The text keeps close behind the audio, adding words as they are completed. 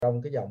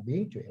trong cái dòng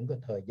biến chuyển của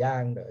thời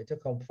gian nữa, chứ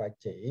không phải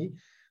chỉ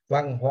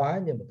văn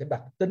hóa như một cái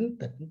đặc tính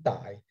tĩnh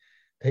tại.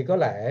 Thì có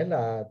lẽ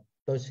là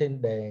tôi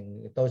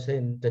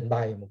xin trình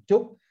bày một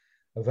chút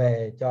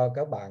về cho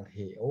các bạn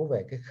hiểu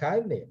về cái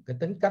khái niệm, cái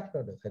tính cách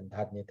nó được hình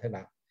thành như thế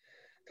nào.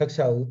 Thực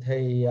sự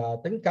thì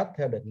tính cách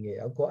theo định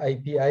nghĩa của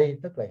APA,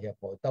 tức là Hiệp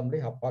hội Tâm lý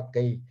học Hoa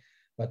Kỳ,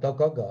 mà tôi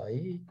có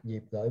gửi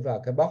vào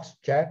cái box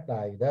chat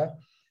này đó,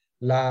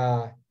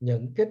 là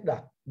những cái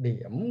đặc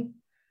điểm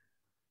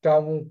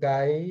trong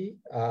cái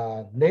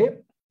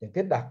những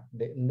cái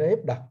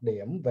đặc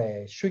điểm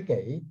về suy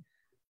nghĩ,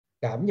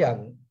 cảm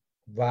nhận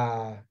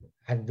và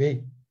hành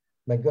vi.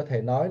 Mình có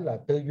thể nói là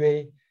tư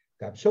duy,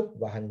 cảm xúc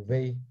và hành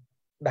vi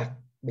đặc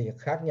biệt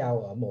khác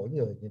nhau ở mỗi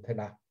người như thế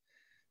nào.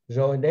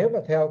 Rồi nếu mà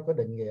theo cái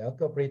định nghĩa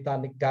của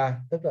Britannica,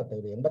 tức là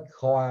từ điển Bách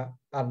khoa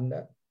Anh đó,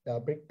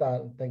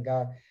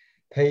 Britannica,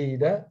 thì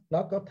đó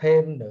nó có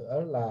thêm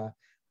nữa là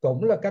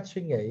cũng là cách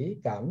suy nghĩ,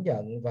 cảm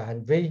nhận và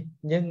hành vi,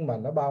 nhưng mà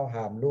nó bao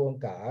hàm luôn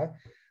cả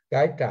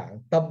cái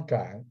tâm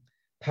trạng,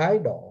 thái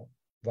độ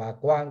và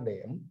quan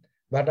điểm,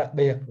 và đặc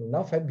biệt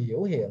nó phải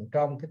biểu hiện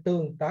trong cái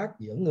tương tác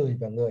giữa người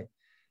và người.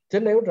 Chứ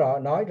nếu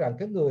nói rằng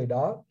cái người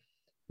đó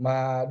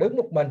mà đứng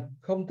một mình,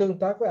 không tương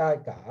tác với ai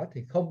cả,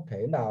 thì không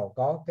thể nào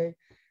có cái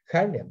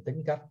khái niệm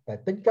tính cách. Tại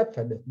tính cách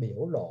phải được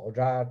biểu lộ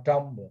ra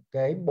trong một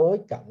cái bối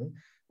cảnh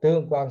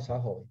tương quan xã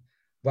hội.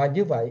 Và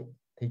như vậy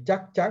thì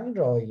chắc chắn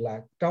rồi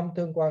là trong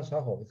tương quan xã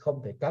hội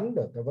không thể tránh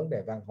được cái vấn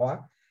đề văn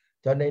hóa.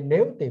 Cho nên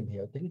nếu tìm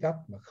hiểu tính cách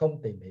mà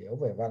không tìm hiểu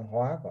về văn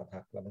hóa, quả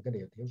thật là một cái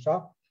điều thiếu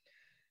sót.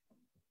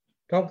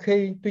 Trong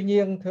khi, tuy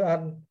nhiên, thưa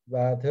anh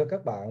và thưa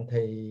các bạn,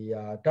 thì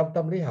trong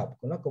tâm lý học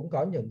nó cũng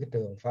có những cái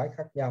trường phái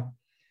khác nhau.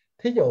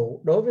 Thí dụ,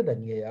 đối với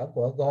định nghĩa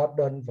của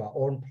Gordon và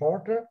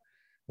Allport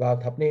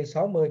vào thập niên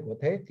 60 của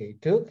thế kỷ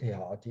trước, thì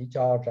họ chỉ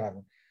cho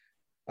rằng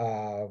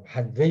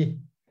hành vi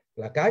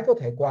là cái có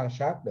thể quan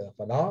sát được,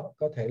 và đó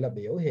có thể là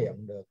biểu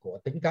hiện được của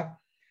tính cách.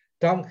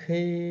 Trong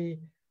khi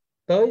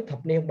tới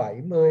thập niên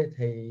 70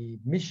 thì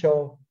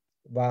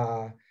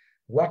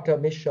Walter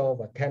Mischel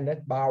và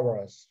Kenneth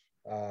Bowers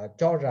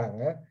cho rằng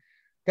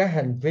cái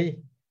hành vi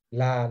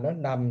là nó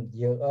nằm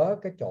giữa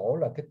cái chỗ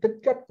là cái tính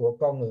cách của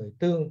con người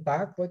tương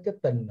tác với cái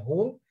tình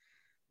huống,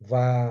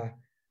 và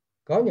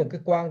có những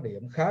cái quan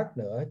điểm khác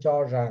nữa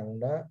cho rằng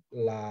đó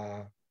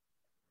là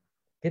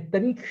cái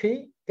tính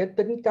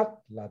cách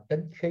là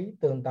tính khí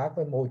tương tác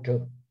với môi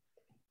trường.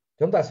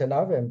 Chúng ta sẽ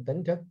nói về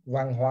tính chất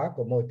văn hóa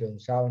của môi trường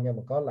sau, nhưng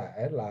mà có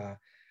lẽ là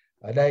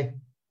ở đây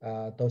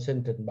tôi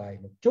xin trình bày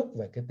một chút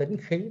về cái tính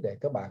khí để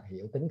các bạn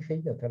hiểu tính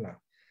khí như thế nào.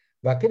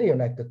 Và cái điều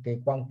này cực kỳ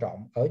quan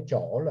trọng ở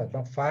chỗ là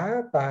nó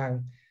phá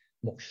tan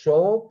một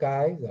số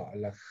cái gọi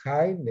là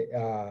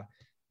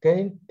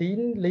cái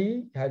tín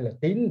lý hay là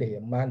tín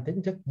niệm mang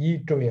tính chất di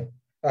truyền,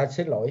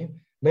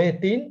 mê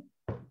tín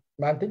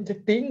mang tính chất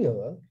tín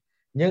ngưỡng,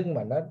 nhưng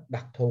mà nó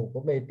đặc thù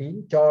của mê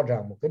tín cho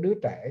rằng một cái đứa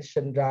trẻ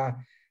sinh ra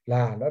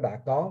là nó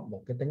đã có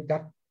một cái tính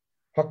cách.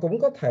 Hoặc cũng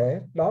có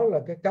thể đó là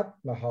cái cách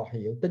mà họ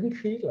hiểu tính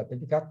khí là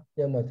tính cách.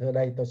 Nhưng mà thưa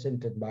đây tôi xin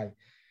trình bày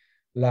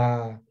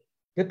là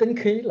cái tính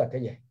khí là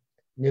cái gì.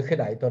 Như khi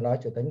nãy tôi nói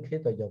chữ tính khí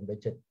tôi dùng để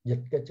dịch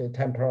cái chữ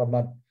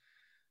temperament.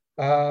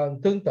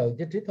 Tương tự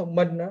với trí thông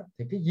minh đó,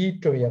 thì cái di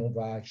truyền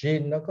và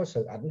gene nó có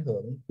sự ảnh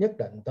hưởng nhất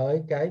định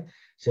tới cái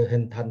sự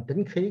hình thành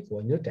tính khí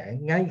của đứa trẻ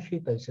ngay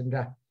khi từ sinh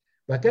ra.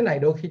 Và cái này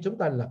đôi khi chúng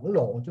ta lẫn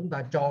lộn, chúng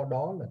ta cho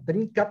đó là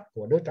tính cách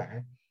của đứa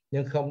trẻ,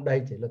 nhưng không,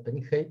 đây chỉ là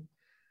tính khí.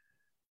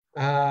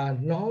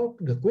 Nó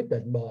được quyết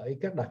định bởi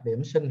các đặc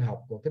điểm sinh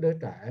học của cái đứa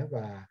trẻ,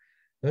 và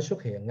nó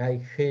xuất hiện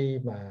ngay khi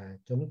mà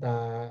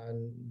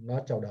nó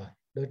chào đời,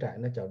 đứa trẻ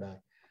nó chào đời.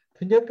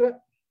 Thứ nhất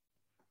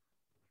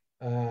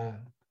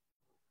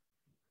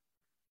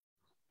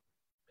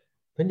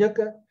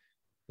đó,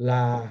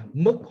 là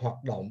mức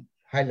hoạt động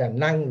hay là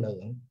năng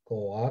lượng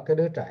của cái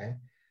đứa trẻ.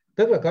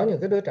 Tức là có những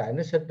cái đứa trẻ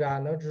nó sinh ra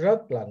nó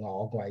rất là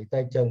ngọ nguậy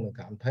tay chân, mình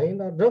cảm thấy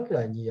nó rất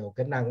là nhiều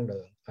cái năng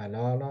lượng và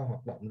nó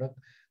hoạt động rất.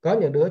 Có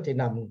những đứa chỉ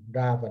nằm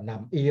ra và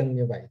nằm yên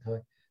như vậy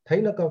thôi,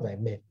 thấy nó có vẻ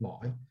mệt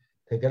mỏi.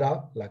 Thì cái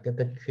đó là cái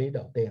tính khí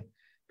đầu tiên.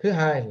 Thứ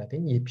hai là cái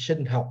nhịp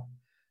sinh học,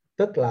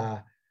 tức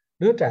là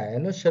đứa trẻ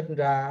nó sinh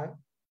ra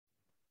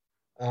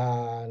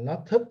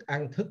nó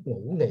ăn thức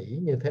ngủ nghỉ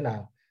như thế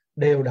nào,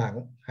 đều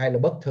đặn hay là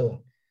bất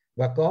thường,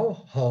 và có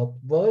hợp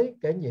với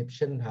cái nhịp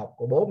sinh học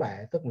của bố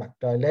mẹ, tức mặt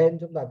trời lên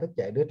chúng ta thức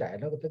dậy, đứa trẻ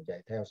nó có thức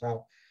dậy theo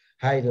sau,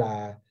 hay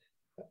là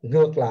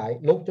ngược lại,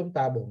 lúc chúng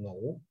ta buồn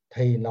ngủ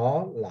thì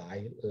nó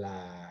lại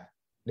là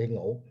đi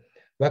ngủ.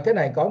 Và cái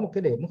này có một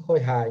cái điểm khôi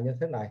hài như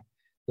thế này,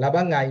 là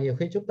ban ngày nhiều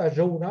khi chúng ta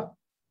ru nó,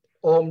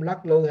 ôm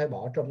lắc lư hay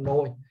bỏ trong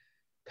nôi,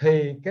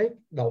 thì cái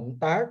động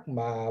tác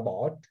mà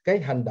cái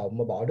hành động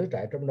mà bỏ đứa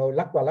trẻ trong nôi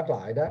lắc qua lắc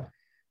lại đó,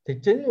 thì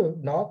chính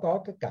nó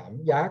có cái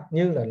cảm giác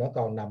như là nó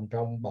còn nằm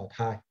trong bào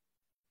thai.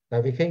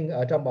 Tại vì khi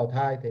ở trong bào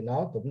thai thì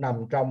nó cũng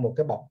nằm trong một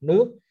cái bọc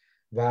nước,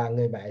 và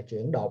người mẹ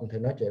chuyển động thì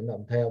nó chuyển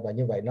động theo, và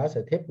như vậy nó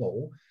sẽ thiếp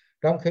ngủ.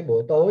 Trong khi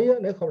buổi tối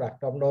nếu không đặt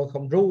trong nôi,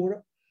 không ru đó,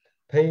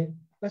 thì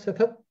nó sẽ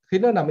thức. Khi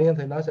nó nằm yên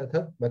thì nó sẽ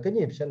thức. Và cái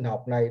nhịp sinh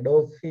học này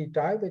đôi khi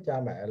trái với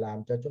cha mẹ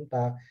làm cho chúng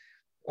ta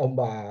ông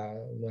bà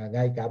mà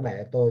ngay cả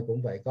mẹ tôi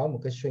cũng vậy, có một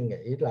cái suy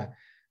nghĩ là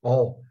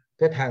ồ,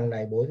 cái thằng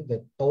này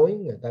tối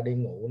người ta đi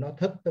ngủ nó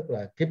thức, tức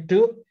là kiếp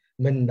trước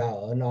mình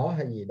nợ nó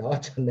hay gì đó,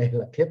 cho nên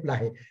là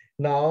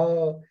nó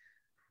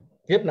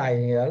kiếp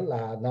này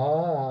là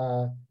nó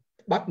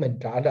bắt mình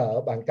trả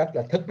nợ bằng cách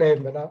là thức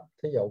đêm với nó,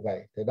 thí dụ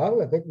vậy. Thì đó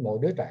là cái mỗi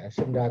đứa trẻ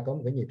sinh ra có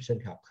một cái nhịp sinh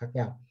học khác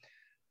nhau.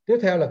 Tiếp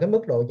theo là cái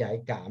mức độ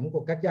nhạy cảm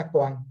của các giác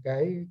quan.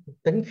 Cái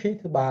tính khí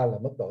thứ ba là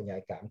mức độ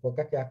nhạy cảm của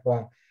các giác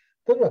quan,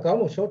 tức là có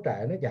một số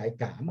trẻ nó nhạy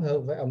cảm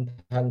hơn với âm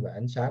thanh và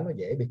ánh sáng, nó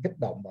dễ bị kích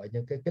động bởi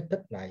những cái kích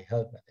thích này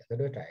hơn là những cái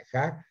đứa trẻ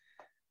khác.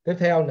 Tiếp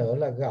theo nữa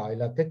là gọi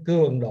là cái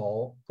cường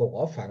độ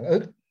của phản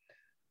ứng,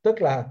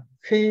 tức là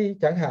khi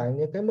chẳng hạn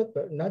như cái mức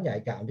nó nhạy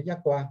cảm với giác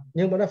quan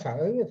nhưng mà nó phản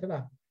ứng như thế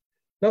nào,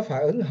 nó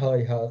phản ứng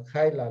hời hợt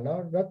hay là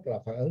nó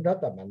phản ứng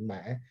rất là mạnh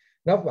mẽ,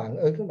 nó phản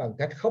ứng bằng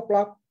cách khóc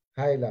lóc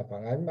hay là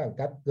phản ứng bằng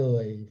cách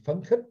cười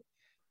phấn khích,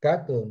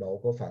 các cường độ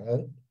của phản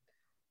ứng.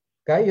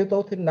 Cái yếu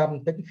tố thứ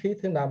năm, tính khí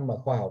thứ năm mà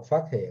khoa học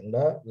phát hiện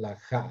đó là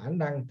khả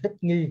năng thích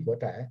nghi của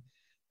trẻ,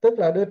 tức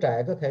là đứa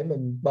trẻ có thể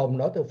mình bồng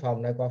nó từ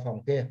phòng này qua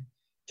phòng kia,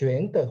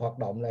 chuyển từ hoạt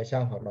động này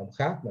sang hoạt động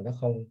khác mà nó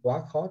không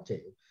quá khó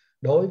chịu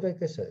đối với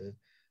cái sự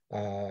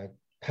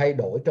thay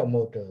đổi trong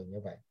môi trường như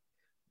vậy.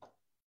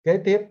 Kế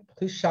tiếp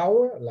thứ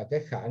sáu là cái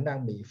khả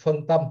năng bị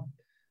phân tâm,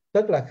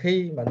 tức là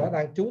khi mà nó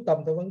đang chú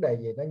tâm tới vấn đề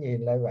gì, nó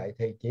nhìn lại vậy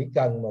thì chỉ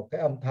cần một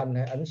cái âm thanh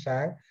hay ánh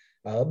sáng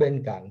ở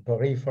bên cạnh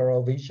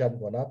peripheral vision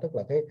của nó, tức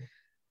là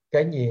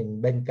cái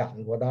nhìn bên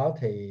cạnh của nó,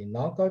 thì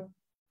nó có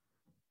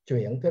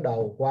chuyển cái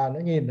đầu qua nó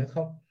nhìn nữa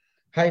không,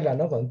 hay là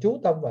nó vẫn chú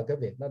tâm vào cái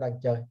việc nó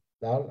đang chơi.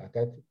 Đó là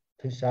cái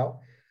thứ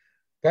sáu.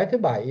 Cái thứ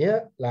bảy á,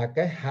 là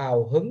cái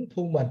hào hứng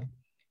thu mình.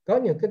 Có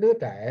những cái đứa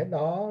trẻ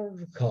nó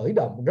khởi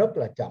động rất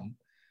là chậm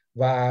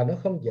và nó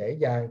không dễ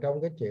dàng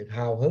trong cái chuyện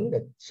hào hứng để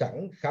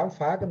sẵn khám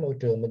phá cái môi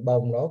trường, mình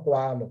bồng nó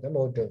qua một cái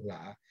môi trường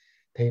lạ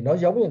thì nó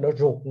giống như nó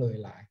ruột người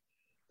lại.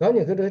 Có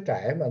những cái đứa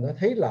trẻ mà nó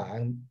thấy lạ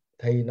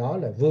thì nó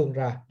lại vươn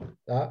ra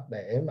đó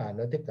để mà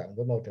nó tiếp cận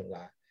với môi trường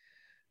lạ.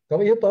 Có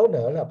một yếu tố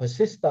nữa là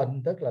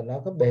persistent, tức là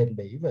nó có bền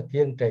bỉ và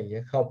kiên trì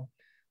hay không,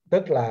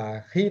 tức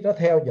là khi nó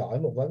theo dõi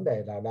một vấn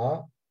đề nào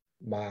đó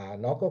mà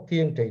nó có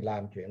kiên trì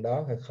làm chuyện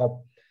đó hay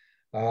không,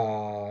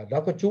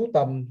 nó có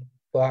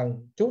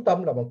chú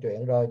tâm là một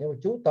chuyện rồi, nhưng mà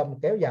chú tâm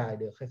kéo dài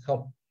được hay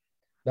không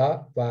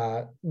đó.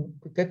 Và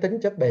cái tính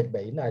chất bền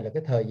bỉ này là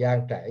cái thời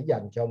gian trẻ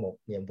dành cho một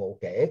nhiệm vụ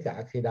kể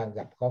cả khi đang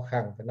gặp khó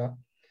khăn với nó.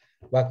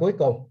 Và cuối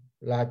cùng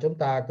là chúng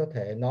ta có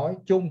thể nói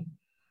chung,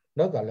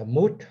 nó gọi là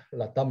mood,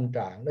 là tâm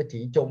trạng, nó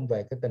chỉ chung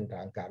về cái tình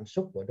trạng cảm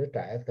xúc của đứa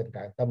trẻ, tình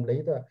trạng tâm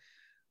lý đó.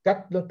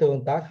 Cách nó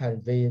tương tác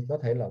hành vi có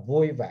thể là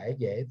vui vẻ,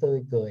 dễ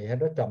tươi cười hay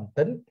nó trầm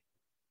tính.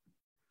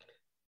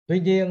 Tuy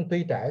nhiên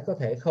tuy trẻ có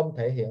thể không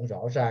thể hiện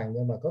rõ ràng,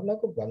 nhưng mà nó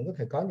cũng vẫn có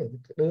thể có những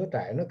đứa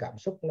trẻ nó cảm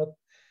xúc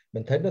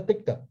mình thấy nó tích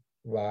cực,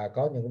 và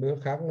có những đứa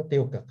khác nó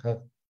tiêu cực hơn.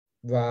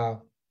 Và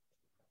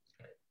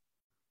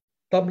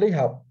tâm lý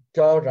học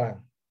cho rằng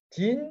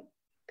 9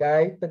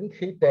 cái tính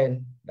khí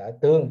trên đã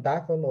tương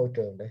tác với môi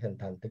trường để hình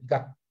thành tính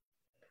cách.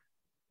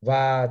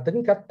 Và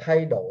tính cách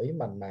thay đổi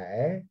mạnh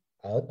mẽ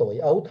ở tuổi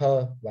ấu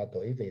thơ và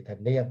tuổi vị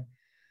thành niên.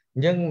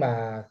 Nhưng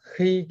mà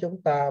khi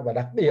chúng ta, và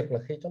đặc biệt là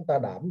khi chúng ta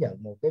đảm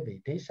nhận một cái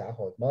vị trí xã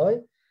hội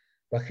mới,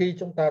 và khi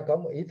chúng ta có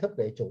một ý thức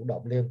để chủ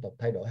động liên tục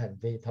thay đổi hành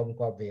vi thông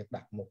qua việc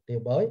đặt mục tiêu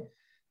mới,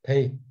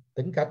 thì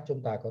tính cách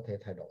chúng ta có thể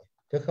thay đổi.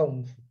 Chứ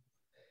không,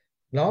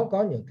 nó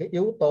có những cái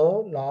yếu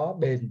tố nó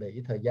bền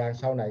bỉ thời gian.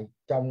 Sau này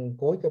trong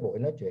cuối cái buổi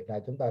nói chuyện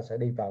này chúng ta sẽ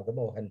đi vào cái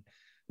mô hình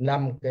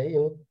 5 cái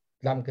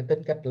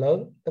tính cách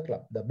lớn, tức là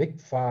the big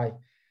five,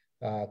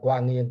 qua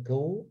nghiên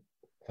cứu,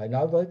 phải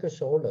nói với cái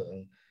số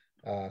lượng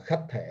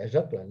khách thể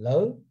rất là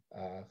lớn,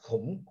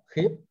 khủng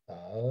khiếp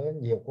ở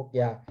nhiều quốc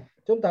gia,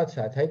 chúng ta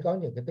sẽ thấy có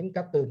những cái tính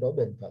cách tương đối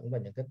bền vững và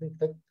những cái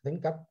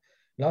tính cách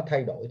nó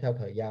thay đổi theo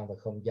thời gian và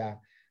không gian.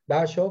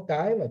 Đa số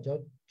cái mà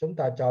chúng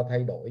ta cho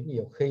thay đổi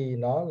nhiều khi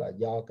nó là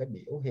do cái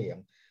biểu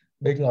hiện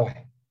bên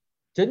ngoài.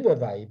 Chính vì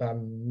vậy mà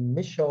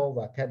Mitchell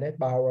và Kenneth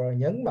Bauer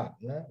nhấn mạnh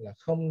là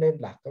không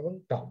nên đặt cái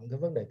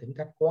vấn đề tính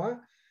cách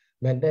quá,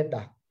 mình nên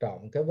đặt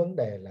trọng cái vấn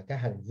đề là cái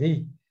hành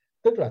vi,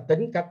 tức là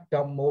tính cách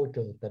trong môi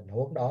trường tình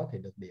huống đó thì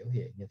được biểu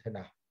hiện như thế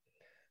nào.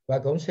 Và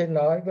cũng xin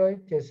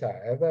chia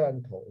sẻ với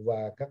anh Thụ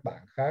và các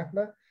bạn khác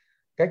đó,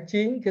 cái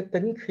 9 cái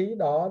tính khí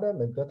đó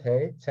mình có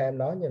thể xem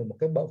nó như là một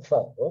cái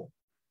phổ,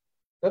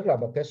 tức là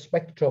một cái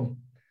spectrum.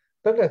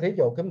 Tức là thí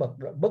dụ cái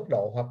mức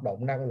độ hoạt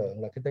động năng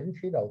lượng là cái tính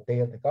khí đầu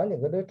tiên, thì có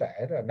những cái đứa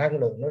trẻ là năng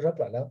lượng nó rất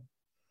là lớn,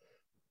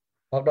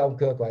 hoạt động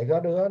cựa quậy, có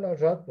đứa nó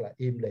rất là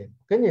im lìm.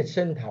 Cái nhịp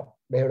sinh học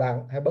đều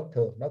đặn hay bất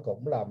thường nó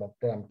cũng là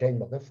nằm trên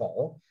một cái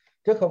phổ,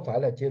 chứ không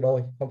phải là chia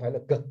đôi, không phải là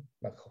cực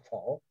mà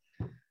phổ.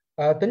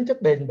 Tính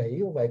chất bền bỉ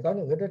cũng vậy, có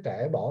những cái đứa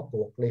trẻ bỏ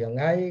cuộc liền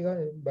ngay,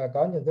 và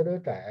có những cái đứa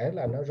trẻ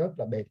là nó rất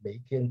là bền bỉ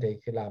kiên trì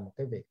khi làm một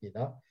cái việc gì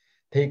đó.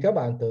 Thì các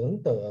bạn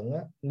tưởng tượng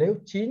nếu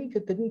 9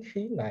 cái tính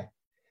khí này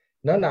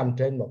nó nằm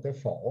trên một cái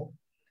phổ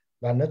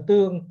và nó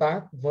tương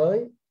tác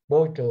với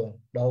môi trường,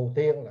 đầu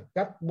tiên là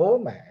cách bố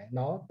mẹ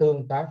nó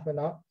tương tác với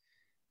nó,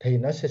 thì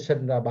nó sẽ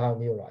sinh ra bao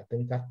nhiêu loại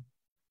tính cách,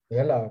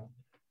 nghĩa là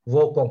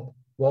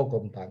vô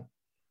cùng tận.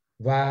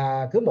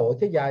 Và cứ mỗi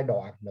cái giai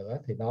đoạn nữa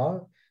thì nó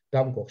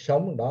trong cuộc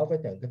sống đó, với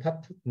những cái thách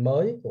thức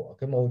mới của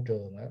cái môi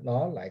trường đó,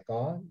 nó lại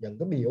có những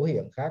cái biểu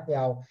hiện khác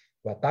nhau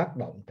và tác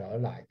động trở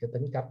lại cái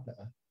tính cách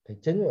nữa. Thì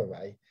chính vì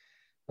vậy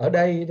ở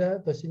đây đó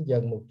tôi xin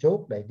dừng một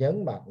chút để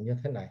nhấn mạnh như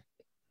thế này.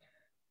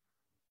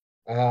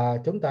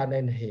 Chúng ta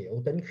nên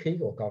hiểu tính khí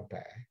của con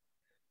trẻ.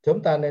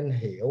 Chúng ta nên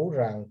hiểu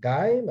rằng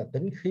cái mà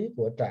tính khí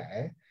của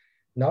trẻ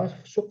nó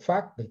xuất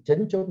phát từ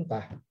chính chúng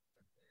ta.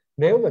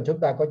 Nếu mà chúng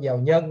ta có gieo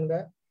nhân đó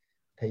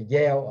thì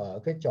gieo ở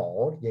cái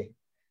chỗ gì?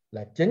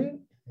 Là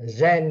chính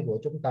gen của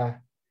chúng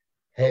ta,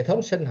 hệ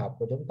thống sinh học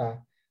của chúng ta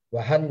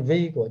và hành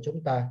vi của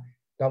chúng ta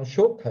trong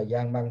suốt thời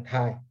gian mang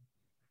thai.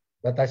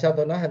 Và tại sao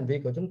tôi nói hành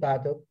vi của chúng ta,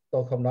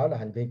 tôi không nói là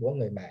hành vi của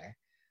người mẹ?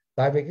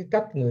 Tại vì cái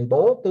cách người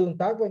bố tương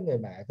tác với người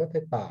mẹ có thể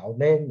tạo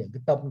nên những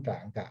cái tâm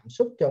trạng cảm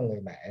xúc cho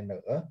người mẹ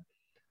nữa.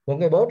 Một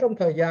người bố trong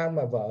thời gian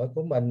mà vợ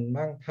của mình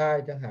mang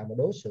thai chẳng hạn, mà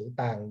đối xử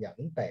tàn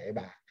nhẫn tệ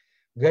bạc,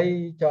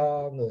 gây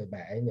cho người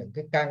mẹ những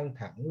cái căng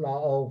thẳng, lo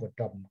âu và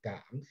trầm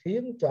cảm,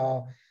 khiến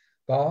cho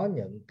có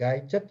những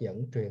cái chất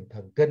dẫn truyền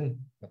thần kinh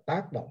và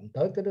tác động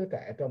tới cái đứa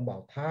trẻ trong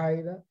bào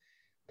thai đó,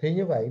 thì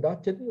như vậy đó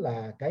chính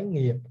là cái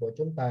nghiệp của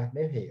chúng ta,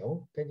 nếu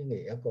hiểu cái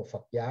nghĩa của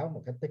Phật giáo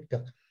một cách tích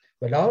cực.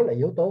 Và đó là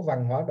yếu tố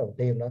văn hóa đầu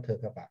tiên đó, thưa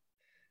các bạn,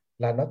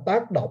 là nó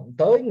tác động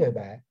tới người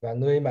mẹ, và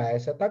người mẹ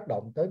sẽ tác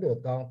động tới đứa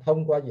con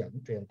thông qua dẫn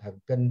truyền thần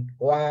kinh,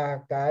 qua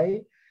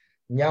cái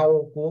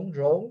nhau cuốn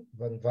rốn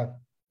vân vân,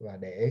 và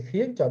để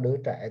khiến cho đứa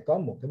trẻ có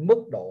một cái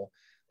mức độ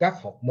các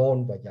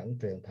hormone và dẫn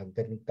truyền thần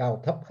kinh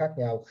cao thấp khác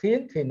nhau,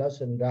 khiến khi nó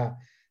sinh ra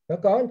nó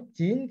có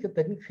 9 cái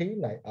tính khí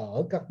này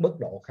ở các mức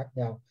độ khác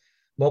nhau.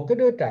 Một cái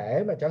đứa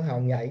trẻ mà chẳng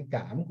hạn nhạy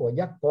cảm của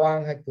giác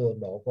quan hay cường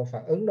độ của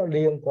phản ứng, nó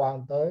liên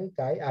quan tới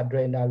cái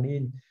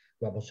adrenaline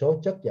và một số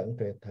chất dẫn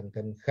truyền thần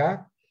kinh khác,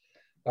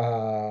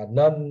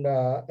 nên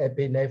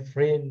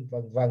epinephrine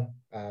vân vân,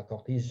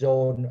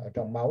 cortisol ở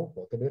trong máu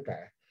của cái đứa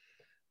trẻ.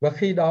 Và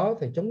khi đó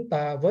thì chúng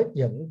ta với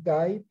những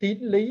cái tín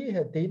lý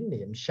hay tín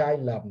niệm sai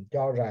lầm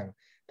cho rằng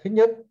thứ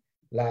nhất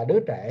là đứa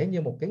trẻ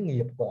như một cái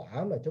nghiệp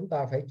quả mà chúng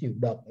ta phải chịu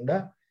đựng đó,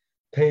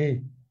 thì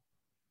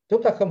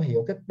chúng ta không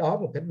hiểu cái đó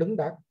một cách đứng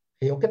đắn.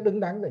 Hiểu cách đứng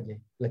đắn là gì?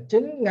 Là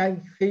chính ngay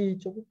khi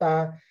chúng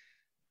ta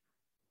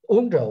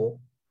uống rượu,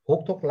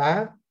 hút thuốc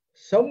lá,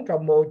 sống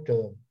trong môi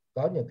trường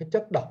có những cái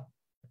chất độc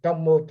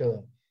trong môi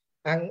trường,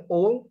 ăn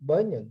uống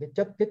với những cái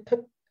chất kích thích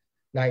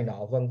này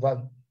nọ vân vân,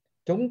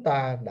 chúng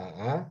ta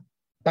đã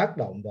tác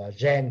động vào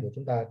gen của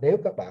chúng ta. Nếu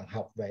các bạn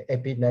học về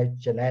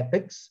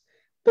epigenetics,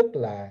 tức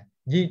là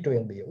di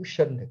truyền biểu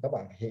sinh, thì các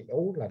bạn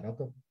hiểu là nó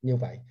có như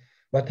vậy.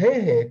 Và thế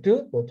hệ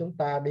trước của chúng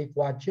ta đi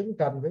qua chiến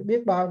tranh với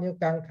biết bao nhiêu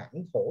căng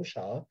thẳng khổ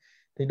sở,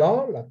 thì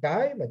đó là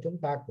cái mà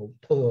chúng ta cũng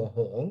thừa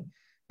hưởng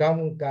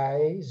trong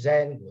cái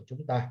gen của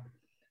chúng ta.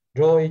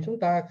 Rồi chúng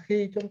ta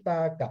khi chúng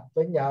ta cặp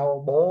với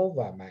nhau, bố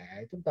và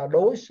mẹ, chúng ta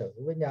đối xử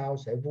với nhau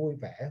sẽ vui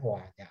vẻ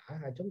hòa nhã,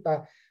 hay chúng ta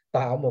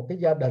tạo một cái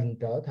gia đình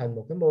trở thành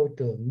một cái môi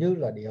trường như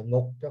là địa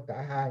ngục cho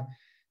cả hai,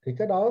 thì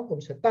cái đó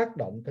cũng sẽ tác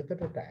động tới cái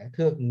đứa trẻ.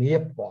 Thường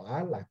nghiệp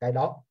quả là cái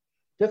đó,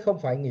 chứ không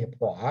phải nghiệp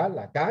quả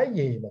là cái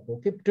gì mà của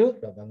kiếp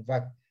trước rồi vân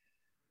vân,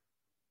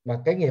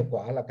 mà cái nghiệp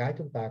quả là cái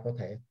chúng ta có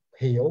thể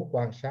hiểu,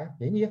 quan sát.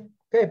 Dĩ nhiên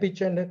cái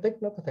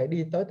epigenetics nó có thể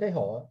đi tới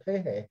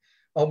thế hệ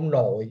ông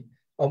nội,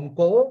 ông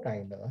cố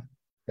này nữa,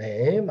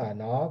 để mà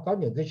nó có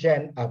những cái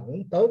gen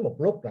ẩn, tới một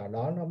lúc nào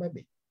đó nó mới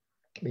bị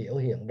biểu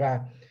hiện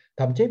ra.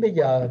 Thậm chí bây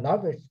giờ nói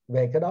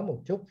về cái đó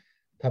một chút,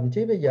 thậm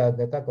chí bây giờ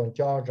người ta còn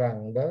cho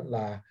rằng đó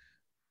là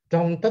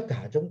trong tất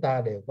cả chúng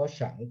ta đều có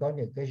sẵn có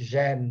những cái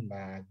gen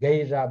mà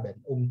gây ra bệnh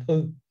ung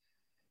thư,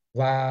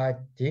 và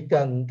chỉ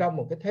cần trong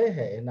một cái thế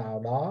hệ nào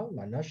đó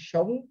mà nó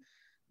sống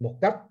một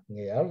cách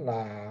nghĩa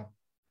là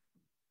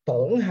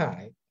tổn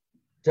hại,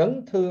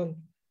 chấn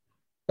thương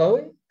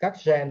tới các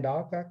gen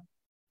đó, các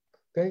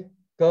cái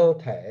cơ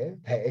thể,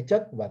 thể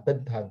chất và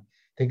tinh thần,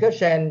 thì cái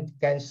gen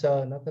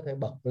cancer nó có thể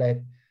bật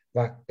lên.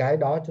 Và cái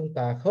đó chúng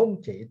ta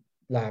không chỉ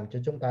làm cho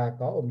chúng ta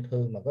có ung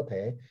thư mà có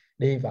thể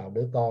đi vào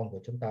đứa con của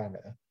chúng ta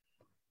nữa.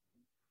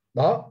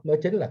 Đó mới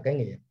chính là cái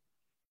nghiệp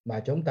mà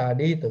chúng ta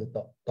đi từ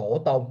tổ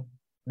tông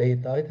đi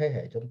tới thế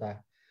hệ chúng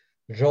ta.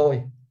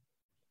 Rồi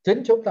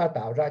chính chúng ta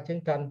tạo ra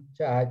chiến tranh,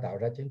 chứ ai tạo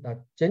ra chiến tranh?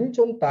 Chính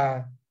chúng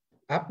ta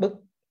áp bức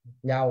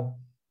nhau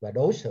và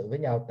đối xử với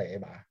nhau tệ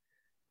bạ,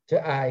 chứ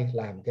ai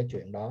làm cái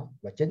chuyện đó.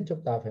 Và chính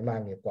chúng ta phải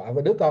mang nghiệp quả,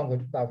 và đứa con của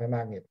chúng ta phải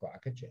mang nghiệp quả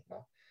cái chuyện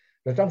đó.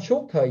 Rồi trong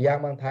suốt thời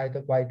gian mang thai,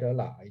 tôi quay trở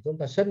lại, chúng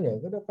ta sinh những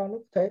cái đứa con nó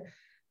có thể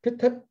kích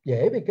thích,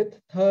 dễ bị kích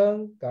thích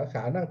hơn, cả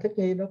khả năng thích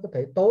nghi nó có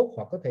thể tốt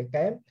hoặc có thể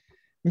kém.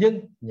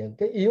 Nhưng những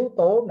cái yếu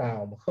tố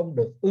nào mà không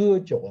được ưa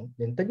chuộng,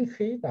 những tính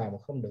khí nào mà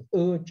không được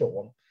ưa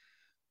chuộng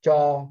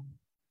cho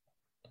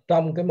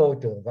trong cái môi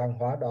trường văn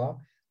hóa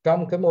đó,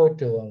 trong cái môi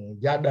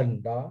trường gia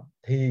đình đó,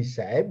 thì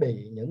sẽ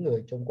bị những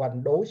người xung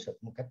quanh đối xử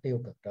một cách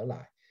tiêu cực trở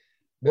lại.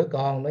 Đứa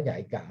con nó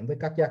nhạy cảm với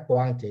các giác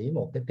quan, chỉ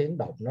một cái tiếng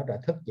động nó đã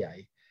thức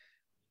dậy.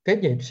 Cái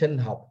nhịp sinh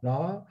học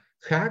nó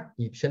khác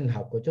nhịp sinh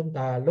học của chúng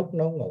ta. Lúc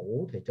nó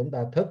ngủ thì chúng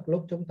ta thức,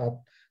 lúc chúng ta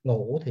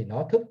ngủ thì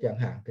nó thức chẳng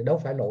hạn, thì đâu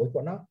phải lỗi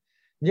của nó.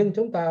 nhưng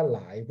chúng ta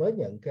lại với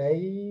những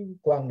cái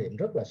quan niệm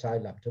rất là sai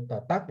lầm, chúng ta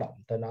tác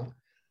động tới nó.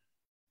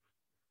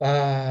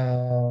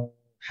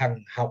 Hằng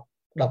học,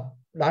 đập,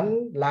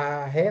 đánh,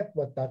 la hét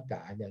và tất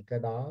cả những cái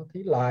đó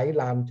thì lại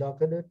làm cho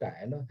cái đứa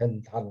trẻ nó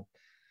hình thành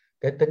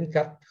cái tính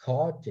cách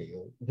khó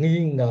chịu,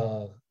 nghi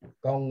ngờ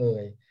con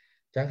người.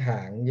 Chẳng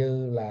hạn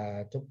như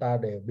là chúng ta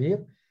đều biết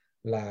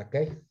là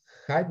cái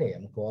khái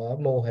niệm của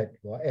mô hình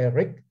của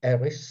Erik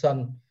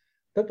Erikson,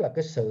 tức là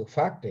cái sự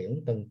phát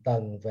triển từng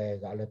tầng về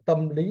gọi là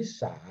tâm lý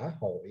xã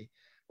hội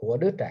của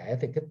đứa trẻ.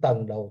 Thì cái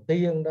tầng đầu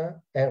tiên đó,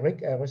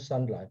 Erik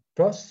Erikson là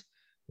trust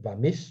và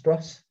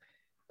mistrust,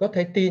 có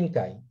thể tin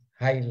cậy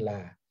hay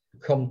là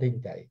không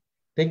tin cậy.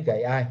 Tin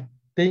cậy ai?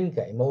 Tin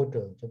cậy môi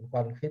trường xung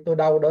quanh. Khi tôi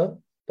đau đớn,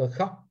 tôi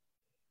khóc,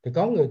 thì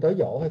có người tới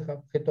dỗ hay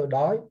không? Khi tôi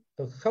đói,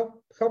 tôi khóc.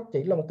 Khóc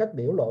chỉ là một cách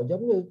biểu lộ,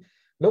 giống như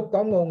lúc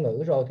có ngôn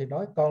ngữ rồi thì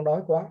nói con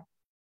đói quá,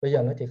 bây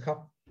giờ nó chỉ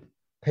khóc,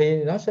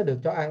 thì nó sẽ được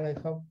cho ăn hay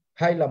không?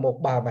 Hay là một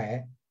bà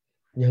mẹ,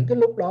 những cái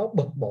lúc đó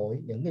bực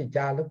bội, những người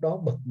cha lúc đó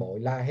bực bội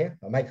la hét,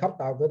 mày khóc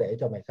tao cứ để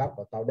cho mày khóc,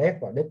 và tao đét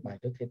vào đít mày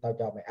trước khi tao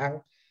cho mày ăn.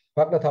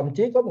 Hoặc là thậm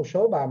chí có một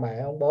số bà mẹ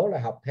ông bố là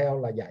học theo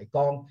là dạy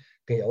con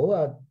kiểu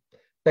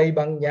Tây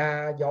Ban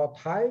Nha, Do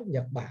Thái,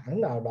 Nhật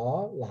Bản nào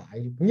đó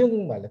lại,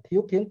 nhưng mà là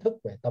thiếu kiến thức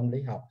về tâm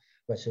lý học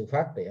và sự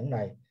phát triển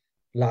này,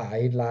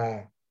 lại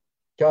là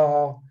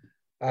cho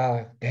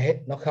kệ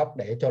nó khóc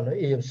để cho nó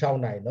yên, sau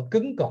này nó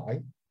cứng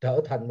cỏi,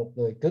 trở thành một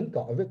người cứng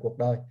cỏi với cuộc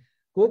đời.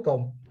 Cuối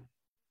cùng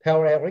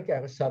theo Erik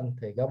Erikson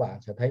thì các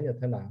bạn sẽ thấy như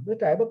thế nào? Đứa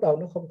trẻ bắt đầu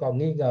nó không còn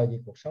nghi ngờ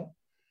gì cuộc sống,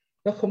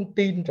 nó không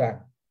tin rằng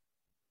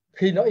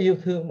khi nó yêu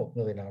thương một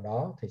người nào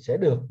đó thì sẽ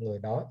được người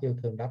đó yêu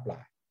thương đáp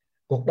lại.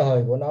 Cuộc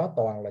đời của nó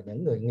toàn là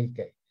những người nghi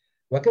kỵ,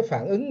 và cái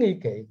phản ứng nghi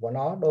kỵ của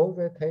nó đối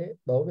với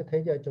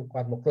thế giới xung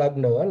quanh một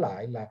lần nữa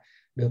lại là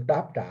được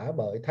đáp trả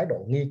bởi thái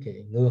độ nghi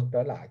kỵ ngược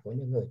trở lại của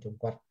những người xung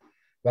quanh.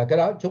 Và cái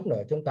đó chút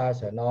nữa chúng ta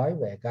sẽ nói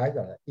về cái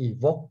gọi là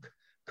evoke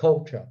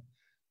culture,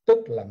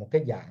 tức là một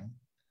cái dạng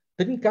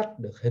tính cách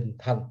được hình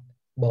thành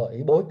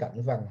bởi bối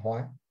cảnh văn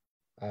hóa.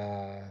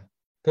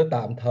 Tôi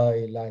tạm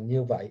thời là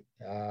như vậy.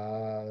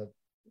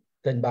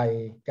 Trình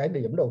bày cái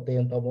điểm đầu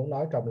tiên tôi muốn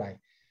nói trong này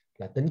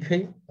là tính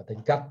khí và tính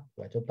cách,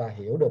 và chúng ta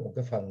hiểu được một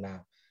cái phần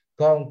nào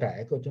con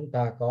trẻ của chúng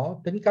ta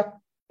có tính cách.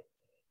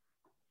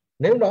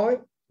 Nếu nói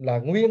là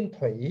nguyên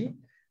thủy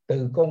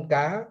từ con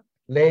cá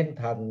lên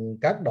thành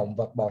các động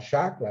vật bò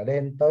sát, là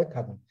lên tới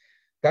thành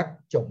các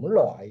chủng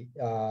loại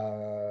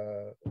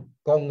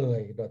con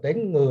người, rồi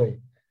đến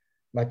người,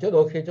 mà chứ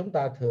đôi khi chúng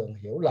ta thường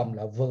hiểu lầm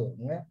là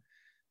vượn á,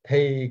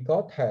 thì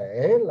có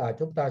thể là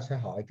chúng ta sẽ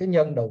hỏi cái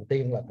nhân đầu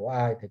tiên là của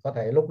ai, thì có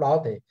thể lúc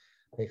đó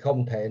thì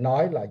không thể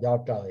nói là do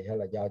trời hay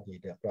là do gì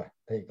được rồi,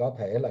 thì có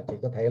thể là chỉ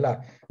có thể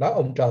là nói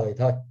ông trời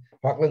thôi,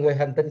 hoặc là người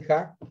hành tinh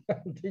khác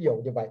ví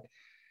dụ như vậy.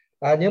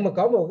 Nhưng mà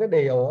có một cái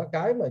điều,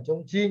 cái mà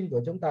trong gene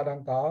của chúng ta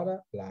đang có đó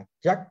là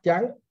chắc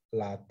chắn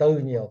là từ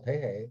nhiều thế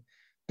hệ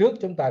trước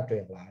chúng ta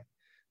truyền lại,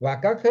 và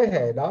các thế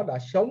hệ đó đã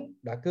sống,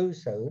 đã cư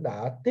xử,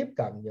 đã tiếp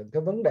cận những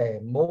cái vấn đề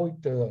môi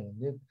trường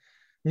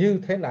như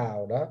thế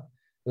nào đó,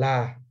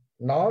 là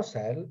nó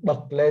sẽ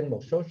bật lên một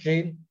số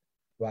gene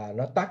và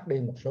nó tắt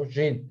đi một số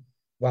gene,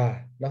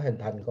 và nó hình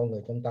thành con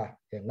người chúng ta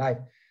hiện nay.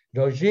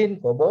 Rồi gene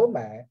của bố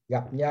mẹ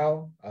gặp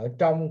nhau ở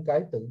trong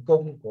cái tử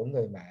cung của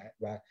người mẹ,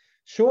 và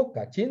suốt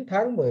cả 9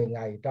 tháng 10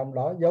 ngày trong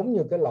đó, giống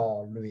như cái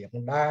lò luyện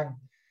đan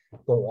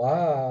của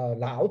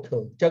lão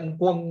thượng chân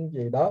quân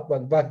gì đó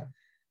vân vân.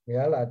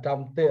 Nghĩa là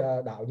trong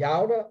đạo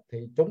giáo đó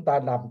thì chúng ta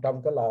nằm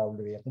trong cái lò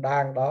luyện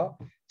đan đó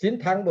 9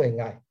 tháng 10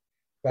 ngày,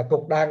 và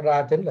cục đan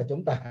ra chính là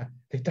chúng ta.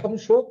 Thì trong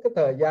suốt cái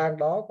thời gian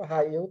đó có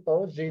hai yếu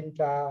tố gene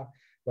cha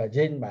và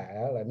gene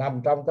mẹ là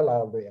nằm trong cái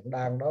lò luyện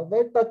đan đó,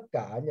 với tất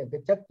cả những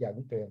cái chất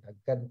dẫn truyền thần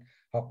kinh,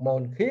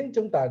 hormone, khiến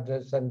chúng ta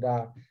sinh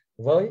ra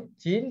với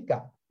 9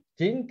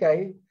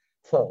 cái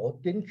phổ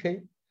tính khí.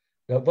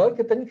 Rồi với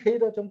cái tính khí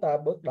đó chúng ta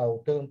bước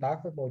đầu tương tác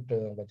với môi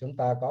trường, và chúng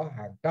ta có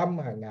hàng trăm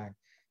hàng ngàn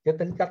cái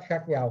tính cách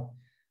khác nhau.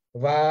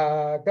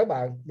 Và các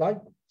bạn nói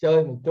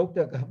chơi một chút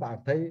cho các bạn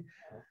thấy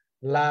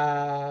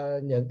là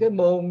những cái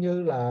môn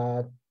như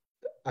là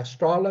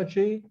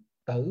astrology,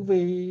 tử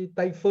vi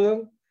Tây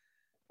phương,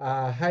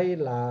 hay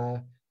là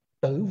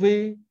tử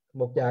vi,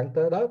 một dạng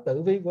từ đó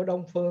tử vi của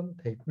Đông phương,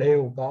 thì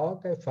đều có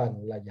cái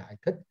phần là giải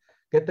thích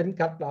cái tính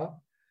cách đó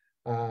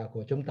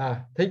của chúng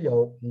ta. Thí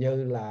dụ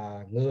như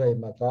là người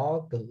mà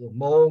có cử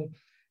môn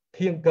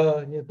thiên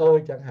cơ như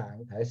tôi chẳng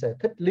hạn, thể sẽ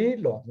thích lý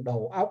luận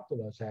đầu óc,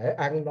 rồi sẽ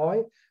ăn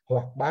nói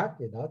hoạt bát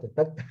gì đó, thì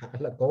tất cả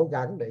là cố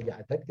gắng để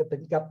giải thích cái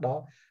tính cách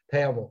đó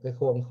theo một cái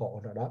khuôn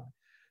khổ nào đó.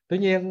 Tuy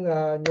nhiên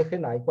như thế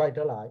này, quay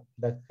trở lại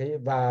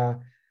và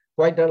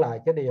quay trở lại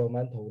cái điều mà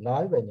anh Thụ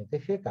nói về những cái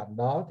khía cạnh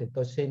đó, thì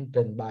tôi xin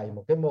trình bày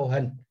một cái mô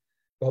hình,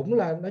 cũng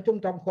là nói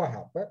chung trong khoa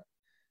học đó,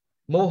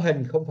 mô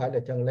hình không phải là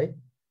chân lý.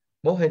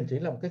 Mô hình chỉ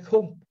là một cái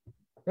khung,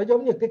 nó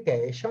giống như cái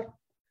kệ sách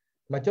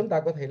mà chúng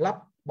ta có thể lắp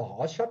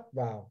bỏ sách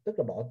vào, tức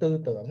là bỏ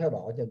tư tưởng hay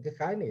bỏ những cái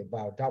khái niệm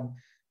vào trong,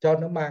 cho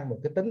nó mang một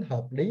cái tính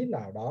hợp lý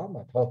nào đó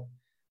mà thôi,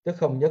 chứ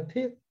không nhất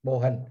thiết mô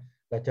hình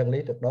là chân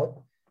lý tuyệt đối.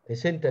 Thì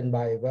xin trình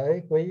bày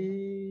với quý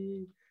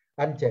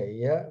anh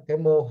chị cái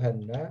mô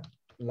hình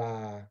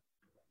là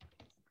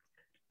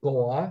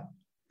của,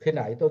 khi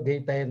nãy tôi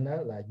ghi tên đó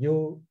là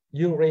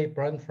Yuri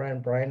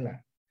Brenner.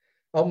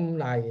 Ông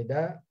này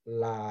đó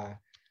là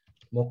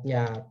một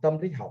nhà tâm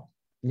lý học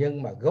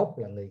nhưng mà gốc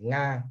là người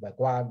Nga và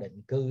qua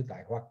định cư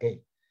tại Hoa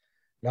Kỳ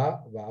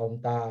đó, và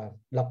ông ta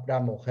lập ra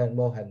một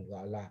mô hình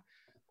gọi là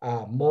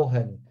mô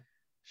hình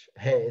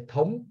hệ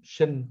thống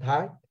sinh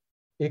thái,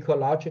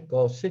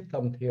 ecological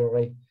system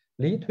theory,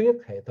 lý thuyết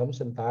hệ thống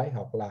sinh thái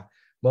hoặc là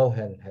mô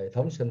hình hệ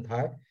thống sinh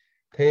thái.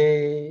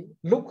 Thì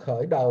lúc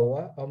khởi đầu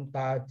á, ông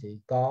ta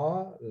chỉ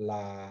có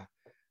là,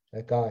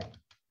 để coi,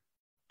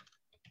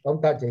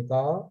 ông ta chỉ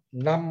có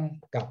 5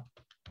 cặp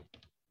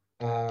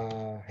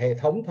hệ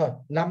thống thôi,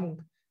 5,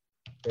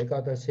 để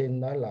coi tôi xin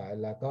nói lại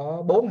là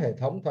có 4 hệ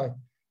thống thôi.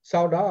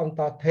 Sau đó ông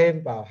ta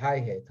thêm vào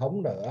 2 hệ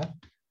thống nữa,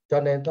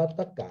 cho nên đó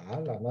tất cả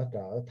là nó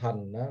trở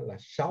thành là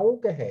 6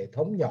 cái hệ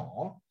thống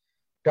nhỏ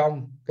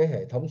trong cái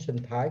hệ thống sinh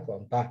thái của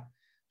ông ta.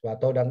 Và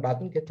tôi đang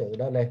đánh cái chữ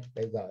đó lên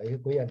để gửi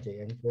quý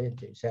anh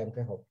chị xem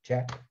cái hộp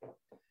chat.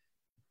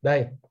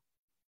 Đây,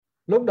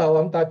 lúc đầu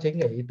ông ta chỉ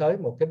nghĩ tới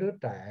một cái đứa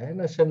trẻ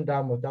nó sinh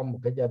ra trong một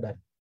cái gia đình.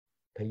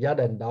 Thì gia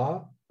đình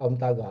đó ông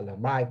ta gọi là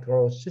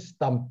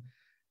microsystem,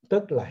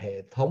 tức là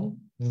hệ thống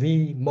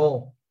vi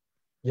mô,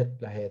 dịch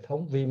là hệ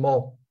thống vi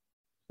mô.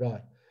 Rồi,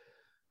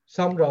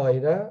 xong rồi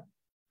đó,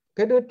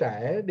 cái đứa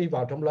trẻ đi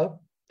vào trong lớp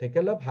thì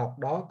cái lớp học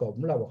đó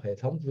cũng là một hệ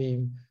thống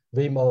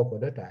vi mô của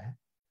đứa trẻ.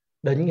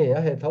 Định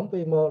nghĩa hệ thống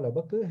vi mô là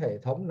bất cứ hệ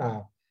thống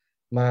nào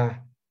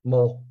mà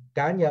một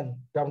cá nhân,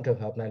 trong trường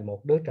hợp này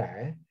một đứa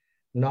trẻ,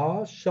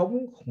 nó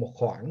sống một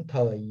khoảng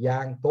thời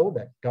gian cố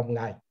định trong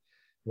ngày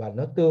và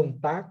nó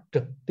tương tác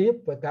trực tiếp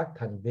với các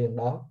thành viên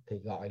đó thì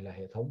gọi là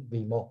hệ thống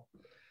vi mô.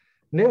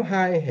 Nếu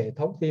hai hệ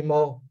thống vi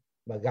mô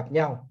mà gặp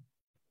nhau,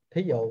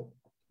 thí dụ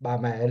bà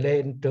mẹ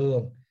lên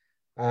trường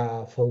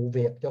phụ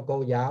việc cho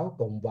cô giáo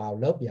cùng vào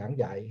lớp giảng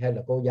dạy, hay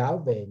là cô giáo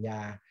về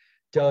nhà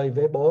chơi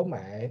với bố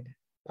mẹ,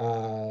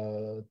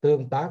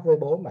 tương tác với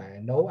bố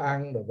mẹ, nấu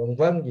ăn rồi vân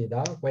vân gì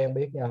đó, quen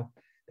biết nhau,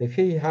 thì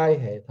khi hai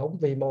hệ thống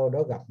vi mô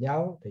đó gặp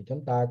nhau thì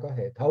chúng ta có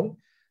hệ thống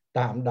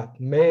tạm đặt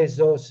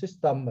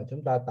mesosystem, mà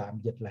chúng ta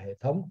tạm dịch là hệ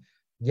thống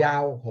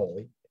giao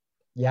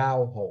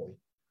hội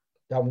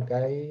trong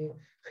cái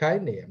khái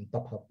niệm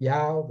tập hợp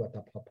giao và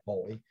tập hợp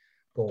hội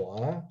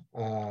của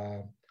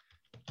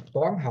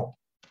toán học,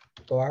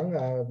 toán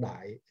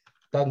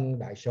tân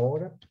đại số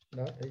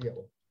đó, ví dụ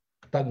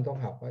tân toán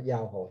học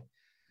giao hội.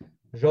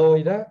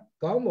 Rồi đó,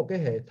 có một cái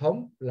hệ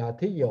thống là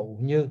thí dụ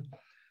như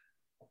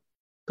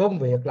công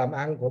việc làm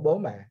ăn của bố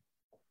mẹ,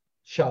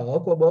 sở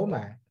của bố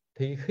mẹ,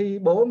 thì khi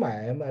bố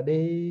mẹ mà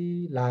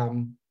đi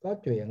làm có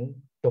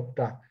chuyện trục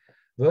trặc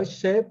với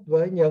sếp,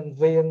 với nhân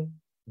viên,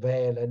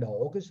 về lại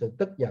đổ cái sự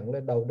tức giận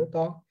lên đầu đứa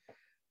con,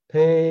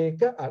 thì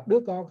các đứa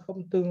con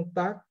không tương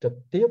tác trực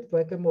tiếp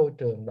với cái môi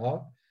trường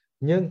đó,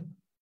 nhưng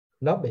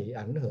nó bị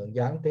ảnh hưởng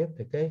gián tiếp,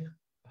 thì cái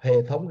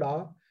hệ thống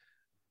đó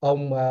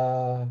ông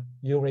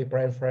Yuri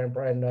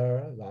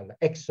Brenner gọi là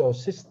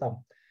exosystem,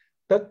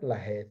 tức là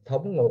hệ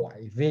thống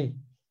ngoại vi.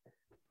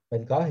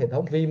 Mình có hệ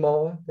thống vi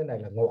mô, cái này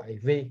là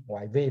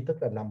ngoại vi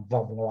tức là nằm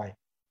vòng ngoài,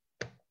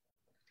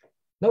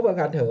 nó vẫn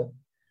ảnh hưởng.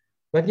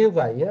 Và như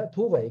vậy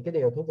thú vị, cái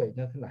điều thú vị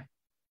như thế này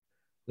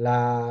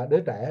là đứa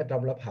trẻ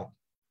trong lớp học,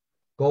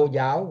 cô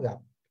giáo gặp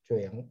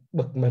chuyện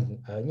bực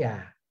mình ở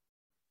nhà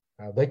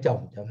với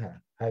chồng chẳng hạn,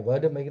 hay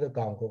với mấy đứa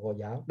con của cô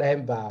giáo,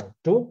 đem vào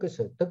trút cái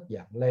sự tức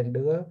giận lên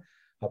đứa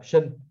học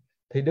sinh,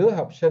 thì đứa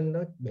học sinh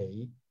nó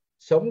bị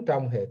sống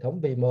trong hệ thống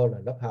vi mô là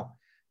lớp học,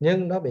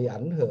 nhưng nó bị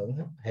ảnh hưởng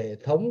hệ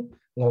thống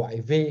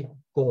ngoại vi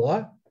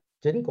của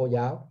chính cô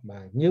giáo,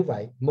 mà như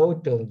vậy môi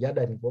trường gia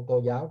đình của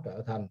cô giáo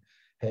trở thành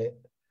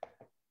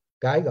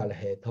cái gọi là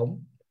hệ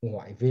thống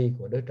ngoại vi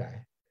của đứa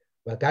trẻ.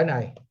 Và cái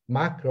này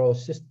macro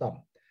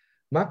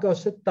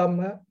system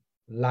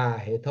là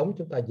hệ thống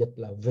chúng ta dịch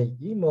là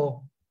vĩ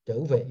mô,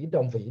 chữ vĩ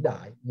trong vĩ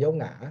đại dấu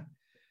ngã.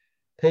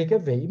 Thì cái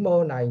vĩ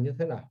mô này như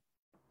thế nào?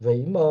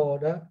 Vĩ mô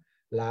đó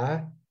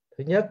là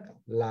thứ nhất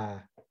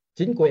là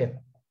chính quyền,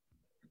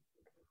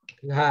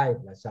 thứ hai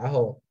là xã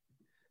hội,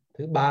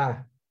 thứ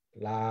ba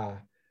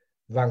là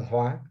văn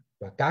hóa,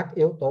 và các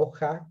yếu tố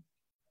khác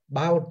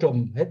bao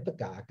trùm hết tất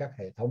cả các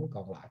hệ thống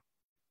còn lại.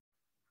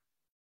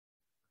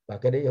 Và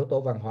cái đấy yếu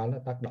tố văn hóa nó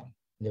tác động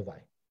như vậy.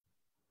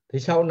 Thì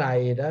sau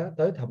này đó,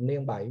 tới thập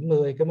niên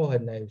 70, cái mô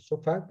hình này xuất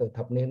phát từ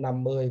thập niên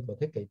 50 của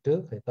thế kỷ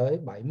trước, thì tới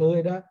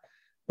 70 đó,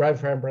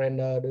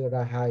 Brenner đưa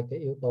ra hai cái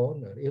yếu tố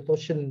nữa, yếu tố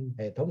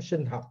hệ thống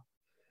sinh học.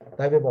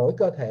 Tại vì mỗi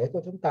cơ thể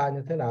của chúng ta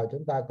như thế nào,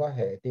 chúng ta có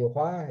hệ tiêu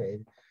hóa,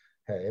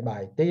 hệ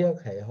bài tiết,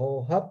 hệ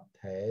hô hấp,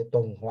 hệ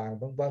tuần hoàn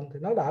vân vân, thì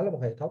nó đã là một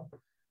hệ thống,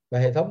 và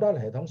hệ thống đó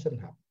là hệ thống sinh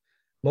học.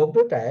 Một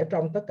đứa trẻ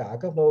trong tất cả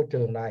các môi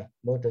trường này,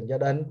 môi trường gia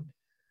đình,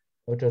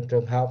 môi trường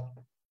trường học,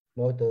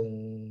 môi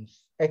trường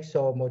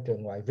exo, môi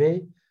trường ngoại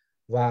vi,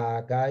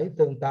 và cái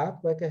tương tác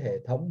với cái hệ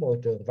thống môi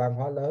trường văn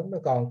hóa lớn, nó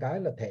còn cái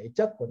là thể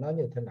chất của nó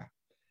như thế nào.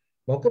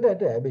 Một cái đứa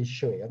trẻ bị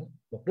suyễn,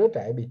 một đứa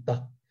trẻ bị tật,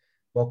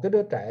 một cái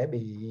đứa trẻ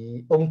bị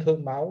ung thư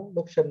máu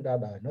lúc sinh ra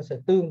đời, nó sẽ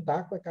tương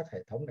tác với các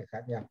hệ thống này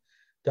khác nhau.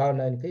 Cho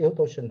nên cái yếu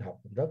tố sinh học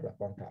rất là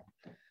quan trọng.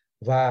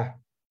 Và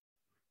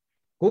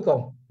Cuối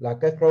cùng là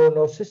cái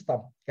chronosystem.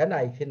 Cái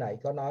này khi nãy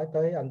có nói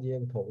tới, anh Duy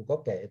Thụ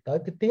có kể tới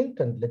cái tiến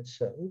trình lịch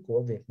sử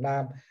của Việt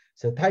Nam,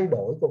 sự thay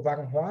đổi của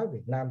văn hóa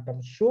Việt Nam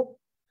trong suốt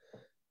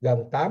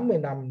gần 80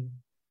 năm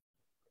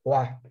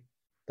qua,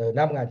 từ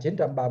năm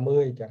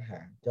 1930 chẳng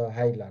hạn, cho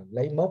hay là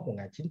lấy mốc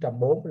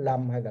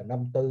 1945 hay là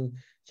 54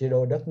 chia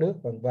đôi đất nước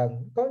vân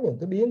vân. Có những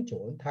cái biến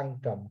chuyển thăng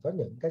trầm, có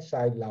những cái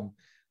sai lầm,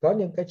 có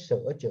những cái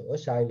sửa chữa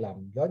sai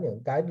lầm, có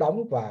những cái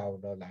đóng vào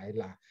rồi lại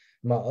là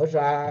mở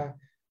ra,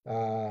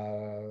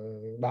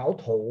 bảo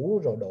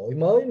thủ rồi đổi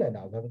mới này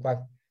nọ vân vân.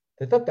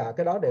 Thì tất cả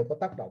cái đó đều có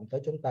tác động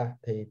tới chúng ta.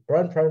 Thì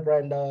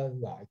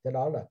Brenner gọi cái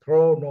đó là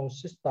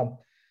chronosystem.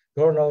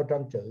 Chrono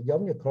trong chữ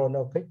giống như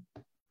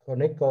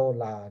Chronicle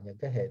là những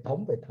cái hệ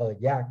thống về thời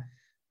gian,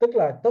 tức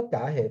là tất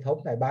cả hệ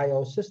thống này,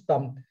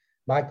 biosystem,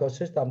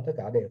 microsystem, tất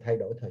cả đều thay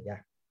đổi thời gian.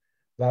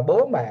 Và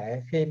bố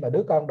mẹ khi mà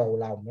đứa con đầu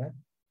lòng đó,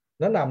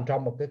 nó nằm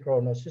trong một cái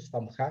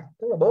chronosystem khác,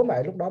 tức là bố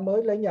mẹ lúc đó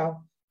mới lấy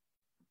nhau,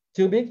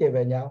 chưa biết gì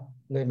về nhau,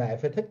 người mẹ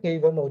phải thích nghi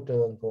với môi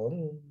trường của,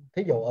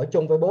 thí dụ ở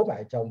chung với bố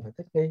mẹ chồng phải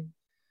thích nghi,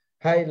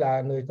 hay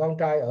là người con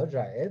trai ở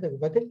rể thì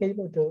phải thích nghi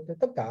môi trường, thì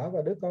tất cả,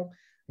 và đứa con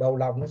đầu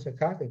lòng nó sẽ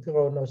khác, thì cái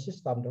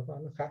chronosystem đó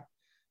nó khác.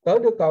 Tới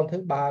đứa con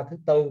thứ ba, thứ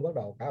tư bắt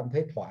đầu các ông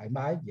thấy thoải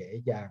mái,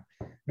 dễ dàng,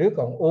 đứa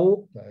con út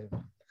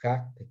khác.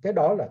 Thì cái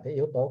đó là cái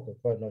yếu tố của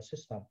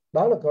chronosystem.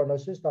 Đó là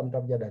chronosystem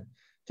trong gia đình,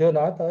 chưa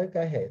nói tới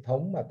cái hệ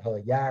thống mà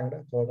thời gian đó,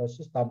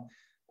 chronosystem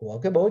của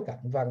cái bối cảnh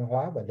văn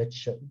hóa và lịch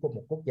sử của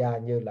một quốc gia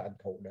như là anh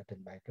Thụ đã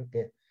trình bày trước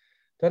kia.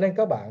 Cho nên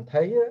các bạn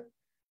thấy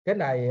cái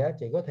này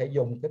chỉ có thể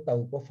dùng cái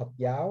từ của Phật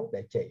giáo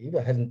để chỉ,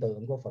 về hình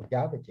tượng của Phật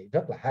giáo thì chỉ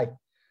rất là hay,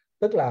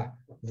 tức là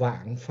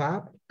vạn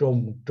pháp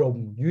trùng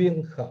trùng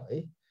duyên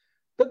khởi.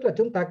 Tức là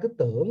chúng ta cứ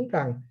tưởng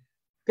rằng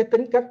cái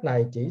tính cách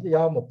này chỉ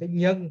do một cái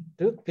nhân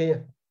trước kia,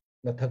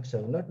 mà thực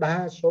sự nó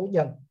đa số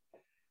nhân,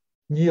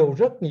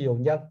 rất nhiều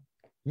nhân.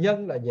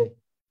 Nhân là gì?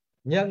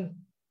 Nhân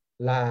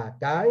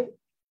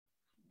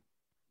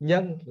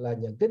là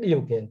những cái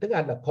điều kiện, tức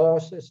là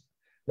causes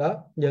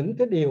đó, những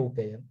cái điều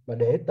kiện mà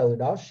để từ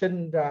đó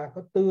sinh ra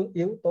có tương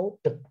yếu tố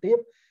trực tiếp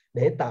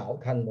để tạo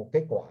thành một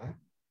cái quả.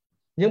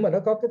 Nhưng mà nó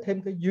có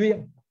thêm cái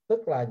duyên,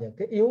 tức là những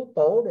cái yếu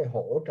tố để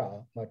hỗ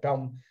trợ, mà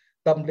trong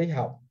tâm lý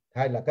học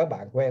hay là các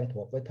bạn quen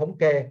thuộc với thống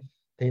kê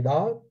thì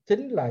đó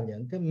chính là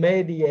những cái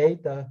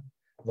mediator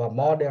và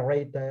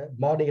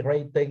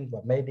moderating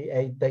và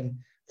mediating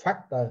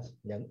factor,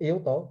 những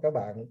yếu tố. Các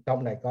bạn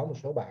trong này có một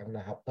số bạn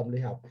là học tâm lý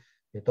học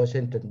thì tôi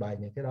xin trình bày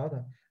những cái đó thôi.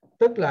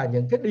 Tức là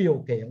những cái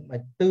điều kiện mà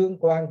tương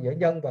quan giữa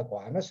nhân và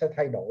quả nó sẽ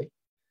thay đổi.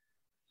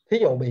 Thí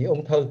dụ bị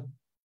ung thư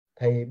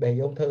thì bị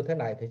ung thư thế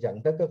này thì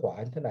dẫn tới cái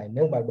quả thế này,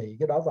 nếu mà bị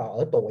cái đó vào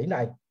ở tuổi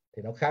này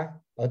thì nó khác,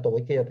 ở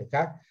tuổi kia thì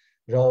khác.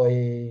 Rồi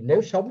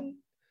nếu sống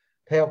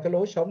theo cái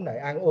lối sống này,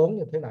 ăn uống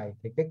như thế này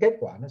thì cái kết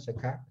quả nó sẽ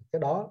khác. Cái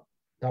đó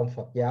trong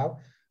Phật giáo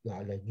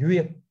gọi là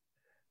duyên,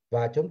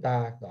 và chúng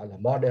ta gọi là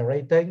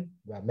moderating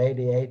và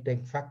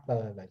mediating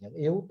factor, là những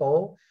yếu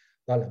tố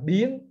gọi là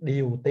biến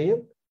điều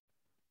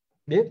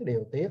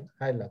tiết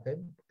hay là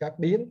các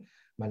biến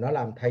mà nó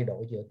làm thay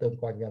đổi giữa tương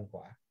quan nhân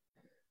quả.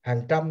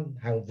 Hàng trăm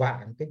hàng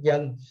vạn cái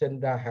nhân sinh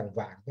ra hàng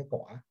vạn cái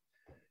quả.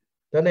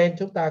 Cho nên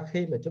chúng ta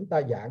khi mà chúng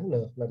ta giảng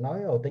lược là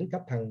nói tính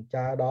cách thằng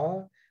cha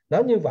đó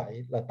nó như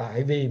vậy là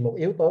tại vì một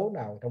yếu tố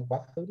nào trong quá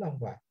khứ, nó không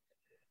phải.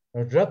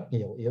 Nó rất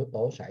nhiều yếu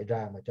tố xảy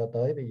ra, mà cho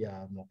tới bây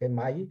giờ một cái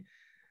máy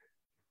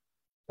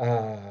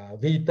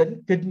vi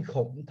tính kinh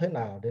khủng thế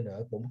nào đi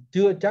nữa cũng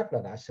chưa chắc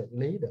là đã xử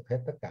lý được hết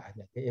tất cả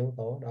những cái yếu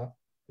tố đó.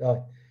 Rồi,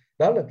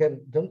 đó là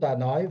chúng ta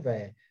nói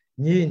về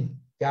nhìn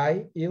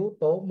cái yếu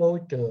tố môi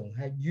trường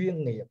hay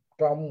duyên nghiệp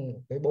trong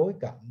cái bối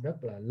cảnh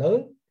rất là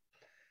lớn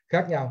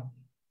khác nhau.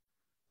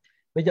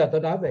 Bây giờ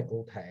tôi nói về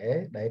cụ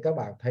thể để các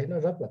bạn thấy nó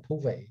rất là thú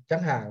vị.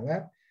 Chẳng hạn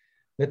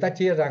người ta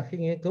chia rằng khi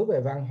nghiên cứu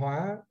về văn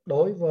hóa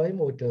đối với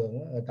môi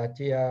trường, người ta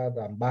chia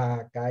làm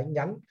 3 cái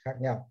nhánh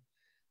khác nhau.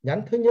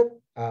 Nhánh thứ nhất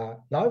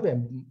nói về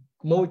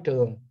môi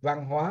trường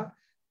văn hóa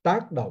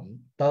tác động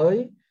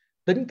tới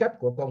tính cách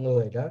của con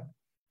người đó.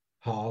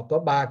 Họ có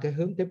 3 cái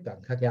hướng tiếp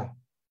cận khác nhau.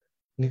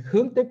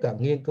 Hướng tiếp cận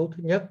nghiên cứu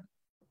thứ nhất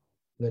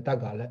người ta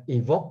gọi là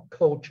evoke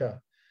culture,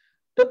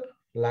 tức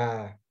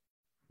là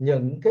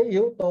những cái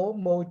yếu tố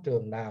môi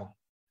trường nào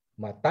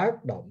mà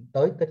tác động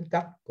tới tính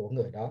cách của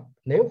người đó.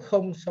 Nếu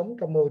không sống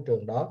trong môi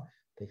trường đó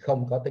thì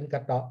không có tính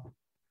cách đó.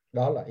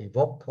 Đó là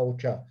evoke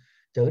culture.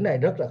 Chữ này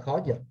rất là khó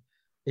dịch.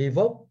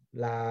 Evoke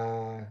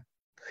là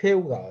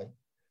khêu gợi,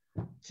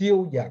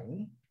 chiêu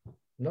dẫn,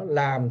 nó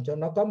làm cho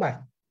nó có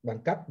mặt bằng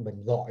cách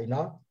mình gọi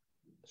nó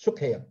xuất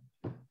hiện,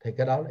 thì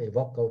cái đó là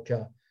evoke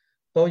culture.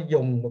 Tôi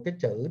dùng một cái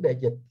chữ để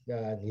dịch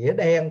nghĩa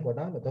đen của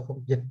nó mà tôi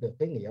không dịch được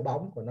cái nghĩa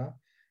bóng của nó,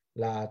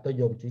 là tôi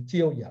dùng chữ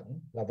chiêu dẫn,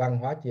 là văn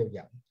hóa chiêu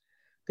dẫn.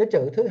 Cái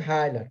chữ thứ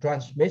hai là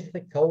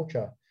transmitted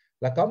culture,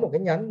 là có một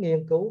cái nhánh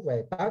nghiên cứu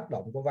về tác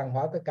động của văn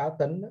hóa tới cá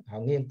tính. Họ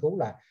nghiên cứu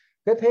là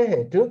cái thế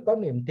hệ trước có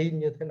niềm tin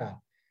như thế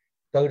nào,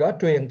 từ đó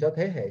truyền cho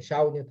thế hệ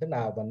sau như thế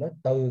nào, và nó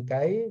từ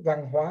cái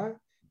văn hóa,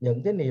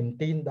 những cái niềm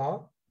tin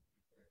đó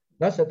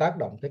nó sẽ tác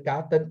động tới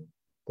cá tính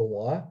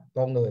của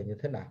con người như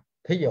thế nào.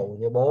 Thí dụ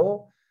như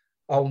bố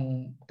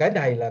ông, cái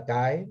này là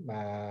cái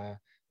mà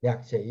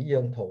nhạc sĩ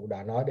Dương Thụ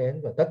đã nói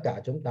đến, và tất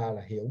cả chúng ta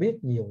là hiểu biết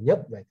nhiều nhất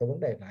về cái vấn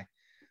đề này.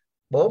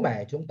 Bố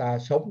mẹ chúng ta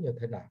sống như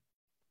thế nào,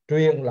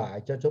 truyền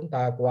lại cho chúng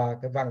ta qua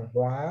cái văn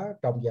hóa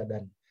trong gia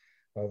đình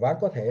và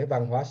có thể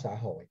văn hóa xã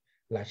hội,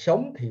 là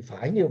sống thì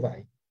phải như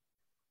vậy,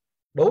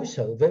 đối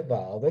xử với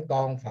vợ với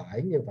con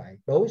phải như vậy,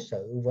 đối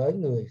xử với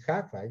người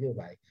khác phải như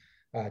vậy,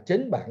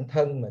 chính bản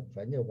thân mình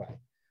phải như vậy,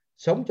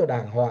 sống cho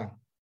đàng hoàng,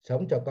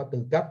 sống cho có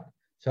tư cách,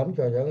 sống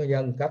cho có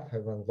nhân cách,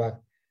 hay vân vân.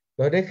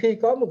 Rồi đến khi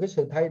có một cái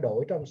sự thay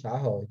đổi trong xã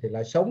hội thì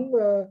là sống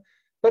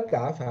tất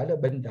cả phải là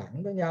bình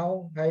đẳng với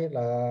nhau, hay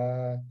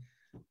là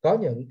có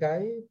những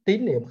cái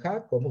tín niệm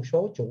khác của một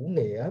số chủ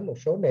nghĩa, một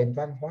số nền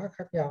văn hóa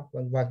khác nhau,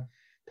 vân vân.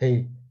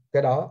 Thì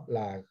cái đó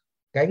là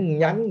cái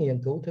nhánh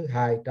nghiên cứu thứ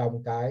hai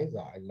trong cái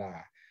gọi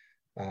là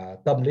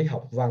tâm lý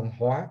học văn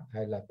hóa,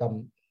 hay là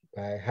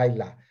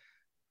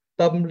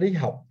tâm lý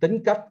học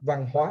tính cách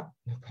văn hóa,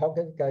 có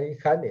cái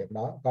khái niệm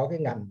đó, có cái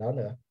ngành đó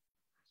nữa.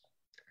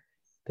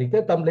 Thì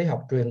cái tâm lý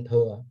học truyền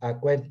thừa,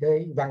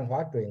 cái văn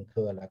hóa truyền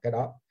thừa là cái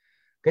đó.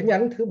 Cái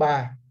nhánh thứ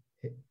ba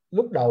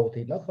lúc đầu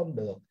thì nó không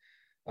được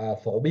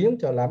phổ biến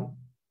cho lắm,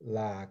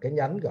 là cái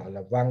nhánh gọi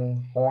là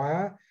văn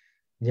hóa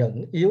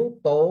những yếu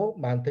tố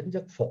mang tính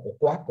chất phổ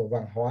quát của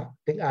văn hóa,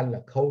 tiếng Anh là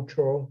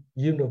cultural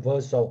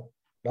universal.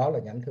 Đó là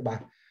nhánh thứ ba.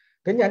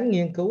 Cái nhánh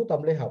nghiên cứu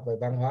tâm lý học về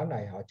văn hóa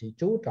này họ chỉ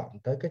chú trọng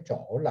tới cái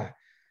chỗ là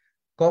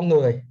con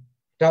người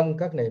trong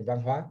các nền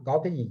văn hóa có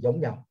cái gì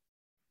giống nhau,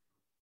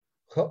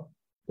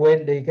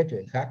 quên đi cái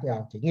chuyện khác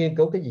nhau, chỉ nghiên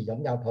cứu cái gì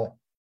giống nhau thôi.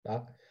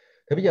 Đó.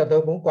 Thì bây giờ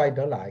tôi muốn quay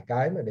trở lại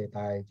cái mà đề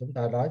tài chúng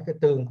ta nói, cái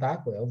tương tác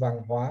của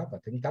văn hóa và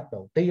tính cách.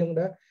 Đầu tiên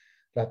đó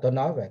là tôi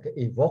nói về cái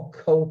evoke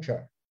culture,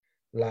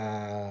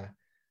 là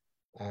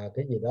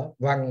cái gì đó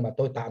văn mà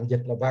tôi tạm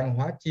dịch là văn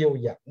hóa chiêu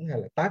dẫn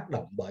hay là tác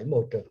động bởi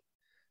môi trường,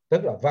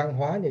 tức là văn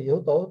hóa như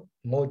yếu tố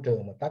môi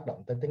trường mà tác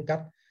động tới tính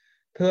cách.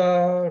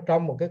 Thưa,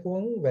 trong một cái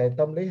cuốn về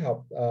tâm lý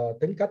học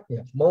tính cách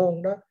nhập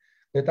môn đó,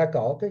 người ta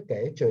có cái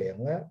kể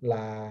chuyện đó,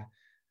 là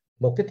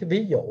một cái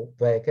ví dụ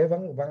về cái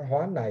văn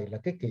hóa này là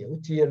cái kiểu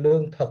chia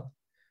lương thực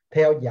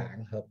theo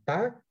dạng hợp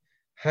tác,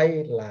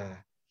 hay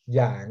là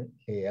dạng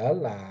nghĩa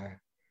là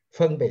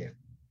phân biệt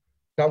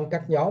trong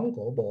các nhóm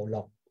của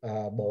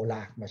bộ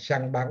lạc mà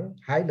săn bắn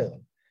hái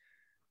lượm.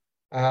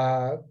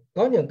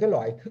 Có những cái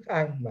loại thức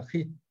ăn mà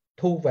khi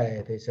thu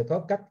về thì sẽ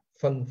có cách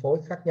phân phối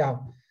khác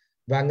nhau,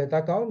 và người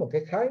ta có một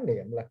cái khái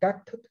niệm là các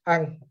thức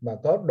ăn mà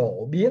có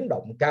độ biến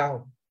động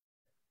cao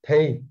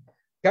thì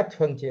cách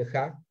phân chia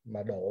khác,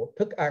 mà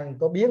thức ăn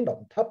có biến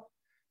động thấp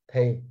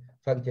thì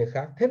phân chia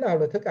khác. Thế nào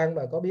là thức ăn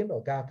mà có biến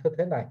động cao?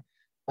 Thế này,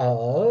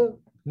 ở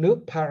nước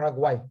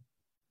Paraguay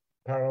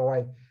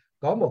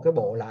có một cái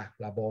bộ lạc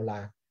là bộ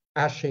lạc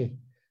Ashi,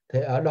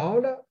 thì ở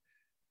đó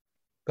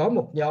có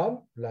một nhóm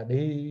là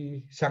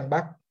đi săn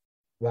bắt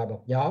và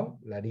một nhóm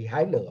là đi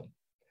hái lượm.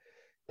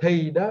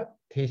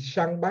 Thì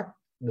săn bắt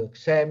được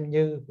xem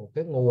như một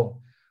cái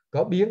nguồn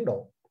có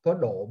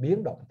độ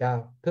biến động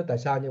cao. Thế tại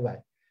sao như vậy?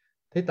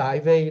 Thì tại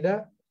vì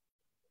đó,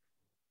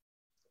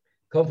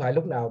 không phải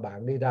lúc nào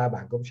bạn đi ra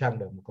bạn cũng săn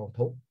được một con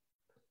thú.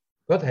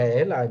 Có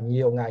thể là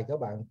nhiều ngày các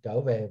bạn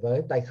trở về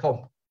với tay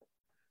không.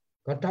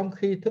 Còn trong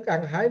khi thức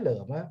ăn hái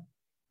lượm á,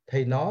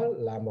 thì nó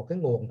là một cái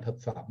nguồn thực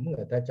phẩm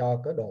người ta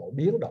cho cái độ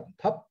biến động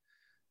thấp,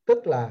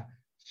 tức là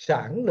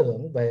sản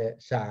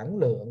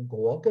lượng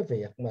của cái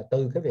việc mà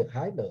từ cái việc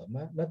hái lượm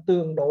á, nó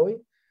tương đối,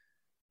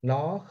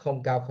 nó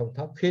không cao không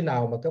thấp. Khi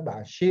nào mà các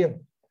bạn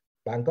siêng,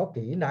 bạn có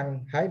kỹ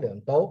năng hái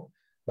lượm tốt,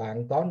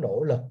 bạn có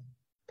nỗ lực,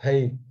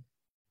 thì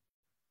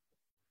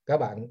các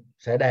bạn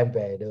sẽ đem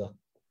về được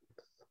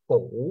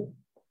củ,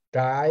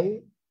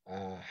 trái,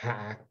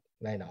 hạt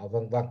này nọ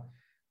vân vân,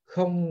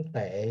 không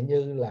tệ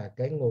như là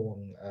cái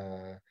nguồn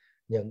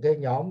những cái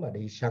nhóm mà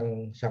đi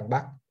săn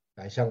bắt.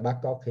 Tại săn bắt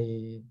có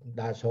khi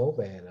đa số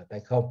về là tay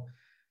không.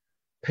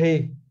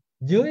 Thì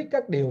dưới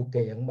các điều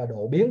kiện mà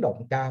độ biến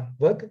động cao,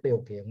 với các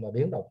điều kiện mà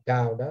biến động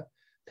cao đó,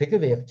 thì cái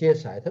việc chia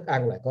sẻ thức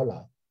ăn lại có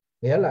lợi.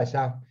 Nghĩa là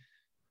sao?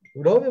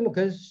 Đối với một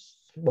cái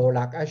bộ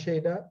lạc Ashi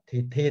đó,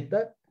 thì thịt đó,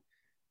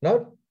 nó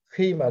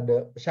khi mà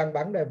được săn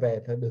bắn đem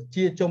về thì được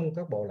chia chung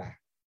các bộ lạc,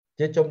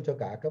 chia chung cho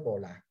cả các bộ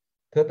lạc.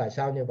 Thưa, tại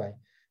sao như vậy?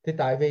 Thì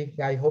tại vì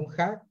ngày hôm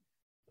khác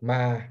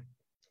mà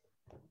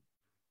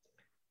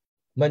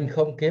mình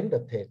không kiếm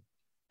được thịt,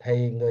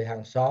 thì người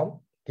hàng xóm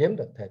kiếm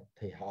được thịt,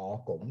 thì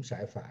họ cũng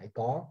sẽ phải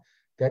có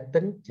cái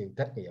tính chịu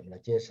trách nhiệm là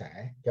chia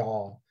sẻ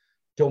cho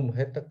chung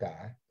hết tất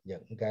cả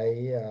những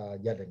cái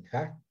gia đình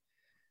khác.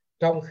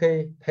 Trong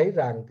khi thấy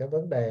rằng cái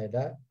vấn đề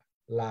đó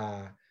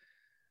là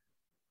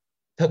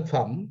thực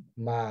phẩm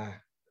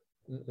mà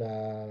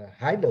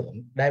hái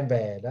lượm đem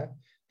về đó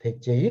thì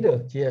chỉ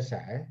được chia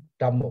sẻ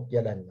trong một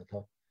gia đình mà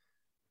thôi.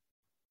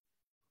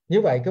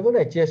 Như vậy cái vấn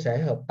đề chia sẻ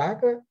hợp tác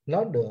đó,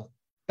 nó được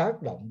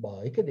tác động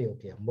bởi cái điều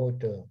kiện môi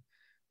trường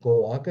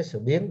của cái sự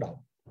biến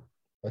động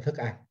của thức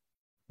ăn.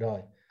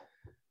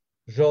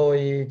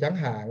 Rồi chẳng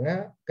hạn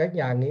á, các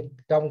nhà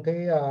trong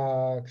cái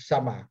sa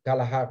mạc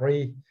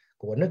Kalahari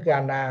của nước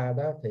Ghana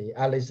đó, thì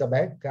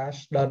Elizabeth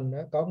Garsden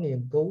có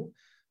nghiên cứu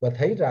và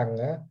thấy rằng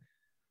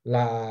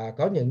là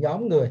có những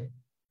nhóm người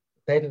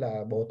tên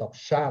là bộ tộc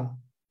San,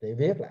 chỉ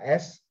viết là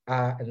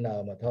SAN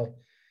mà thôi,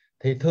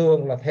 thì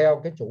thường là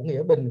theo cái chủ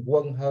nghĩa bình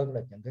quân hơn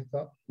là những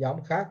cái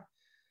nhóm khác.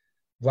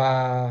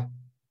 Và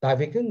tại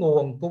vì cái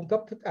nguồn cung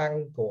cấp thức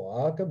ăn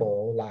của cái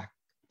bộ lạc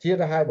chia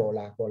ra hai bộ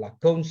lạc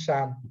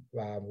Khoisan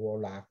và bộ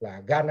lạc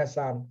là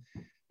Ganasan.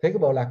 Thế cái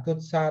bộ lạc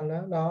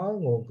Khoisan nó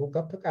nguồn cung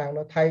cấp thức ăn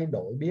nó thay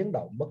đổi biến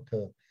động bất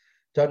thường,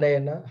 cho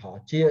nên họ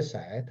chia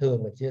sẻ,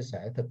 thường là chia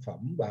sẻ thực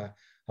phẩm, và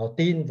họ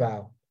tin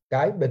vào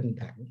cái bình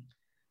đẳng.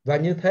 Và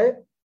như thế,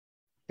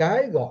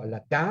 cái gọi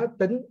là cá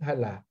tính hay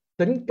là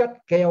tính cách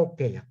keo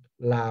kiệt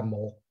là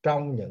một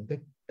trong những cái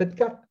tính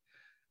cách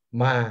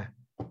mà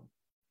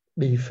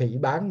bị phỉ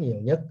báng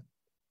nhiều nhất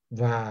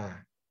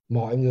và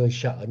mọi người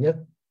sợ nhất,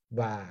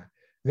 và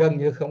gần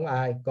như không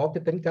ai có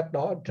cái tính cách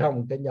đó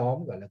trong cái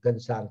nhóm gọi là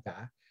Khoisan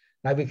cả.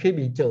 Tại vì khi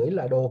bị chửi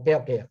là đồ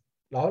keo kiệt,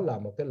 đó là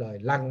một cái lời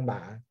lăng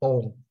mạ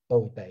tồi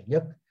tệ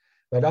nhất,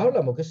 và đó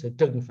là một cái sự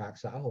trừng phạt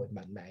xã hội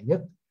mạnh mẽ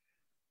nhất.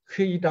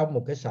 Khi trong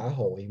một cái xã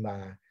hội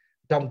mà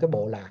trong cái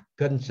bộ lạc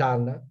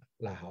Khoisan đó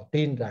là họ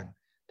tin rằng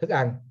thức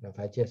ăn là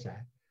phải chia sẻ.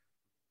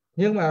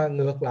 Nhưng mà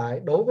ngược lại,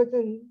 đối với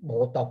cái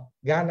bộ tộc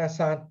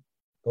Ganasan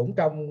cũng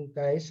trong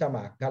cái sa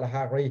mạc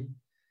Kalahari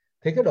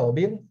thì cái độ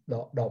biến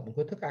động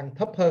của thức ăn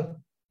thấp hơn,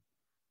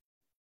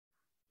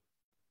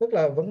 tức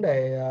là vấn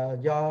đề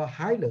do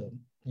hái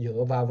lượm,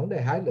 dựa vào vấn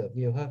đề hái lượm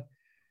nhiều hơn,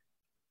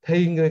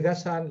 thì người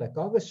Gasan lại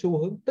có cái xu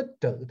hướng tích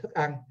trữ thức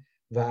ăn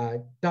và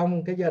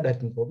trong cái gia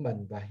đình của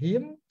mình, và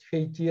hiếm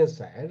khi chia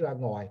sẻ ra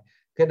ngoài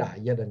cái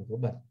đại gia đình của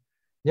mình.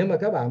 Nhưng mà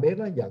các bạn biết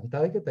nó dẫn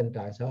tới cái tình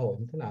trạng xã hội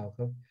như thế nào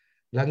không?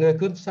 Là người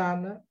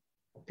Khoisan đó,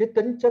 cái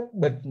tính chất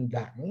bình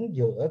đẳng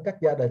giữa các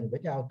gia đình với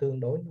nhau tương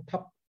đối nó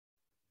thấp,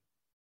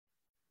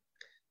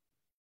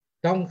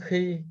 trong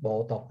khi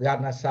bộ tộc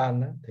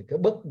Ganasan thì cái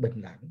bất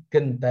bình đẳng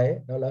kinh tế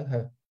nó lớn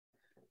hơn.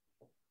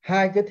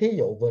 Hai cái thí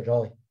dụ vừa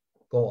rồi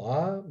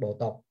của bộ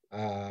tộc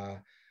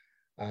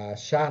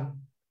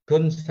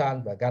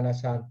Khoisan và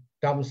Ganasan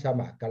trong sa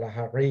mạc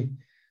Kalahari,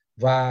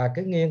 và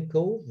cái nghiên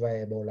cứu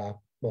về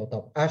bộ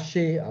tộc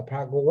Ashi ở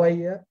Paraguay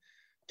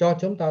cho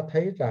chúng ta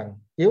thấy rằng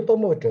yếu tố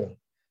môi trường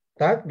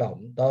tác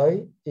động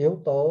tới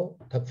yếu tố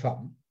thực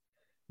phẩm,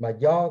 mà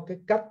do cái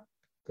cách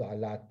gọi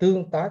là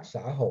tương tác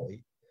xã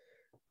hội,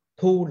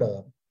 thu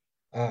lượm,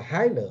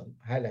 hái lượm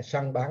hay là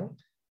săn bắn,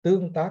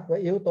 tương tác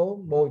với yếu tố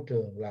môi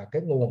trường là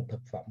cái nguồn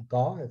thực phẩm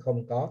có hay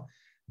không có.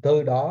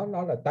 Từ đó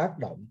nó là tác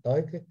động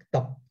tới cái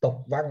tập tục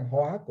văn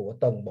hóa của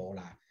từng bộ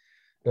lạc,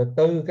 rồi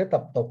từ cái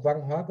tập tục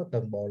văn hóa của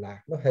từng bộ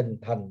lạc nó hình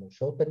thành một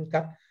số tính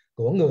cách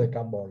của người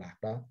trong bộ lạc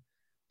đó.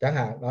 Chẳng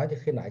hạn nói như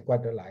khi nãy quay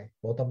trở lại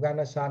bộ tộc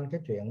Ganasan,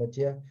 cái chuyện mà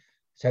chia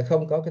sẽ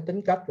không có cái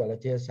tính cách gọi là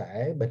chia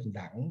sẻ bình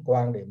đẳng,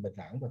 quan điểm bình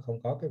đẳng, và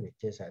không có cái việc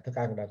chia sẻ thức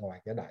ăn ra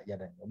ngoài cái đại gia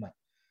đình của mình.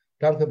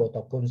 Trong cái bộ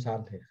tộc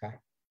Khoisan thì khác.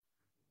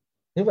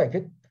 Như vậy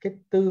cái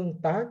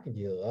tương tác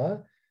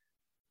giữa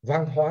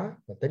văn hóa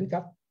và tính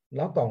cách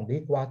nó còn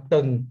đi qua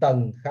từng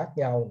tầng khác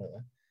nhau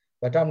nữa.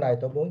 Và trong này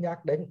tôi muốn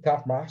nhắc đến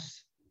Karl Marx.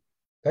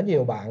 Có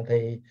nhiều bạn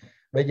thì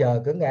bây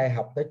giờ cứ nghe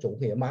học tới chủ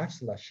nghĩa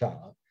Marx là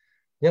sợ,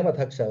 nhưng mà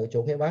thật sự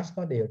chủ nghĩa Marx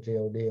có điều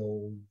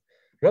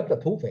rất là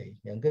thú vị,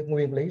 những cái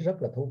nguyên lý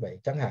rất là thú vị.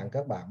 Chẳng hạn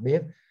các bạn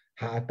biết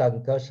hạ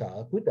tầng cơ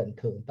sở quyết định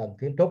thượng tầng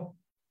kiến trúc.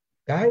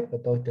 Cái mà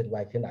tôi trình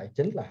bày khi nãy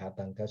chính là hạ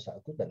tầng cơ sở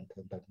quyết định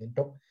thượng tầng kiến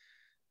trúc.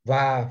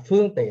 Và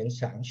phương tiện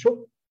sản xuất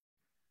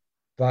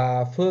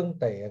và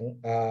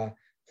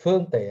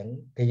phương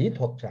tiện kỹ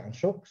thuật sản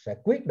xuất sẽ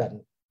quyết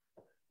định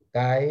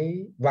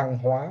cái văn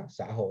hóa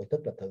xã hội,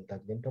 tức là thượng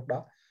tầng kiến trúc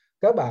đó.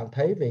 Các bạn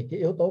thấy vì cái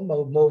yếu tố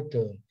môi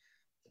trường,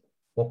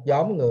 một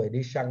nhóm người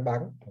đi săn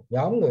bắn, một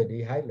nhóm người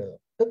đi hái lượm,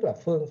 tức là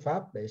phương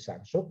pháp để sản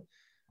xuất,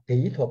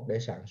 kỹ thuật để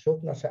sản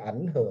xuất, nó sẽ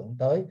ảnh hưởng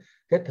tới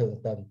cái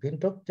thượng tầng kiến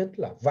trúc, chính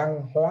là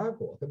văn hóa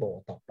của cái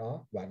bộ tộc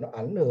đó, và nó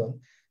ảnh hưởng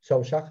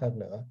sâu sắc hơn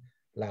nữa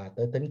là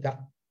tới tính cách.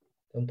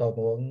 Chúng tôi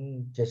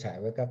muốn chia sẻ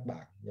với các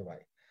bạn như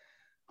vậy.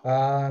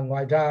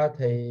 Ngoài ra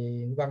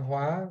thì văn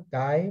hóa,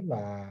 cái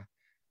mà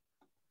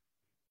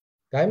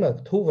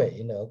thú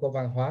vị nữa của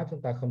văn hóa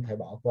chúng ta không thể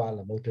bỏ qua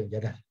là môi trường gia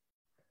đình.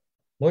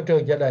 Môi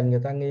trường gia đình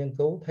người ta nghiên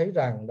cứu thấy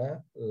rằng đó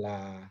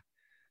là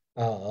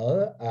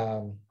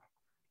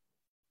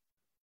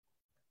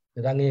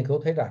người ta nghiên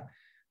cứu thấy rằng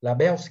là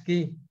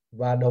Belsky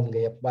và đồng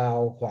nghiệp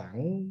vào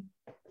khoảng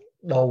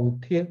đầu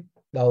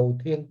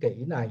thiên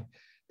kỷ này,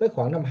 tới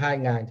khoảng năm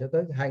 2000 cho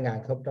tới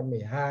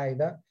 2012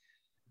 đó,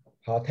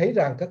 họ thấy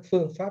rằng các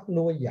phương pháp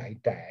nuôi dạy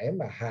trẻ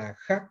mà hà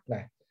khắc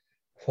này,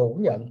 phủ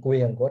nhận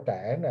quyền của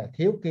trẻ này,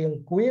 thiếu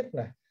kiên quyết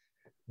này,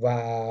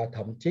 và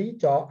thậm chí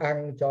cho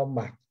ăn cho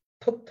mặc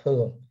thất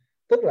thường,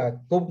 tức là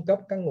cung cấp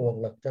các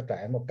nguồn lực cho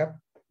trẻ một cách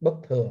bất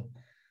thường,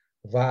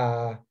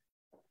 và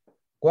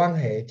quan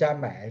hệ cha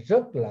mẹ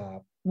rất là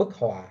bất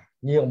hòa,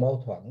 nhiều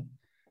mâu thuẫn,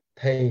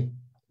 thì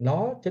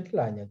nó chính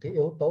là những cái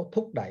yếu tố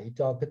thúc đẩy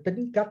cho cái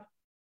tính cách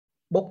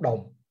bốc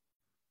đồng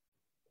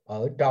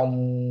ở trong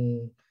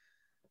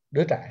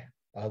đứa trẻ,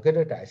 ở cái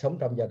đứa trẻ sống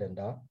trong gia đình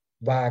đó.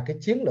 Và cái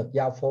chiến lược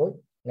giao phối,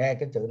 nghe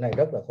cái chữ này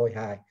rất là khôi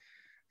hài,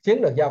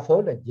 chiến lược giao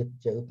phối là dịch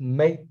chữ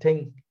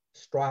mating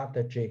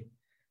strategy,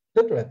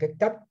 tức là cái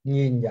cách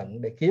nhìn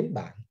nhận để kiếm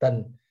bạn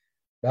tình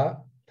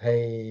đó.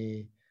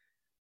 Thì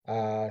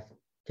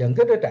Những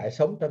cái đứa trẻ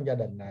sống trong gia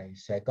đình này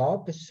sẽ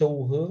có cái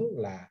xu hướng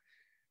là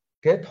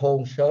kết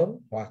hôn sớm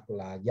hoặc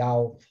là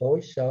giao phối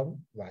sớm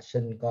và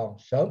sinh con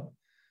sớm.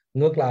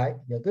 Ngược lại,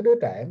 những cái đứa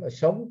trẻ mà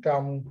sống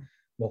trong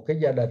một cái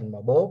gia đình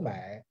mà bố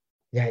mẹ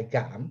nhạy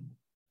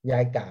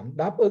cảm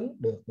đáp ứng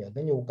được những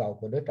cái nhu cầu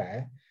của đứa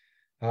trẻ,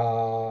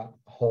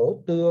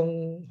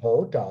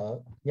 hỗ trợ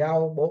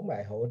nhau, bố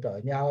mẹ hỗ trợ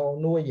nhau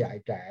nuôi dạy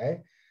trẻ,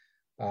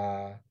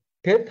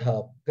 kết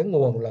hợp cái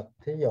nguồn lực,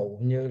 thí dụ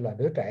như là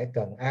đứa trẻ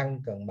cần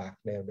ăn cần mặc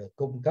đều được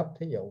cung cấp,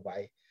 thí dụ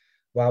vậy,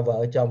 và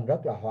vợ chồng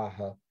rất là hòa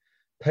hợp,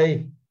 thì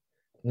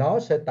nó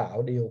sẽ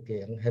tạo điều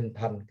kiện hình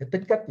thành cái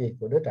tính cách gì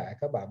của đứa trẻ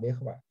các bạn biết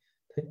không ạ?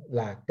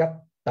 Là cách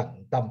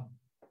tận tâm.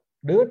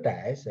 Đứa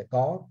trẻ sẽ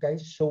có cái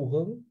xu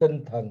hướng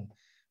tinh thần,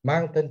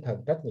 mang tinh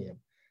thần trách nhiệm,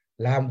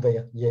 làm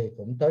việc gì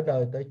cũng tới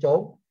nơi tới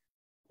chốn,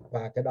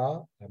 và cái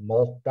đó là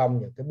một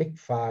trong những cái Big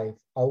Five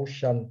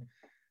Ocean.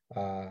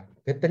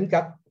 Cái tính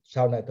cách,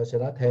 sau này tôi sẽ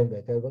nói thêm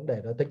về cái vấn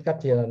đề đó, tính cách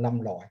chia ra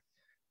 5 loại,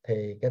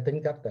 thì cái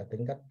tính cách là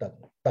tính cách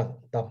tận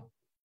tâm.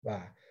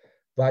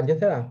 Và như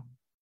thế nào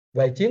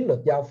về chiến lược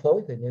giao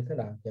phối thì như thế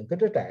nào? Những cái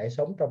đứa trẻ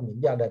sống trong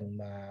những gia đình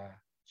mà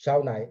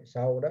sau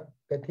đó,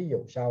 cái thí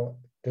dụ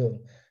sau,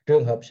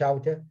 trường hợp sau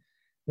chứ,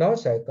 nó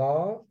sẽ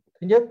có,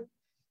 thứ nhất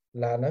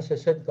là nó sẽ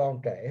sinh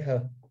con trẻ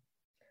hơn,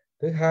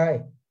 thứ hai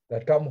là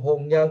trong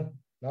hôn nhân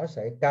nó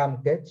sẽ cam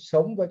kết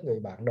sống với người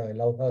bạn đời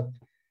lâu hơn,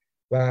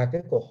 và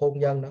cái cuộc hôn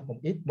nhân nó cũng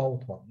ít mâu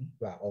thuẫn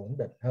và ổn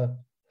định hơn.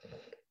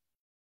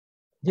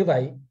 Như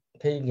vậy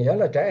thì nghĩa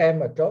là trẻ em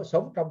mà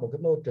sống trong một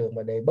cái môi trường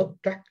mà đầy bất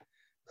trắc,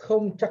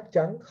 không chắc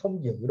chắn,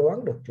 không dự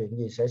đoán được chuyện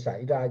gì sẽ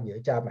xảy ra giữa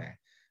cha mẹ,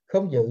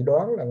 không dự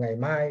đoán là ngày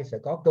mai sẽ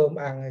có cơm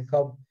ăn hay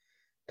không,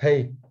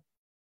 thì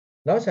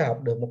nó sẽ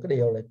học được một cái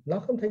điều là nó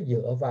không thể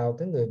dựa vào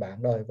cái người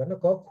bạn đời, và nó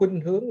có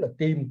khuynh hướng là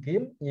tìm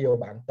kiếm nhiều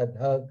bạn tình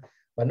hơn,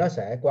 và nó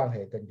sẽ quan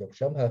hệ tình dục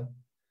sớm hơn.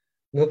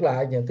 Ngược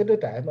lại, những cái đứa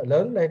trẻ mà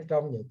lớn lên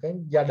trong những cái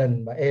gia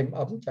đình mà êm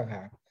ấm chẳng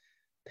hạn,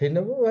 thì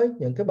nó với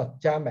những cái bậc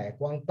cha mẹ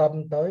quan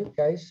tâm tới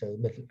cái sự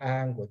bình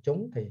an của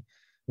chúng, thì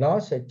nó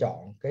sẽ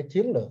chọn cái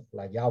chiến lược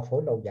là giao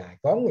phối lâu dài,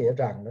 có nghĩa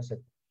rằng nó sẽ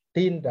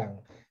tin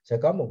rằng sẽ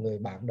có một người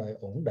bạn đời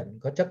ổn định,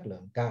 có chất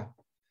lượng cao.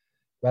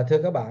 Và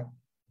thưa các bạn,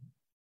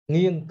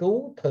 nghiên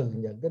cứu từ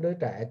những cái đứa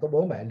trẻ có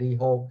bố mẹ ly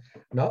hôn,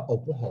 nó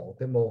ủng hộ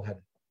cái mô hình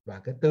và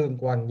cái tương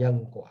quan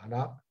nhân quả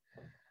đó.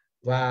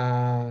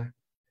 Và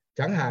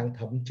chẳng hạn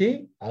thậm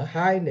chí ở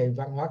hai nền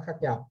văn hóa khác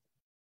nhau,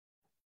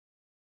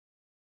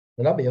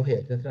 nó biểu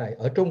hiện như thế này.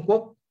 Ở Trung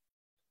Quốc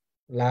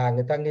là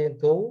người ta nghiên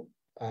cứu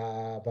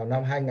vào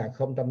năm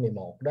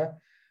 2011 đó,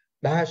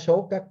 đa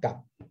số các cặp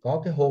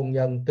có cái hôn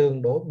nhân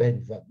tương đối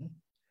bền vững,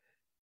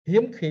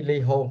 hiếm khi ly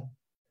hôn,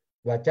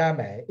 và cha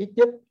mẹ ít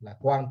nhất là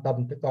quan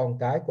tâm tới con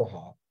cái của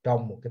họ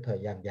trong một cái thời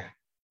gian dài.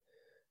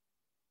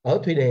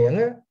 Ở Thụy Điển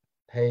á,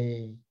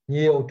 thì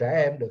nhiều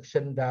trẻ em được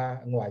sinh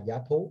ra ngoài giá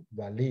thú,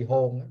 và ly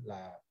hôn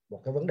là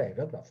một cái vấn đề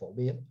rất là phổ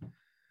biến.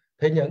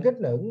 Thì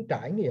những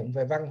trải nghiệm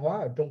về văn hóa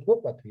ở Trung Quốc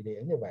và Thụy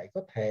Điển như vậy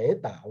có thể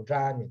tạo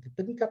ra những cái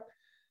tính cách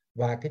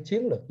và cái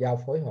chiến lược giao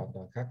phối hoàn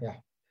toàn khác nhau.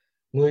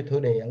 Người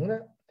Thụy Điển đó,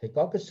 thì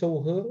có cái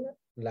xu hướng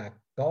là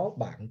có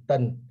bạn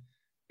tình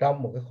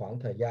trong một cái khoảng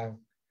thời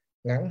gian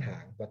ngắn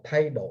hạn, và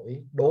thay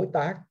đổi đối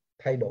tác,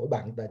 thay đổi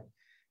bạn tình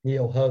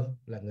nhiều hơn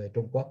là người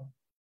Trung Quốc.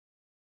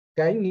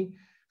 Cái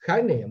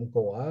khái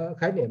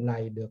niệm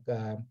này được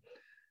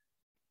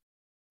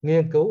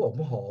nghiên cứu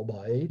ủng hộ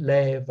bởi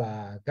Lê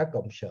và các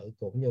cộng sự,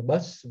 cũng như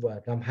Bush vào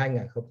năm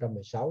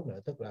 2016 nữa,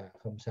 tức là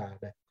không xa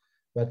đây.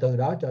 Và từ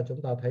đó cho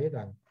chúng ta thấy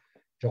rằng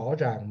rõ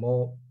ràng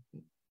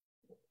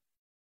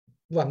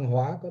văn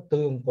hóa có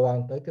tương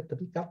quan tới cái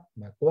tính cách,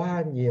 mà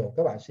qua nhiều,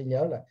 các bạn sẽ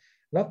nhớ là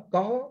nó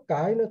có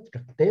cái nó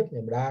trực tiếp,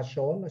 nhưng đa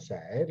số nó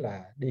sẽ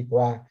là đi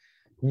qua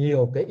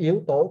nhiều cái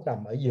yếu tố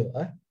nằm ở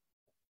giữa.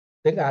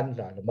 Tiếng Anh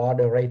gọi là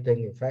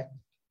moderating effect,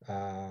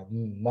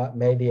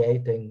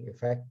 mediating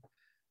effect,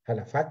 hay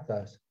là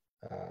factors,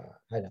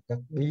 hay là các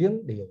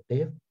biến điều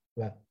tiết.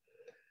 Vâng.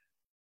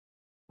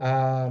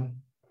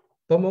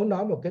 Tôi muốn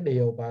nói một cái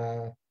điều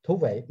mà thú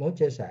vị, muốn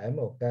chia sẻ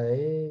một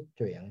cái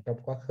chuyện trong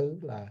quá khứ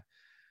là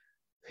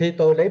khi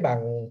tôi lấy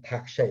bằng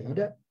thạc sĩ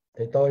đó,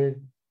 thì tôi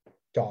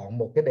chọn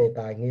một cái đề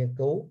tài nghiên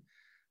cứu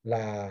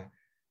là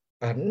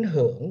ảnh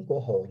hưởng của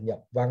hội nhập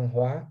văn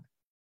hóa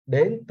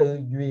đến tư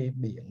duy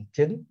biện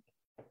chứng.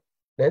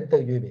 Tư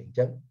duy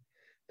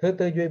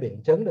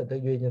biện chứng là tư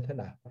duy như thế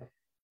nào?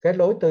 Cái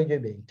lối tư duy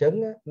biện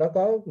chứng á, nó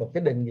có một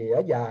cái định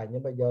nghĩa dài,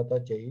 nhưng bây giờ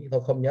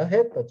tôi không nhớ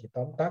hết, tôi chỉ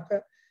tóm tắt á,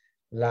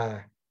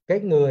 là cái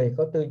người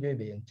có tư duy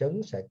biện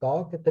chứng sẽ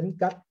có cái tính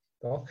cách,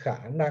 có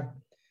khả năng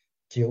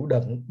chịu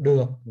đựng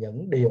được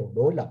những điều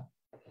đối lập.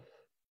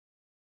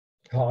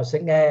 Họ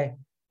sẽ nghe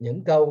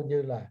những câu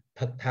như là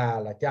thật thà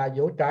là cha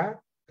dối trá,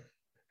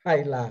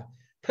 hay là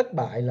thất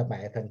bại là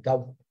mẹ thành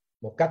công,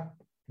 một cách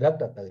rất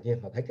là tự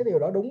nhiên. Họ thấy cái điều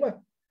đó đúng á.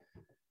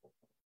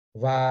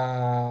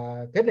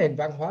 Và cái nền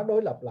văn hóa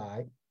đối lập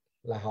lại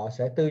là họ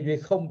sẽ tư duy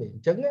không biện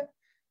chứng á,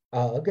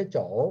 ở cái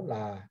chỗ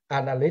là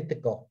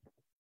analytical.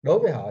 Đối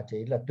với họ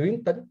chỉ là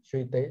tuyến tính,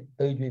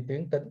 tư duy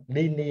tuyến tính,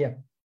 linear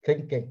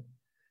thinking.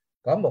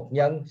 có một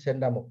nhân sinh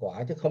ra một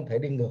quả chứ không thể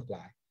đi ngược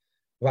lại,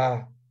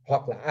 và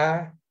hoặc là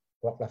A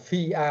hoặc là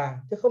phi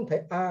A, chứ không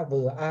thể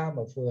vừa A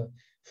mà vừa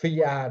phi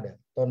A được.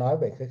 Tôi nói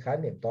về cái khái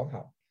niệm toán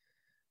học.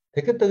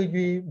 Thì cái tư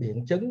duy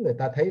biện chứng người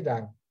ta thấy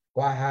rằng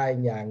qua hai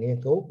nhà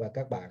nghiên cứu, và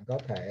các bạn có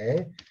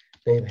thể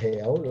tìm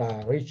hiểu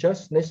là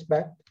Richard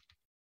Nisbett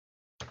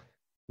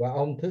và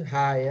ông thứ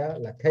hai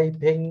là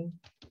K-Ping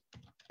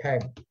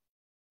Peng.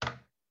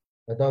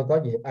 Và tôi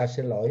có dịp,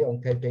 xin lỗi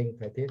ông K-Ping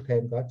phải viết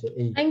thêm có chữ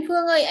Y. Anh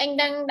Phương ơi, anh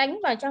đang đánh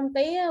vào trong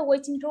cái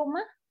waiting room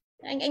á.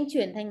 Anh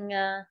chuyển thành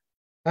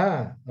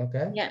Ok.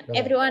 yeah, Rồi.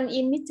 everyone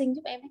in meeting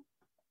giúp em.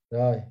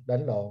 Rồi,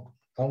 đánh lộn.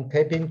 Ông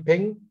K-Ping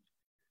Ping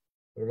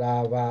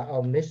và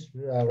ông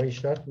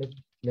Richard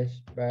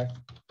Nisbett.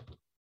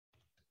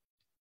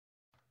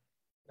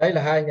 Đây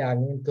là hai nhà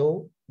nghiên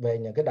cứu về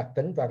những cái đặc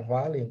tính văn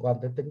hóa liên quan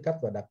tới tính cách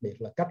và đặc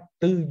biệt là cách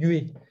tư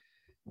duy.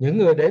 Những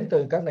người đến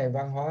từ các nền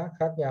văn hóa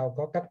khác nhau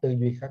có cách tư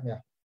duy khác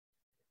nhau.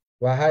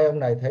 Và hai ông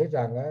này thấy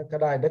rằng cái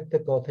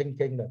dialectical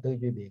thinking là tư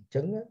duy biện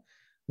chứng.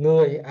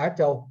 Người Á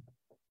Châu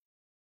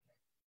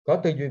có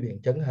tư duy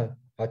biện chứng hơn.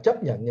 Họ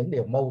chấp nhận những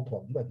điều mâu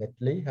thuẫn và nghịch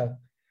lý hơn.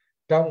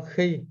 Trong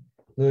khi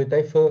người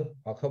Tây Phương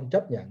họ không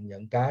chấp nhận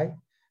những cái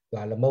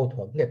gọi là mâu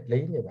thuẫn nghịch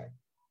lý như vậy.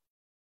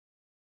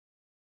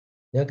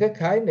 Những cái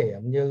khái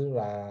niệm như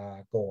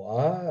là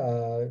của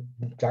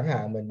chẳng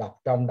hạn mình đọc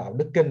trong Đạo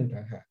Đức Kinh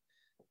chẳng hạn,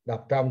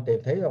 đọc trong tìm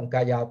thấy trong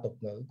ca dao tục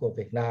ngữ của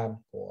Việt Nam,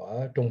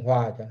 của Trung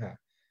Hoa chẳng hạn,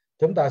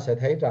 chúng ta sẽ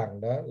thấy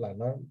rằng đó là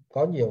nó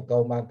có nhiều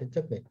câu mang tính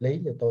chất nghịch lý,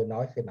 như tôi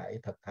nói khi nãy,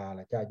 thật thà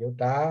là cha dối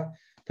trá,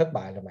 thất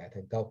bại là mẹ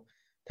thành công.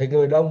 Thì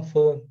người Đông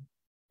Phương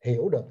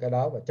hiểu được cái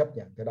đó và chấp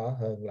nhận cái đó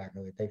hơn là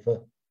người Tây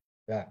Phương.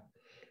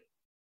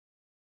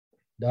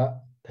 Đó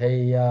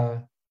thì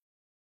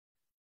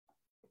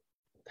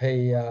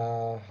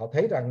họ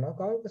thấy rằng nó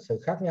có cái sự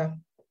khác nhau.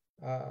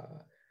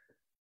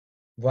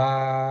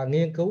 Và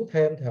nghiên cứu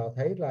thêm thì họ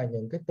thấy là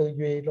những cái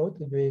lối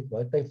tư duy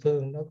của Tây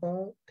Phương nó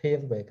có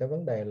thiên về cái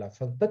vấn đề là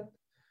phân tích,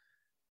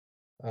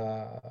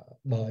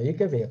 bởi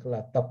cái việc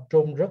là tập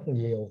trung rất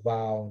nhiều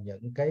vào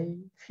những cái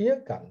khía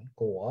cạnh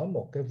của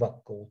một cái vật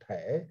cụ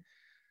thể,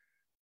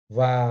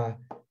 và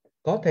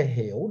có thể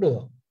hiểu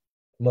được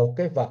một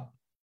cái vật,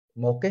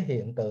 một cái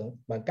hiện tượng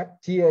bằng cách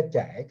chia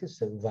sẻ cái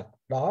sự vật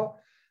đó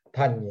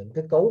thành những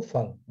cái cấu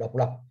phần độc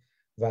lập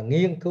và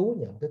nghiên cứu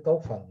những cái cấu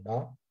phần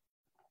đó.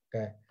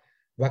 Okay.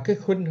 Và cái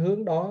khuynh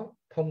hướng đó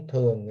thông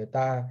thường người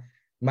ta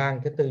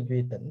mang cái tư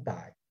duy tĩnh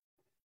tại,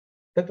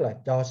 tức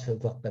là cho sự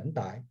vật tĩnh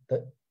tại.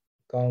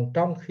 Còn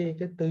trong khi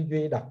cái tư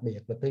duy đặc biệt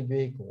là tư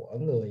duy của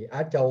người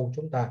Á Châu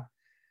chúng ta,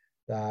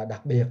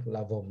 đặc biệt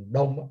là vùng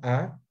Đông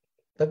Á,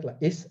 tức là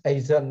East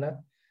Asian đó,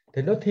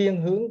 thì nó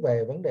thiên hướng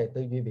về vấn đề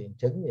tư duy biện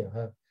chứng nhiều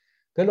hơn.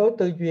 Cái lối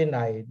tư duy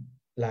này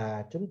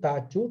là chúng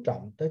ta chú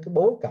trọng tới cái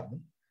bối cảnh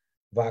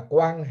và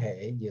quan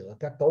hệ giữa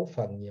các cấu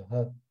phần nhiều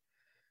hơn.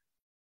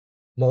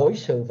 Mỗi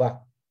sự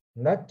vật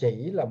nó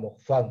chỉ là một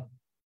phần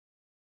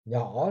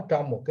nhỏ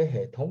trong một cái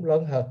hệ thống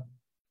lớn hơn,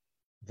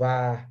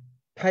 và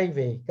thay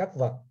vì các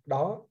vật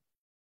đó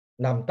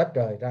nằm tách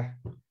rời ra,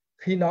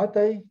 khi nói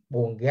tới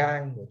buồng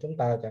gan của chúng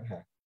ta chẳng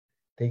hạn,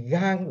 thì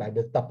gan lại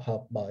được tập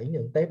hợp bởi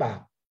những tế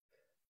bào,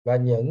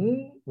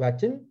 và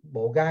chính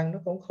bộ gan nó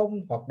cũng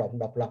không hoạt động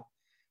độc lập,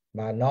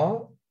 mà nó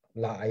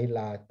lại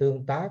là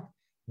tương tác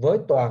với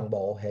toàn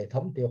bộ hệ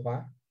thống tiêu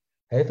hóa.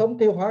 Hệ thống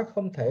tiêu hóa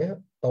không thể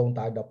tồn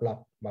tại độc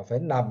lập mà phải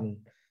nằm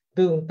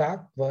tương tác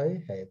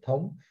với hệ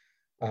thống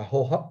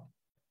hô hấp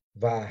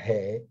và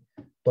hệ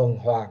tuần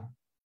hoàn.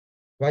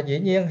 Và dĩ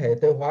nhiên hệ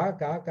tiêu hóa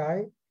cả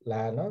cái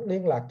là nó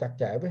liên lạc chặt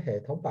chẽ với hệ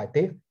thống bài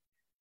tiết.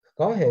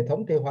 Có hệ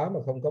thống tiêu hóa mà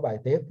không có bài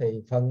tiết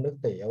thì phân, nước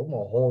tiểu,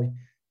 mồ hôi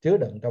chứa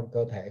đựng trong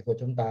cơ thể của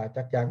chúng ta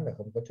chắc chắn là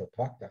không có chỗ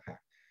thoát chẳng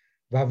hạn.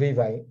 Và vì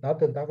vậy nó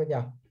tương tác với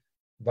nhau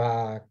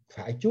và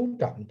phải chú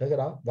trọng tới cái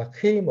đó. Và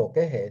khi một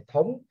cái hệ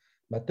thống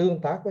mà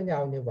tương tác với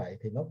nhau như vậy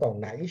thì nó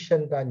còn nảy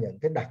sinh ra những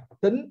cái đặc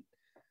tính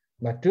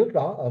mà trước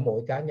đó ở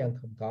mỗi cá nhân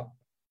không có.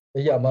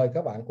 Bây giờ mời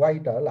các bạn quay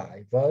trở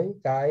lại với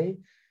cái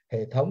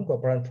hệ thống của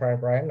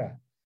Brand này.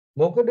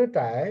 Một cái đứa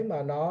trẻ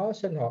mà nó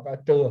sinh hoạt ở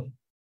trường,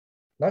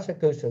 nó sẽ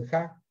cư xử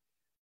khác.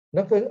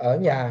 Nó cứ ở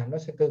nhà nó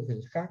sẽ cư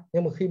xử khác.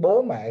 Nhưng mà khi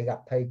bố mẹ gặp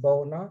thầy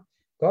cô, nó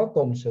có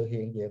cùng sự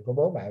hiện diện của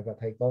bố mẹ và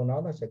thầy cô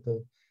nó sẽ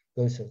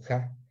cư xử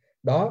khác.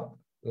 Đó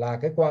là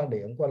cái quan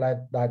điểm của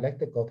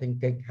dialectical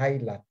thinking, hay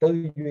là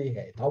tư duy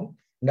hệ thống,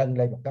 nâng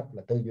lên một cấp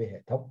là tư duy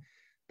hệ thống.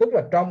 Tức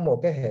là trong một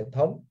cái hệ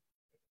thống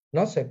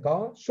nó sẽ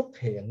có xuất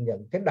hiện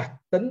những cái đặc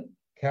tính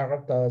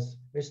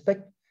characteristic,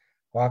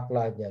 hoặc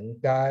là những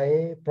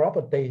cái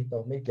property,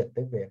 tôi mới dịch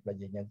tiếng Việt là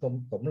gì, nhận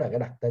cũng là cái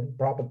đặc tính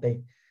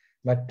property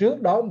mà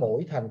trước đó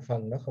mỗi thành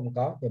phần nó không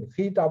có, nhưng mà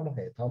khi trong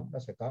hệ thống nó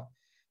sẽ có.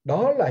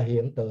 Đó là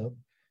hiện tượng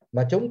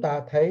mà chúng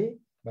ta thấy,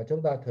 mà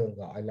chúng ta thường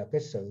gọi là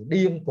cái sự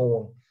điên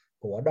cuồng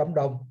của đám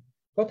đông.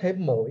 Có thể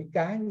mỗi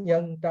cá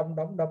nhân trong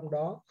đám đông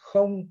đó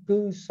không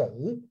cư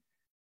xử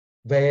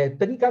về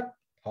tính cách,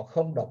 họ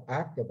không độc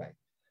ác như vậy,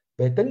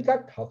 về tính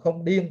cách họ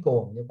không điên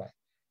cuồng như vậy,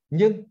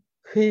 nhưng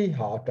khi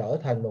họ trở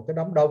thành một cái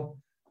đám đông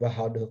và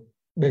họ được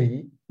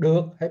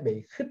hay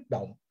bị khích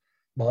động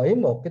bởi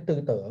một cái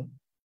tư tưởng,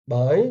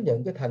 bởi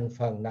những cái thành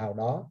phần nào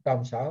đó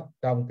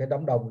trong cái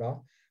đám đông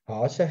đó,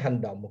 họ sẽ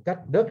hành động một cách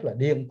rất là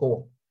điên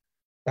cuồng,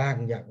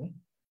 tàn nhẫn,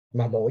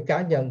 mà mỗi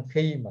cá nhân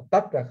khi mà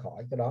tách ra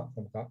khỏi cái đó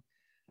không có.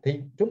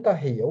 Thì chúng ta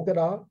hiểu cái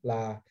đó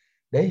là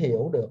để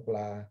hiểu được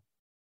là,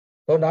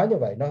 tôi nói như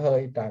vậy nó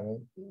hơi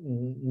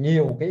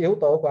nhiều cái yếu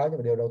tố quá, nhưng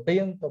mà điều đầu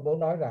tiên tôi muốn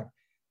nói rằng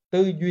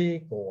tư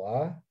duy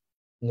của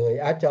người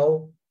Á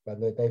Châu và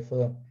người Tây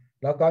Phương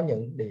nó có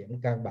những điểm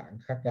căn bản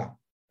khác nhau.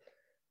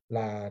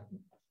 Là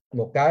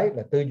một cái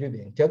là tư duy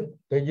biện chứng.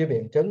 Tư duy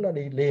biện chứng nó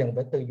đi liền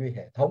với tư duy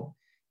hệ thống,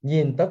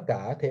 nhìn tất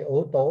cả theo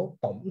yếu tố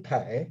tổng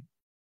thể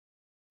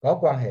có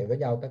quan hệ với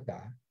nhau tất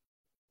cả.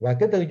 Và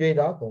cái tư duy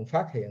đó cũng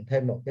phát hiện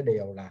thêm một cái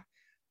điều là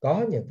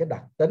có những cái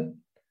đặc tính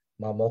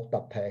mà một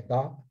tập thể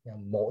có,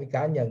 mỗi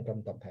cá nhân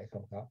trong tập thể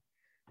không có.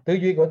 Tư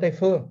duy của Tây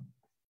Phương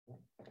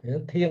thì nó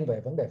thiên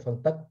về vấn đề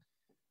phân tích,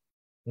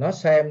 nó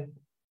xem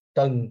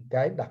từng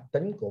cái đặc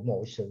tính của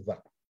mỗi sự vật,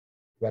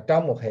 và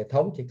trong một hệ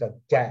thống chỉ cần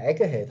trải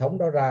cái hệ thống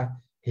đó ra,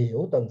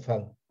 hiểu từng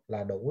phần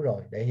là đủ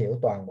rồi để hiểu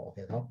toàn bộ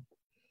hệ thống.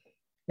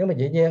 Nhưng mà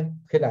dĩ nhiên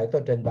khi nãy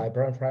tôi trình bày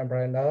Frank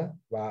Brenner,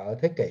 và ở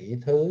thế kỷ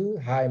thứ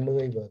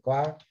 20 vừa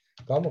qua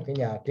có một cái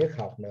nhà triết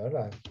học nữa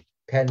là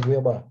Ken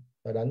Wilber.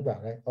 Tôi đánh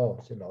vào đây,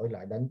 xin lỗi,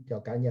 lại đánh cho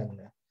cá nhân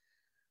nữa.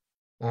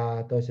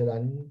 Tôi sẽ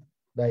đánh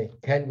đây,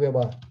 Ken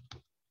Wilber.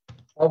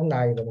 Ông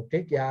này là một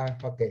triết gia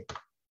Hoa Kỳ,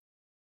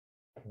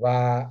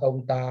 và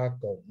ông ta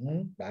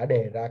cũng đã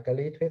đề ra cái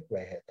lý thuyết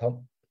về hệ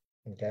thống.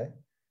 Okay.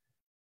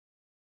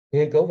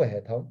 Nghiên cứu về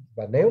hệ thống,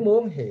 và nếu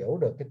muốn hiểu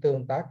được cái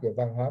tương tác về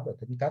văn hóa và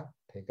tính cách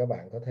thì các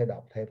bạn có thể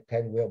đọc thêm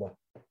Ken Wilber.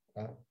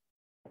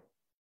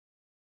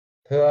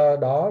 Thưa,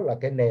 đó là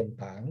cái nền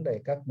tảng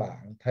để các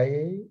bạn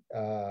thấy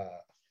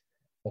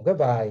một cái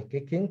vài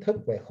cái kiến thức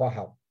về khoa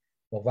học,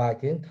 một vài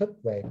kiến thức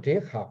về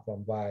triết học, và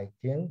một vài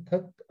kiến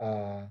thức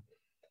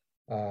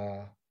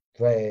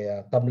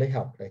về tâm lý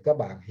học, để các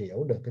bạn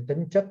hiểu được cái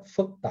tính chất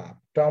phức tạp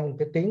trong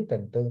cái tiến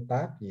trình tương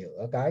tác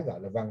giữa cái gọi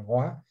là văn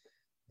hóa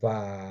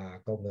và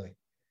con người.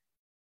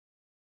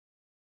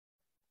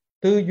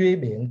 Tư duy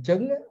biện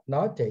chứng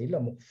nó chỉ là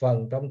một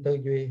phần trong tư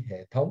duy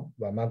hệ thống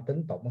và mang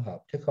tính tổng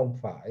hợp, chứ không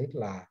phải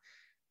là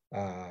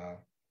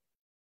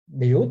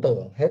biểu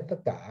tượng hết tất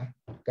cả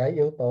cái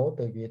yếu tố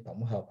tư duy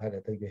tổng hợp hay là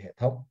tư duy hệ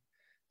thống.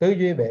 Tư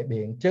duy về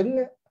biện chứng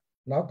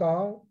nó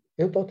có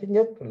yếu tố thứ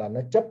nhất là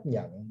nó chấp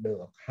nhận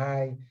được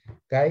hai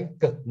cái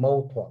cực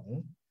mâu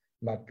thuẫn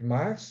mà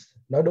Marx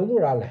nói đúng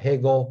ra là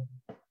Hegel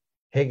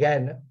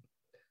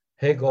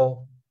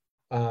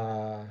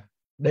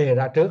đề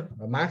ra trước,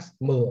 và Marx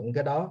mượn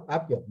cái đó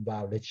áp dụng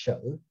vào lịch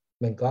sử.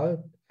 Mình có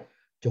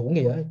chủ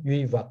nghĩa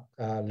duy vật,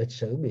 lịch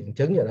sử biện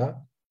chứng vậy đó.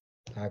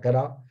 Cái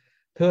đó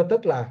thưa,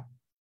 tức là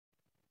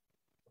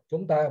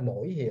chúng ta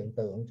mỗi hiện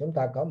tượng chúng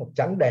ta có một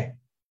chánh đề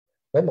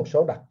với một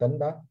số đặc tính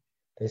đó,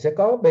 thì sẽ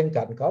có bên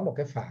cạnh có một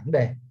cái phản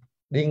đề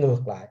đi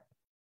ngược lại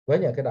với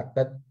những cái đặc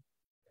tính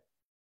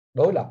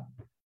đối lập.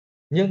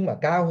 Nhưng mà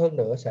cao hơn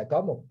nữa sẽ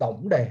có một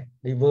tổng đề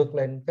đi vượt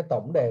lên cái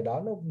tổng đề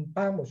đó, nó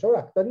mang một số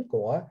đặc tính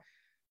của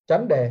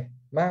chánh đề,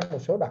 mang một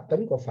số đặc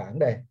tính của phản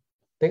đề.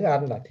 Tiếng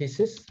Anh là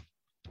thesis,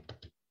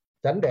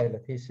 chánh đề là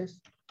thesis,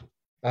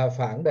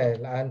 phản đề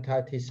là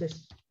antithesis,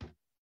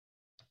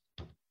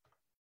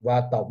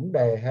 và tổng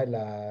đề hay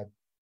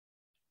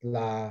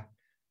là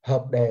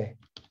hợp đề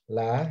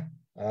là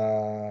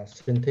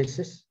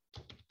synthesis.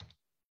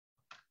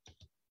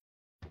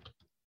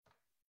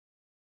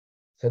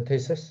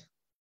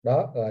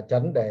 Đó là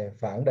chánh đề,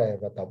 phản đề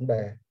và tổng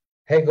đề.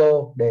 Hegel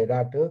đề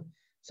ra trước,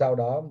 sau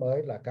đó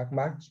mới là các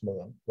Marx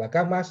mượn, và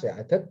các Marx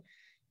giải thích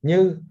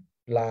như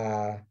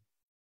là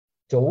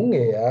chủ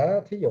nghĩa,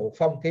 thí dụ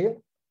phong kiến,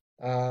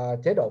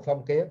 chế độ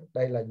phong kiến,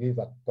 đây là duy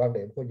vật, quan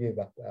điểm của duy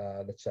vật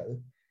lịch sử,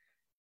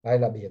 hay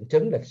là biện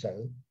chứng lịch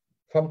sử.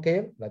 Phong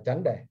kiến là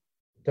chánh đề,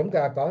 chúng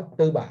ta có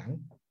tư bản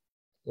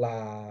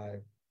là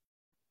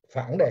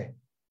phản đề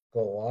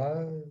của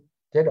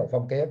chế độ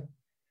phong kiến,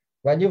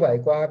 và như vậy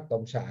qua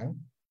cộng sản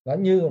nó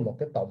như một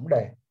cái tổng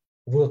đề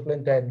vượt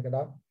lên trên cái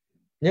đó.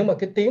 Nhưng mà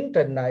cái tiến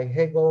trình này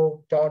Hegel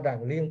cho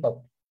rằng liên tục,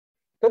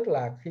 tức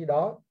là khi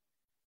đó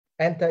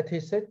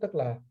antithesis, tức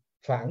là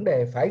phản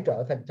đề phải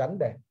trở thành chánh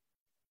đề,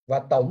 và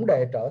tổng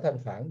đề trở thành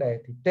phản đề,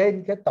 thì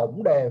trên cái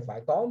tổng đề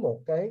phải có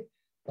một cái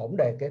tổng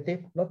đề kế tiếp,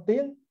 nó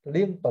tiến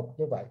liên tục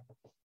như vậy.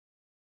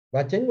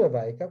 Và chính vì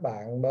vậy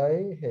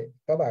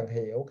các bạn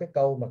hiểu cái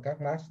câu mà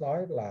các Marx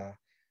nói là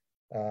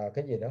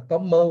cái gì đó, có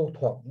mâu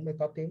thuẫn mới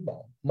có tiến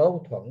bộ.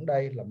 Mâu thuẫn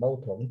đây là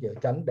mâu thuẫn giữa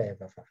chánh đề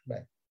và phản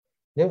đề.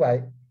 Như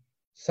vậy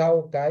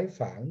sau cái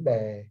phản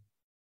đề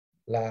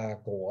là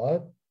của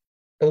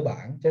tư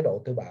bản, chế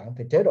độ tư bản,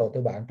 thì chế độ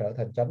tư bản trở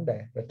thành chánh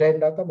đề, rồi trên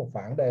đó có một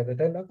phản đề, rồi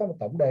trên đó có một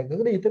tổng đề,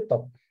 cứ đi tiếp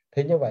tục,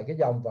 thì như vậy cái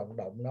dòng vận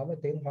động nó mới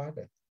tiến hóa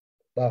được.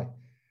 Rồi,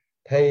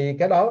 thì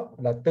cái đó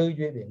là tư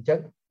duy biện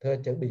chứng. Thưa,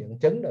 chữ biện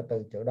chứng là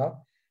từ chỗ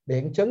đó.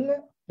 Biện chứng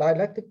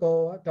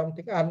dialectical trong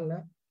tiếng Anh đó,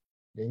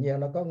 dĩ nhiên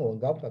nó có nguồn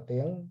gốc là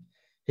tiếng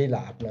Hy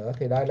Lạp nữa.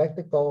 Thì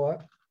dialectical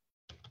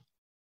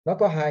nó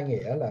có hai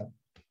nghĩa. Là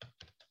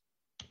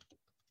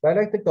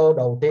dialectical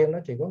đầu tiên nó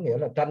chỉ có nghĩa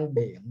là tranh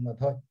biện mà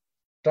thôi,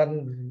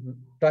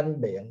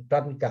 tranh biện,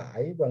 tranh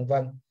cãi, vân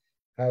vân.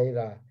 hay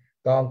là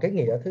còn cái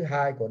nghĩa thứ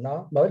hai của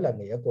nó mới là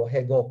nghĩa của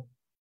Hegel,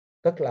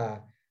 tức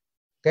là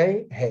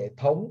cái hệ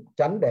thống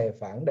chánh đề,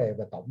 phản đề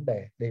và tổng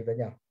đề đi với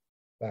nhau.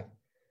 Và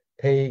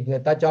thì người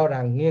ta cho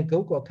rằng nghiên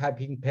cứu của Kai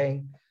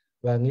Ping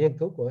và nghiên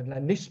cứu của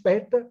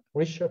Nisbet,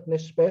 Richard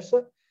Nisbet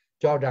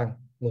cho rằng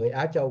người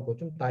Á Châu của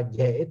chúng ta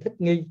dễ thích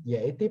nghi,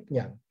 dễ tiếp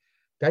nhận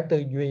cái tư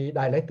duy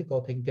dialectical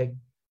thinking,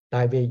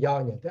 tại vì do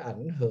những cái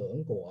ảnh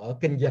hưởng của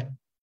kinh dịch.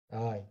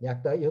 Nhắc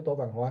tới yếu tố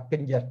văn hóa,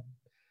 kinh dịch,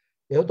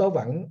 yếu tố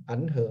vẫn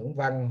ảnh hưởng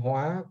văn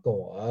hóa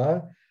của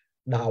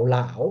đạo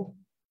lão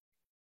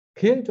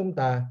khiến chúng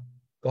ta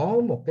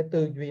có một cái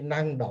tư duy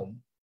năng động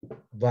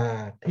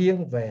và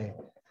thiên về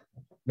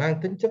mang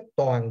tính chất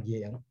toàn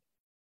diện,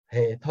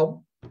 hệ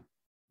thống,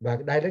 và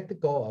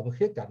dialectical ở một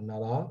khía cạnh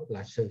nào đó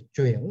là sự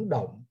chuyển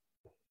động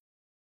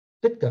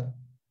tích cực,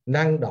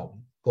 năng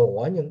động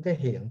của những cái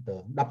hiện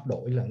tượng đắp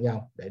đổi lẫn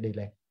nhau để đi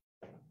lên.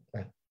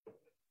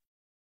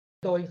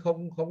 Tôi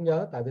không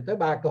nhớ, tại vì tới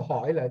 3 câu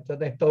hỏi là cho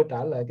nên tôi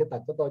trả lời cái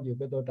tật của tôi, nhiều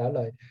cái tôi trả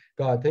lời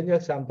câu hỏi thứ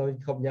nhất xong tôi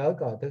không nhớ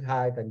câu hỏi thứ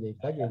hai, thành gì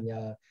có gì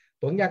nhờ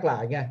Tuấn nhắc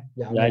lại nha.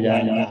 Dạo này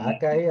cả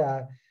cái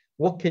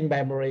working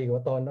memory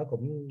của tôi nó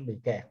cũng bị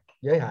kẹt,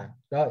 giới hạn.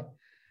 Rồi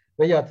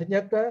bây giờ thứ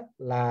nhất đó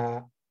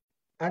là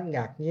anh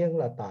ngạc nhiên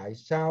là tại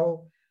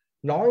sao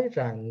nói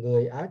rằng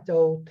người Á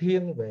Châu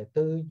thiên về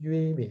tư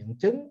duy biện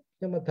chứng,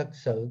 nhưng mà thật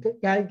sự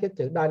ngay cái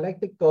chữ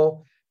dialectical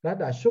nó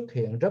đã xuất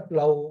hiện rất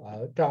lâu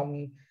ở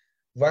trong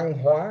văn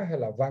hóa hay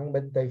là văn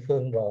minh Tây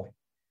phương rồi.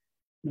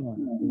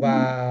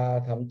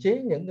 Và thậm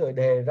chí những người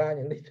đề ra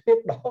những lý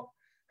thuyết đó,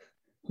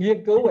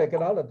 nghiên cứu về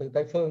cái đó là từ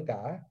Tây phương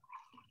cả,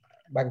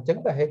 bằng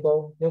chứng là Hegel.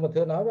 Nhưng mà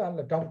thưa nói với anh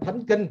là trong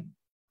Thánh Kinh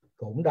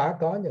cũng đã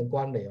có những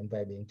quan niệm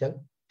về biện chứng,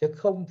 chứ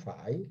không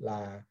phải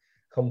là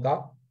không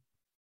có.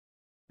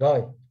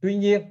 Rồi, tuy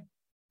nhiên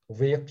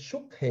việc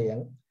xuất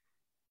hiện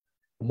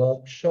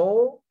một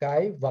số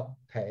cái vật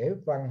thể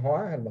văn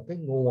hóa hay một cái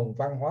nguồn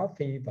văn hóa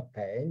phi vật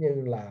thể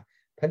như là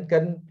Thánh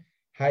Kinh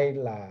hay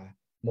là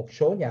một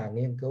số nhà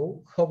nghiên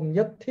cứu không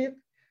nhất thiết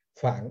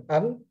phản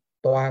ánh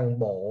toàn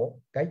bộ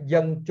cái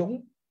dân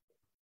chúng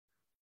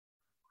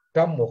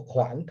trong một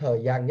khoảng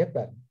thời gian nhất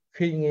định.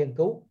 Khi nghiên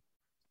cứu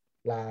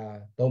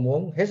là tôi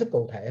muốn hết sức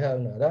cụ thể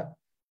hơn nữa đó,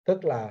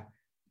 tức là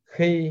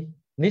khi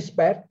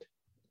Nisbet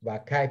và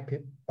Kai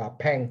và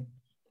Peng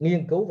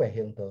nghiên cứu về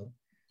hiện tượng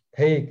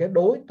thì cái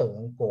đối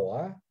tượng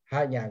của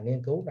hai nhà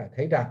nghiên cứu này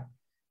thấy rằng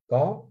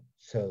có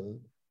sự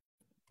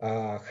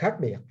khác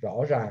biệt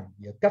rõ ràng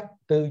giữa cách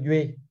tư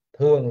duy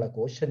thường là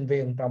của sinh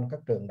viên trong các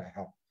trường đại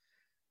học,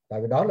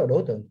 tại vì đó là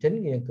đối tượng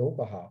chính nghiên cứu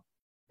của họ,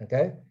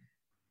 okay?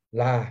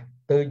 Là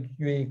tư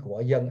duy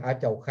của dân Á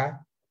Châu khác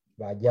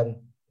và dân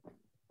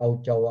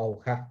châu Âu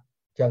khác,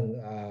 dân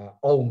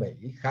Âu Mỹ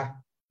khác.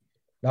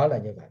 Đó là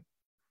như vậy.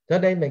 Cho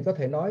nên mình có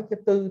thể nói cái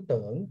tư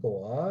tưởng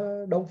của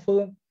Đông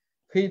phương,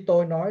 khi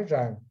tôi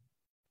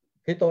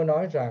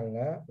nói rằng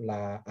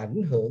là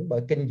ảnh hưởng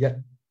bởi kinh dịch,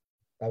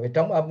 tại vì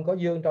trong âm có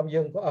dương, trong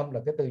dương có âm,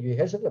 là cái tư duy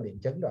hết sức là biện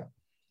chứng rồi,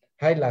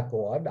 hay là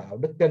của đạo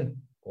đức kinh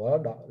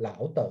của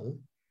lão tử,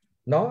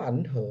 nó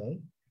ảnh hưởng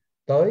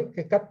tới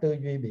cái cách tư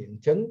duy biện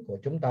chứng của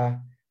chúng ta,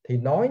 thì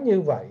nói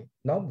như vậy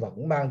nó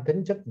vẫn mang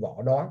tính chất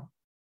võ đoán.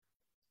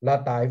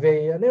 Là tại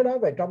vì nếu nói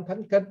về trong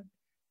Thánh Kinh,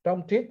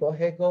 trong triết của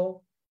Hegel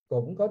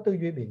cũng có tư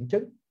duy biện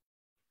chứng,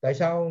 tại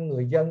sao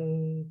người dân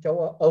châu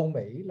Âu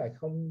Mỹ lại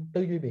không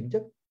tư duy biện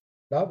chứng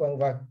đó, vân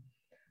vân.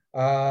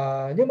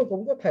 Nhưng mà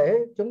cũng có thể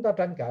chúng ta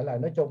tranh cãi lại.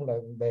 Nói chung là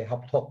về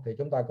học thuật thì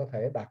chúng ta có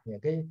thể đặt những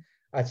cái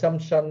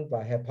assumption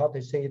và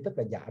hypothesis, tức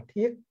là giả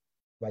thiết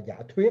và giả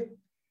thuyết,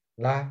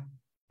 là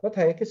có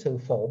thể cái sự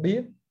phổ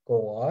biến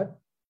của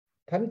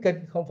Thánh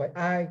Kinh không phải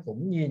ai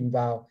cũng nhìn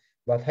vào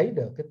và thấy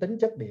được cái tính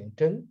chất biện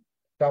chứng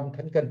trong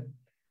Thánh Kinh,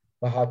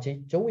 và họ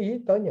chỉ chú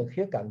ý tới những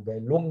khía cạnh về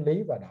luân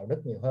lý và đạo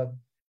đức nhiều hơn.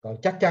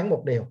 Còn chắc chắn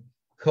một điều,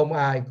 không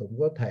ai cũng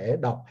có thể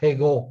đọc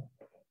Hegel.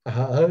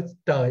 Ở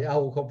trời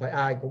Âu không phải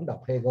ai cũng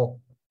đọc Hegel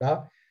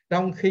đó.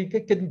 Trong khi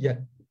cái kinh dịch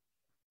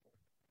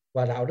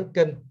và đạo đức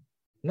kinh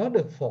nó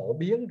được phổ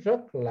biến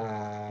rất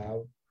là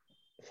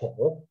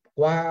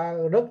qua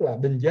rất là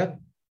bình dân,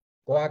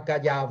 qua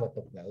ca dao và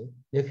tục ngữ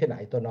như khi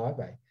nãy tôi nói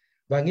vậy.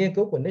 Và nghiên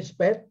cứu của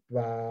Nisbet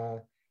và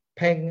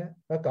Peng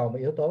nó còn một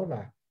yếu tố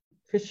là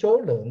cái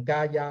số lượng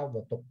ca dao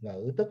và tục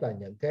ngữ, tức là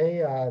những cái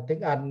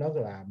tiếng Anh nó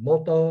là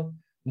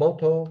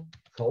motto,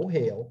 khẩu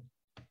hiệu,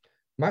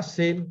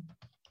 maxim,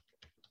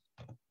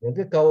 những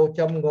cái câu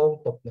châm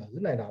ngôn tục ngữ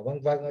này nọ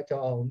vân vân ở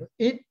châu Âu nó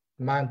ít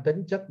mang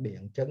tính chất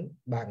biện chứng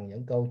bằng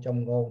những câu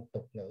châm ngôn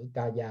tục ngữ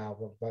ca dao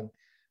vân vân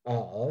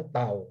ở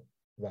Tàu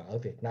và ở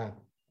Việt Nam.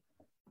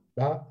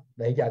 Đó,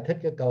 để giải thích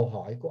cái câu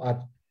hỏi của anh.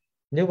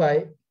 Như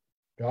vậy,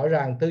 rõ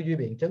ràng tư duy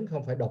biện chứng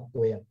không phải độc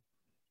quyền,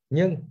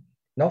 nhưng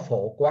nó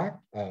phổ quát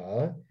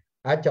ở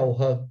Á Châu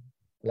hơn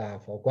là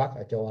phổ quát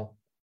ở châu Âu.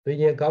 Tuy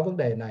nhiên có vấn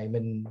đề này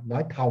mình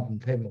nói thòng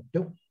thêm một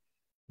chút.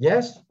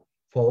 Yes,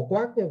 phổ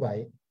quát như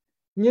vậy,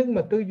 nhưng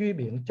mà tư duy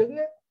biện chứng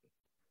ấy,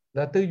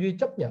 là tư duy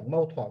chấp nhận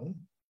mâu thuẫn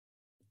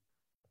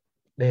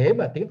để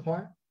mà tiến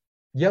hóa.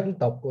 Dân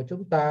tộc của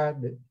chúng ta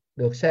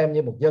được xem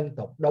như một dân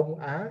tộc Đông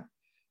Á,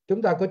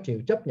 Chúng ta có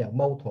chịu chấp nhận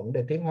mâu thuẫn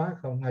để tiến hóa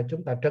không? Hay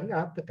chúng ta trấn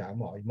áp tất cả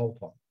mọi mâu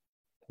thuẫn?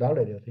 Đó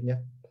là điều thứ nhất.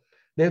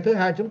 Điều thứ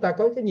hai, chúng ta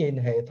có cái nhìn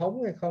hệ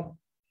thống hay không?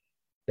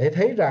 Để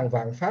thấy rằng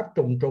vạn pháp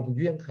trùng trùng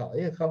duyên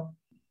khởi hay không?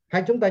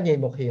 Hay chúng ta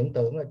nhìn một hiện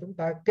tượng là chúng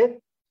ta kết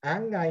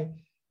án ngay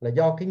là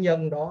do cái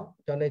nhân đó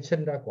cho nên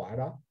sinh ra quả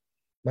đó.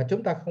 Mà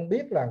chúng ta không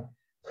biết rằng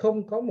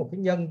không có một cái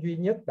nhân duy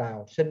nhất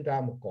nào sinh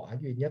ra một quả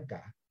duy nhất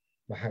cả.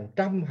 Mà hàng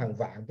trăm hàng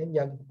vạn cái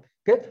nhân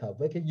kết hợp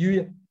với cái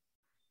duyên,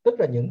 tức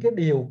là những cái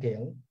điều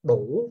kiện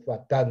đủ và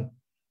cần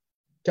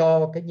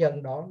cho cái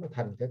nhân đó nó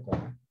thành cái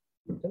quả.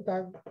 Chúng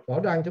ta rõ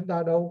ràng chúng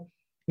ta đâu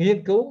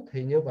nghiên cứu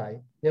thì như vậy,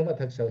 nhưng mà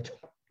thực sự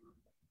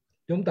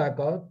chúng ta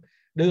có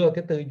đưa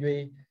cái tư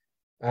duy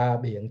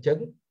biện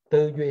chứng,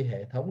 tư duy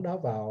hệ thống đó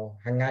vào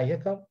hàng ngày hay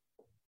không?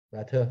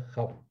 Và thưa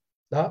không.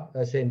 Đó,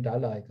 tôi xin trả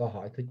lời câu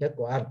hỏi thứ nhất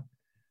của anh.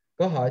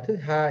 Câu hỏi thứ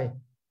hai,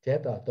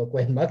 chết rồi, tôi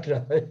quên mất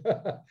rồi.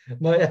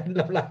 Mời anh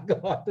lặp lại câu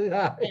hỏi thứ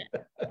hai.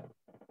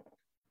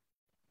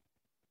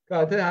 Câu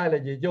hỏi thứ hai là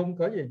gì Dung?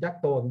 Có gì chắc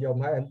Tuần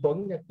dùng hay anh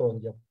Tuấn nhắc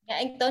Tuần dùng? Dạ,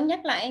 anh Tuấn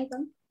nhắc lại anh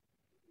Tuấn.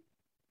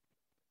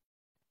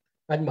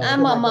 Anh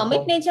Mở mic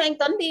lên cho anh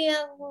Tuấn đi.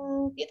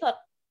 Kỹ thuật.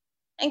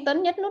 Anh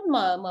Tuấn nhấn nút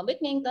mở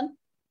mic lên anh Tuấn.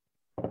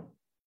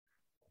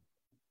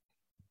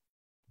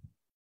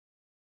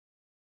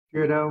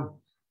 Chưa đâu.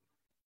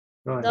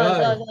 Rồi.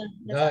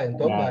 Anh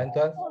Tuấn mời anh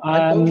Tuấn.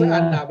 Anh Tuấn với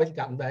anh nào bên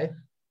cạnh vậy?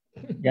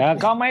 Dạ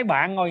có mấy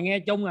bạn ngồi nghe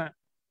chung à.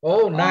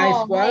 Nice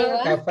quá.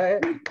 Cà phê.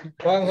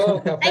 Cà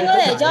phê. Anh có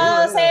thể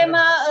cho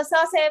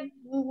xem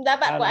đá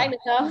bạn của anh được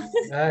không?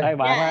 Đây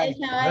bạn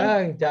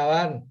ơi. Chào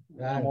anh.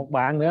 Một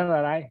bạn nữa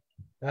là đây.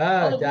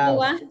 Chào.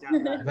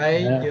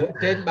 Vậy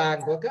trên bàn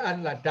của các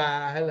anh là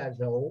trà hay là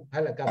rượu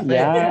hay là cà phê?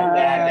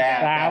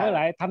 Trà với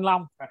lại thanh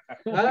long.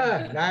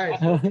 Nice.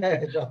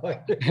 Okay, rồi.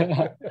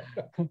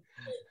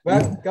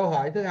 Vâng, câu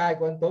hỏi thứ hai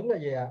của anh Tuấn là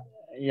gì ạ?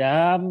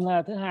 Dạ,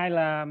 thứ hai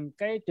là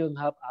cái trường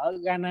hợp ở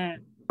Ghana.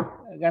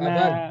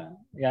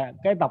 Dạ,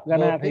 cái tộc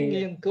Ghana thì thì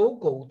nghiên cứu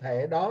cụ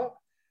thể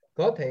đó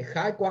có thể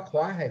khái quát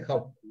hóa hay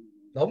không?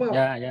 Đúng không?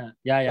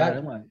 Dạ,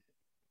 đúng rồi.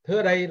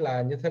 Thưa đây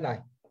là như thế này,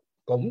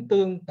 cũng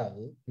tương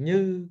tự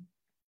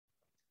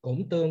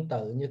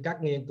như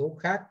các nghiên cứu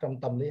khác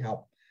trong tâm lý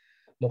học.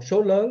 Một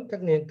số lớn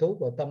các nghiên cứu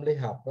của tâm lý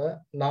học đó,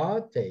 nó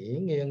chỉ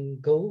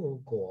nghiên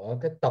cứu của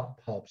cái tập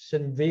hợp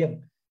sinh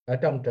viên ở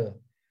trong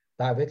trường.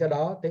 Tại vì cái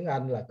đó tiếng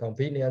Anh là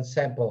convenient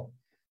sample,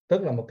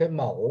 tức là một cái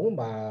mẫu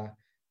mà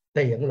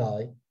tiện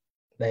lợi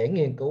để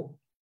nghiên cứu.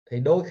 Thì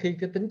đôi khi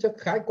cái tính chất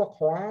khái quát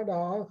hóa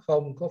đó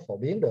không có phổ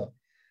biến được.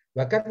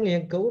 Và các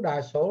nghiên cứu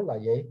đa số là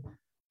gì?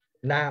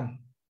 Nam,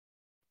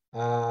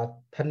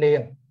 thanh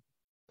niên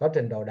có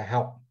trình độ đại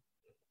học,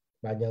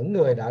 và những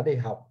người đã đi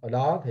học ở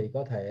đó thì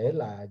có thể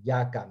là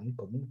gia cảnh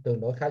cũng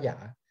tương đối khá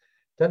giả.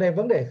 Cho nên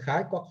vấn đề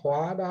khái quát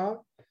hóa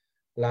đó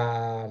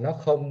là nó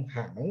không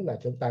hẳn là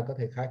chúng ta có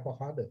thể khái quát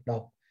hóa được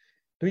đâu.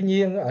 Tuy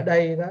nhiên ở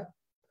đây đó,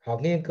 họ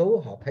nghiên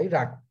cứu họ thấy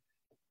rằng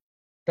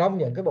trong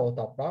những cái bộ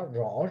tộc đó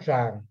rõ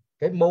ràng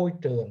cái môi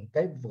trường,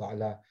 cái gọi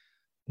là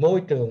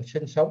môi trường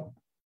sinh sống,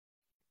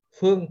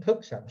 phương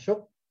thức sản xuất,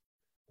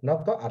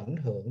 nó có ảnh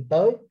hưởng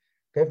tới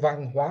cái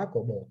văn hóa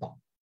của bộ tộc,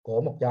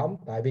 của một nhóm.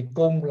 Tại vì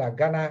cùng là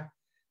Ghana,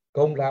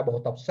 cùng là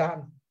bộ tộc San,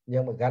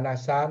 nhưng mà Ghana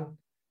San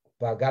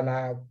và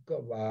Ghana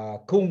và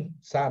Kung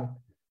San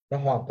nó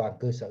hoàn toàn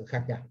cư xử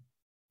khác nhau.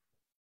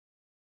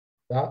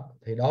 Đó,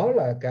 thì đó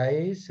là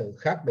cái sự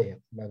khác biệt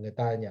mà người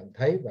ta nhận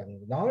thấy, và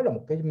nó là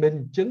một cái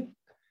minh chứng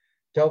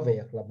cho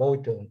việc là môi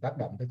trường tác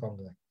động tới con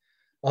người.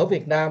 Ở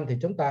Việt Nam thì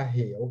chúng ta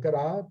hiểu cái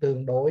đó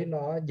tương đối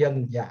nó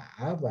dân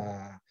dã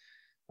và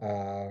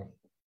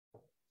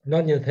nó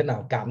như thế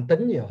nào, cảm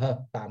tính nhiều hơn,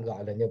 tạm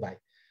gọi là như vậy.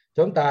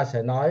 Chúng ta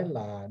sẽ nói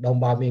là đồng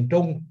bào miền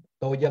Trung,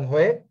 tôi dân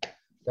Huế,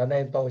 cho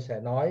nên tôi sẽ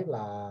nói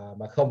là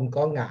mà không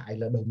có ngại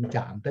là đụng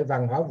chạm tới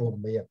văn hóa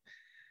vùng miền.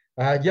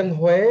 Dân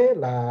Huế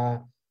là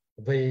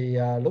vì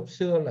lúc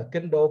xưa là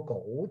kinh đô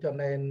cũ, cho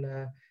nên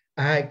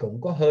ai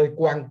cũng có hơi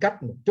quan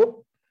cách một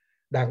chút.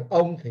 Đàn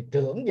ông thì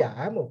trưởng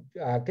giả một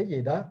cái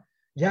gì đó,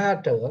 gia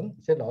trưởng,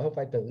 xin lỗi không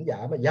phải trưởng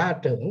giả mà gia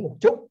trưởng một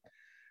chút.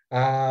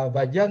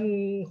 Và dân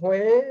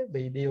Huế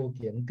vì điều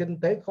kiện kinh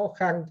tế khó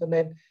khăn cho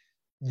nên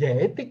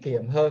dễ tiết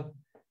kiệm hơn.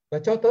 Và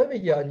cho tới bây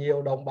giờ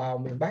nhiều đồng bào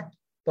miền Bắc,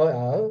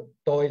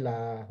 tôi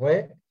là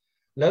Huế,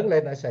 lớn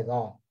lên ở Sài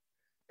Gòn.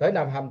 Tới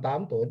năm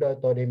 28 tuổi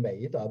tôi đi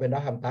Mỹ, tôi ở bên đó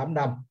 28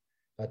 năm.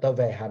 Và tôi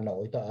về Hà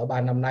Nội, tôi ở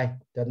 3 năm nay.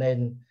 Cho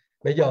nên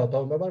bây giờ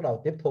tôi mới bắt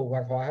đầu tiếp thu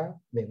văn hóa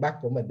miền Bắc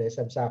của mình để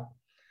xem sao.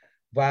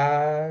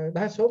 Và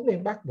đa số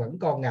miền Bắc vẫn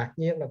còn ngạc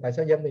nhiên là tại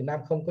sao dân miền Nam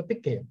không có tiết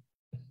kiệm.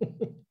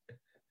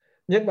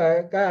 Nhưng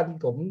mà các anh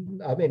cũng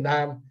ở miền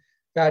Nam,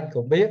 các anh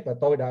cũng biết là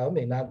tôi đã ở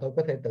miền Nam, tôi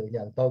có thể tự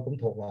nhận tôi cũng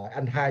thuộc loại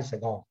anh hai Sài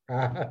Gòn.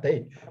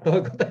 Thì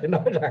tôi có thể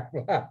nói rằng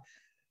là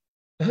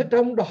ở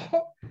trong đó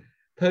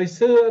thời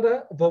xưa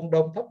đó, vùng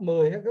Đồng Tháp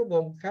 10 hay các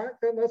vùng khác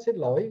đó, nó xin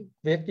lỗi,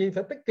 việc gì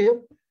phải tiết kiệm.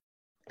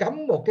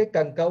 Cắm một cái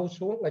cần câu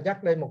xuống là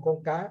dắt lên một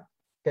con cá,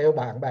 kêu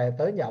bạn bè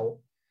tới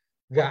nhậu.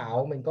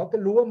 Gạo mình có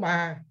cái lúa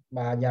ma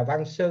mà nhà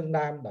văn Sơn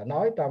Nam đã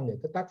nói trong những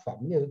cái tác phẩm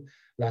như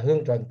là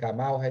Hương Rừng Cà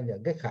Mau hay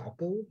những cái khảo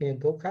cứu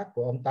nghiên cứu khác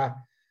của ông ta.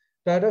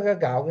 Trời đất ơi,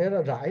 gạo nghĩa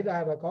là rải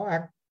ra và có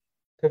ăn.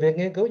 Thì việc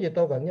nghiên cứu gì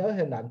tôi vẫn nhớ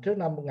hình ảnh trước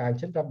năm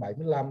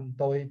 1975,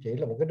 tôi chỉ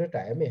là một cái đứa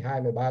trẻ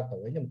 12, 13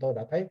 tuổi, nhưng tôi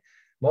đã thấy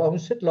một ông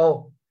xích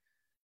lô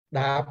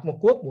đạp một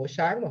cuốc buổi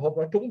sáng mà hôm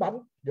đó trúng bánh,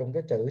 dùng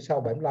cái chữ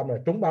sau 75 là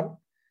trúng bánh,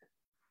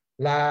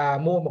 là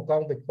mua một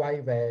con vịt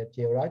quay về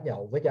chiều đó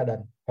nhậu với gia đình,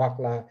 hoặc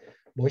là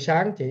buổi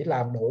sáng chỉ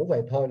làm đủ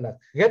vậy thôi là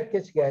ghét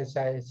cái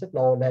xe xích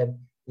lô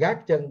lên,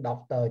 gác chân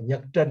đọc tờ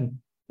Nhật Trình,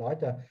 nói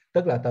cho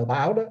tức là tờ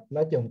báo đó,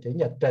 nó dùng chữ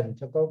Nhật Trình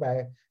cho có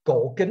vẻ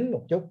cổ kính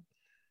một chút,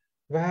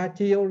 và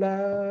chiều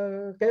là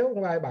kéo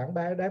vài bạn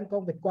bè đem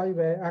con vịt quay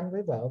về ăn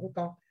với vợ với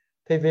con.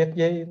 Thì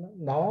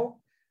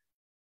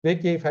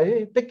việc gì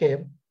phải tiết kiệm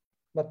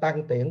mà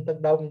tăng tiện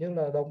từng đồng như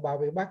là đồng bào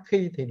miền Bắc,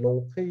 khi thì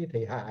luộc, khi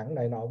thì hạn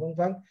này nọ vân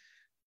vân,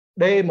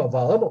 đê mà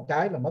vỡ một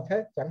cái là mất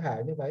hết, chẳng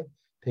hạn như vậy.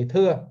 Thì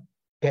thưa,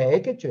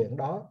 kể cái chuyện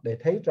đó để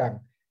thấy rằng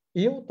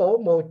yếu tố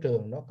môi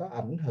trường nó có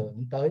ảnh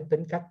hưởng tới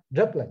tính cách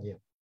rất là nhiều.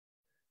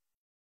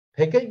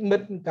 Thì cái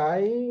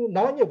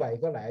nói như vậy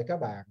có lẽ các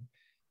bạn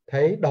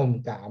thấy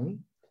đồng cảm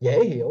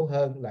dễ hiểu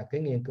hơn là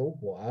cái nghiên cứu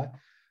của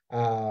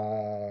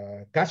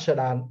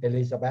Casadan,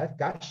 Elizabeth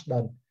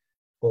Casadan,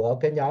 của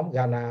cái nhóm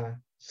Ghana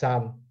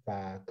San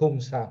và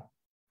Kung San.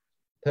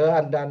 Thưa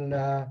anh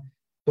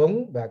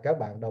Tuấn và các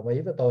bạn đồng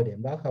ý với tôi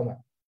điểm đó không ạ?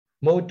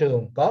 Môi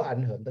trường có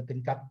ảnh hưởng tới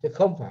tính cách chứ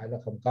không phải là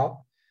không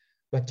có.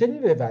 Và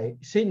chính vì vậy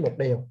xin một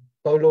điều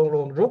tôi luôn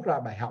luôn rút ra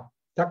bài học,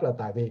 chắc là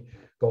tại vì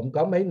cũng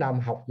có mấy năm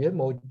học với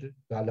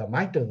gọi là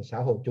mái trường xã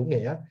hội chủ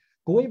nghĩa,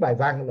 cuối bài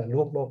văn là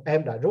luôn luôn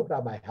em đã rút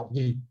ra bài học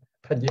gì,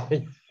 thành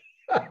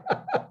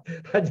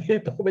gì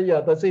bây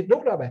giờ tôi xin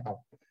rút ra bài học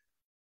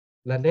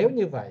là nếu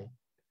như vậy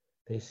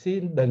thì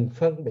xin đừng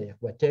phân biệt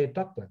và chê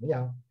trách lẫn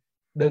nhau,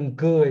 đừng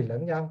cười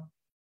lẫn nhau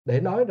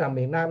để nói rằng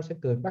miền Nam sẽ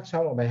cười Bắc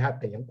sao mà mày hạ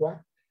tiện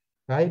quá,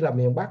 hay là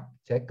miền Bắc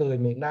sẽ cười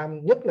miền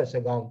Nam, nhất là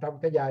Sài Gòn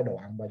trong cái giai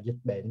đoạn mà dịch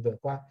bệnh vừa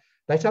qua.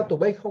 Tại sao tụi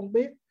bay không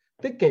biết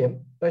tiết kiệm?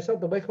 Tại sao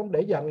tụi bay không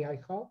để dành ngày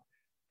khó?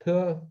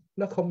 Thưa,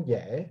 nó không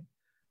dễ.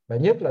 Và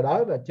nhất là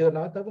đó là chưa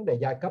nói tới vấn đề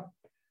giai cấp.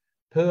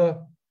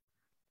 Thưa,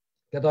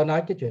 cái tôi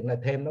nói cái chuyện này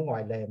thêm nó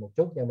ngoài lề một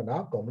chút, nhưng mà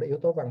đó cũng là yếu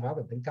tố văn hóa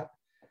và tính cách.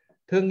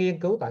 Thưa, nghiên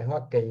cứu tại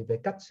Hoa Kỳ về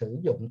cách sử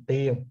dụng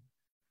tiền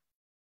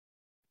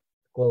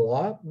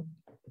của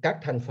các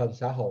thành phần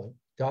xã hội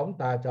chúng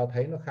ta cho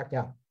thấy nó khác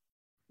nhau.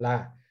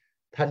 Là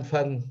thành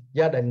phần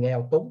gia đình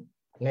nghèo túng,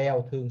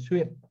 nghèo thường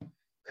xuyên,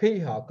 khi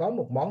họ có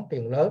một món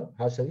tiền lớn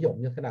họ sử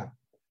dụng như thế nào?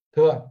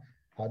 Thưa,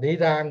 họ đi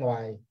ra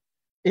ngoài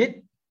ít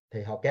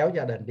thì họ kéo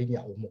gia đình đi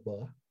nhậu một bữa.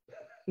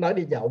 Nói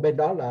đi nhậu bên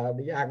đó là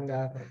đi ăn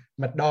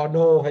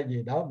McDonald's hay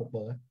gì đó một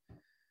bữa.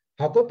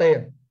 Họ có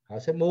tiền họ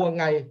sẽ mua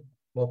ngay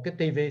một cái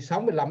tivi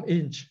 65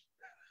 inch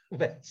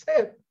về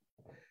xem,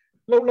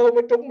 lâu lâu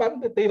mới trúng bánh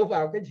thì tiêu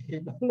vào cái gì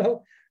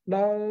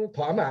nó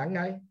thỏa mãn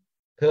ngay.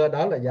 Thưa,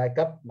 đó là giai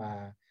cấp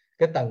mà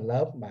cái tầng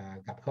lớp mà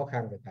gặp khó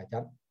khăn về tài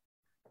chính.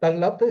 Tầng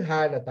lớp thứ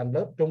hai là tầng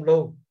lớp trung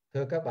lưu.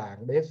 Thưa các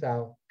bạn biết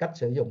sao cách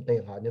sử dụng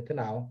tiền họ như thế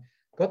nào?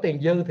 Có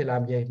tiền dư thì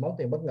làm gì? Món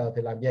tiền bất ngờ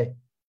thì làm gì?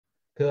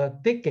 Thưa,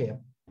 tiết kiệm.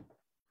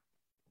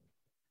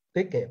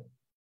 Tiết kiệm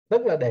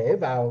tức là để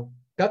vào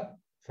cất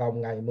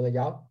phòng ngày mưa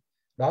gió.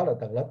 Đó là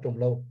tầng lớp trung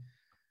lưu.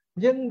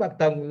 Nhưng mà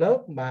tầng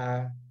lớp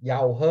mà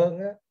giàu hơn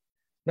á,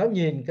 nó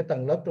nhìn cái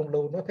tầng lớp trung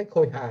lưu nó thấy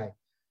khôi hài.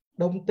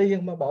 Đồng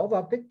tiền mà bỏ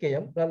vào tiết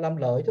kiệm là làm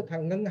lợi cho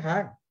thằng ngân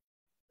hàng,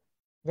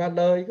 và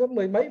lời có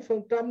 10 mấy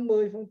 %,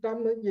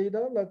 10% hay gì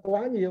đó là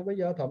quá nhiều. Bây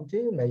giờ thậm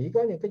chí Mỹ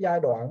có những cái giai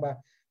đoạn mà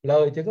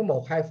lời chỉ có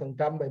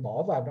 1-2% bị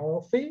bỏ vào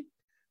nó phí.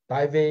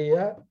 Tại vì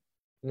á,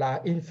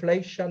 là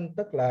inflation,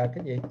 tức là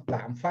cái gì?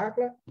 Lạm phát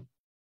đó.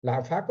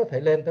 Lạm phát có thể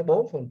lên tới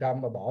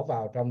 4% mà bỏ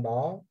vào trong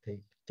đó thì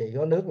chỉ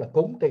có nước là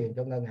cúng tiền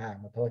cho ngân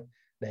hàng mà thôi,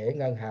 để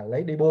ngân hàng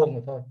lấy đi buôn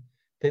mà thôi.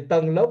 Thì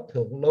tầng lớp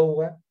thượng lưu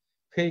á,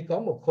 khi có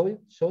một khối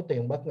số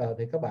tiền bất ngờ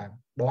thì các bạn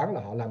đoán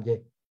là họ làm gì?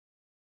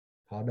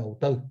 Họ đầu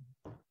tư.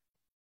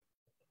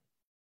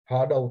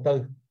 Họ đầu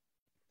tư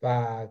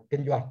và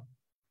kinh doanh.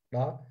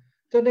 Đó.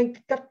 Cho nên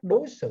cách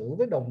đối xử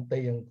với đồng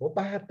tiền của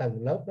ba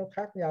tầng lớp nó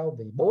khác nhau,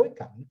 vì bối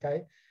cảnh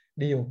cái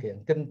điều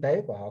kiện kinh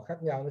tế của họ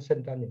khác nhau, nó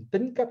sinh ra những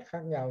tính cách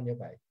khác nhau như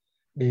vậy,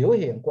 biểu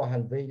hiện qua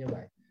hành vi như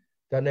vậy.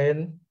 Cho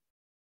nên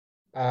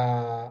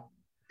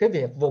cái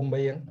việc vùng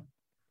miền,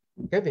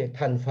 cái việc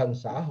thành phần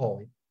xã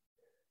hội,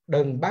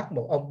 đừng bắt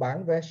một ông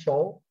bán vé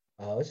số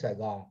ở Sài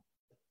Gòn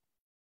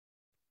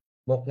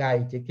một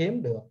ngày chỉ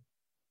kiếm được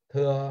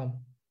thưa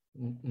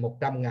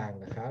 100.000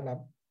 là khá lắm,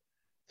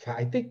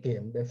 phải tiết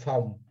kiệm để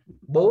phòng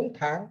 4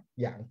 tháng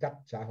giãn cách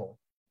xã hội.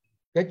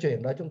 Cái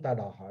chuyện đó chúng ta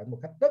đòi hỏi một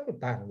cách rất là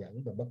tàn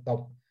nhẫn và bất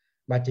công,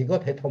 mà chỉ có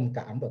thể thông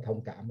cảm và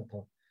thông cảm mà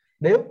thôi.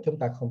 Nếu chúng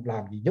ta không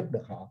làm gì giúp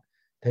được họ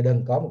thì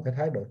đừng có một cái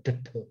thái độ trịch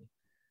thượng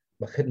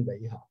và khinh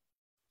bỉ họ.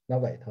 Nó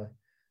vậy thôi.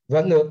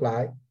 Và ngược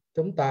lại,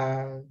 chúng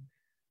ta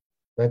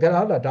về cái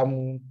đó là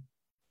trong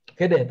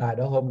cái đề tài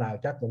đó hôm nào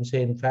chắc cũng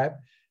xin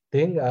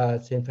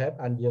phép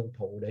anh Dương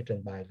Thụ để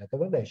trình bày là cái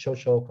vấn đề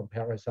social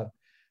comparison,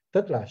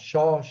 tức là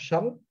so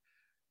sánh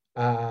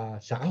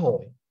xã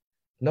hội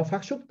nó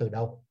phát xuất từ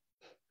đâu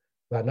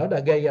và nó đã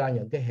gây ra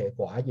những cái hệ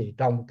quả gì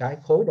trong cái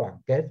khối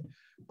đoàn kết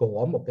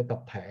của một cái tập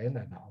thể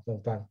này nọ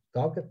vân vân.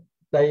 Có cái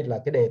đây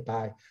là cái đề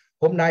tài.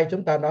 Hôm nay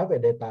chúng ta nói về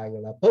đề tài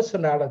gọi là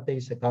personality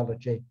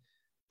psychology,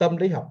 tâm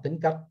lý học tính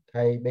cách,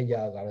 hay bây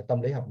giờ gọi là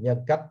tâm lý học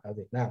nhân cách ở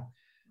Việt Nam.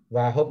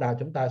 Và hôm nào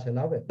chúng ta sẽ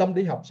nói về tâm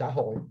lý học xã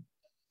hội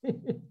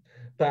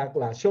hoặc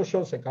là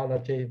social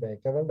psychology về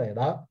cái vấn đề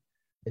đó.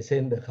 Thì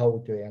xin được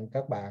hầu chuyện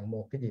các bạn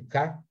một cái dịp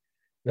khác.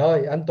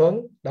 Rồi, anh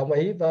Tuấn đồng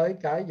ý với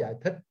cái giải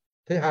thích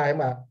thứ hai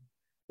mà.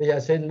 Bây giờ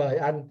xin mời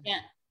anh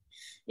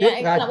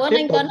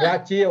tiếp tục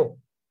ra chiêu.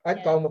 Anh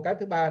còn một cái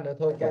thứ ba nữa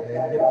thôi,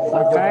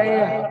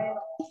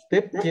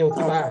 tiếp chiêu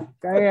thứ ba.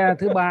 Cái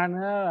thứ ba nữa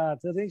là,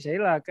 thưa tiến sĩ,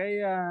 là cái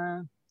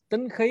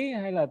tính khí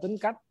hay là tính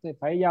cách thì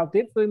phải giao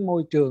tiếp với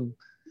môi trường.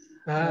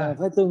 Phải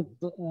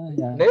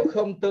Nếu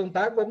không tương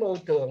tác với môi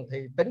trường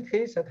thì tính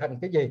khí sẽ thành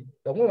cái gì,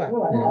 đúng không ạ?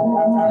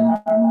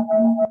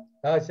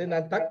 Rồi, xin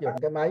anh tác dụng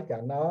cái máy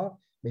cả nó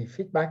bị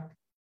feedback.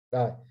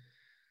 Rồi,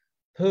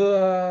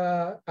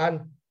 thưa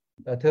anh,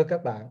 thưa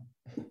các bạn,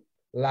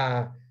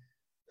 là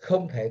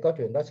không thể có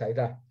chuyện đó xảy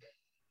ra.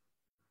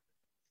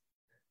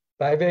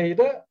 Tại vì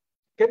đó,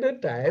 cái đứa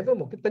trẻ với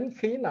một cái tính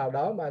khí nào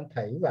đó mà anh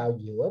thảy vào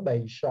giữa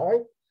bầy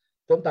sói.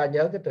 Chúng ta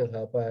nhớ cái trường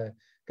hợp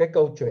cái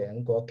câu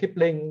chuyện của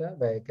Kipling đó,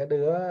 về cái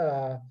đứa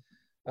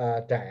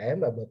trẻ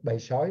mà được bầy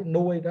sói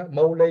nuôi đó,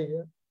 Mowgli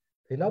đó,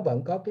 thì nó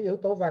vẫn có cái yếu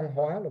tố văn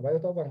hóa, là yếu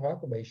tố văn hóa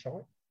của bầy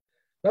sói.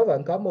 Nó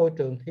vẫn có môi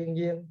trường thiên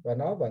nhiên và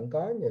nó vẫn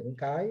có những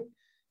cái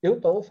yếu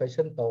tố phải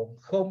sinh tồn.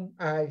 Không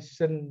ai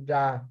sinh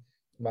ra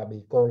mà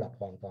bị cô lập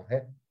hoàn toàn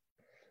hết.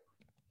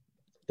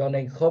 Cho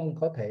nên không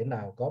có thể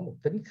nào có một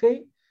tính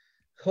khí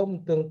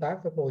không tương tác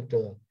với môi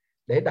trường.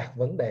 Để đặt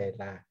vấn đề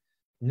là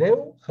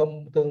nếu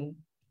không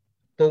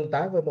tương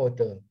tác với môi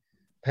trường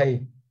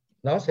thì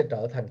nó sẽ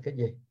trở thành cái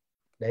gì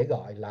để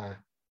gọi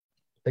là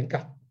tính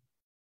cách.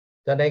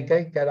 Cho nên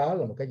cái đó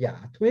là một cái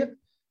giả thuyết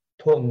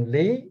thuần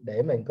lý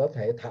để mình có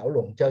thể thảo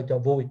luận chơi cho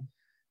vui,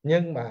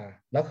 nhưng mà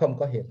nó không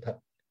có hiện thực.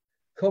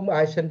 Không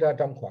ai sinh ra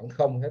trong khoảng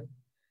không hết.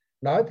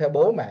 Nói theo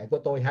bố mẹ của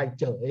tôi hay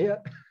chửi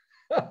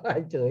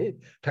hay chửi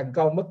thằng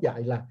con mất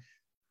dạy là,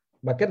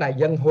 mà cái này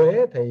dân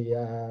Huế thì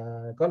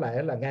có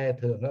lẽ là nghe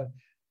thường hơn,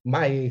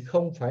 mày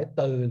không phải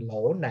từ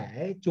lỗ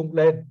nẻ chung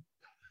lên.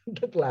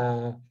 Tức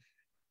là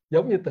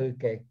giống như từ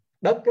cái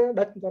đất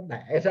có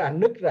nẻ ra,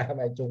 nứt ra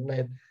mà chung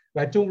lên,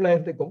 và chung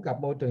lên thì cũng gặp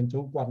môi trường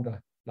xung quanh rồi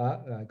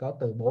đó. Rồi có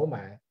từ bố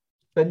mẹ,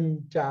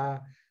 tinh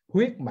cha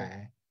huyết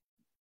mẹ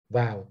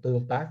vào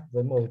tương tác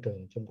với môi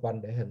trường xung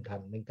quanh để hình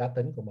thành nên cá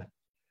tính của mình.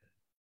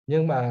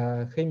 Nhưng mà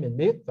khi mình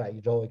biết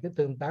vậy rồi, cái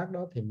tương tác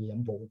đó thì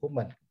nhiệm vụ của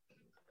mình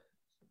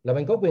là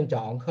mình có quyền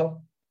chọn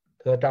không?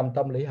 Thưa, trong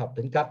tâm lý học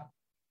tính cách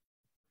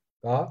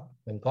đó,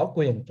 mình có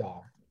quyền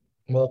chọn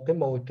một cái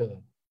môi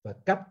trường và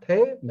cách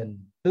thế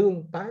mình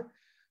tương tác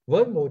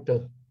với môi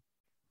trường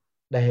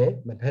để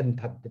mình hình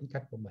thành tính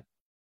cách của mình.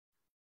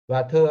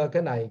 Và thưa,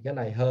 cái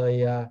này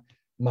hơi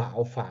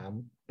mạo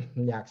phạm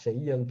nhạc sĩ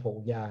dân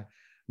thụ nhà,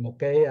 một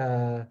cái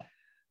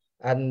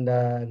anh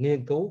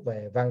nghiên cứu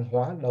về văn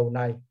hóa lâu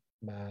nay,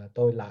 mà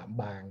tôi lạm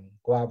bàn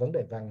qua vấn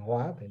đề văn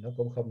hóa thì nó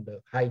cũng không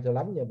được hay cho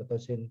lắm, nhưng mà tôi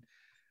xin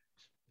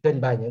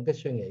trình bày những cái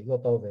suy nghĩ của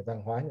tôi về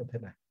văn hóa như thế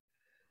này.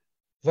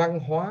 Văn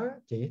hóa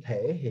chỉ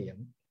thể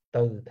hiện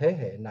từ thế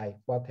hệ này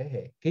qua thế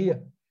hệ kia,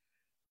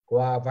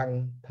 qua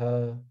văn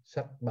thơ,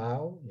 sách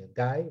báo, những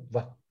cái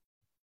vật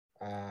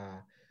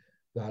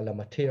gọi là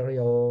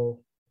material,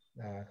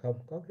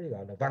 không có cái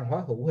gọi là văn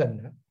hóa hữu hình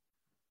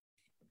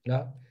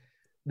đó.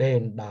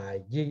 Đền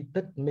đài, di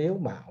tích, miếu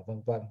mạo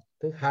vân vân.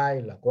 Thứ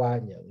hai là qua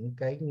những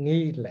cái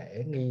nghi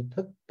lễ, nghi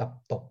thức, tập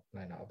tục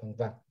này nọ vân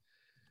vân.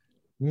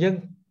 Nhưng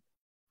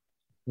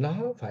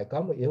nó phải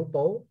có một yếu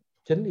tố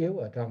chính yếu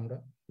ở trong đó,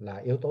 là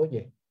yếu tố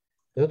gì?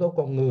 Yếu tố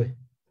con người.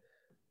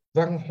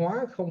 Văn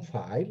hóa không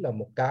phải là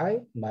một cái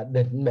mà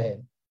định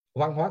mệnh.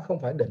 Văn hóa không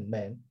phải định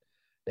mệnh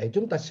để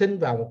chúng ta sinh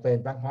vào một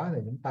nền văn hóa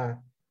thì chúng ta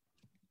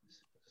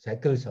sẽ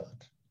cư xử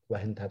và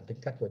hình thành tính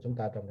cách của chúng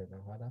ta trong nền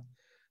văn hóa đó.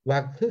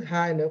 Và thứ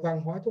hai nữa,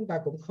 văn hóa chúng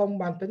ta cũng không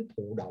mang tính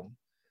thụ động,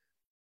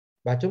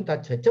 và chúng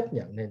ta sẽ chấp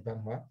nhận nền văn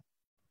hóa.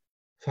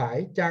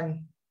 Phải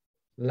chăng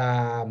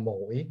là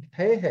mỗi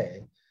thế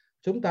hệ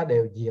chúng ta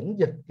đều diễn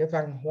dịch cái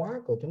văn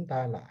hóa của chúng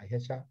ta lại hay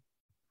sao?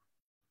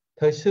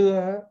 Thời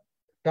xưa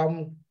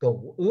trong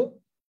Cựu Ước,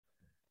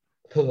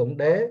 Thượng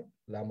Đế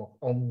là một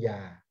ông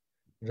già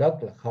rất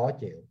là khó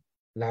chịu.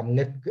 Làm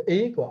nghịch cái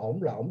ý của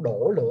ổng là ổng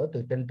đổ lửa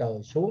từ trên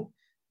trời xuống,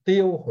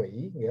 tiêu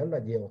hủy, nghĩa là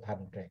nhiều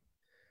thành trì.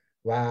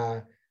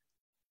 Và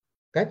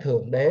cái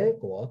Thượng Đế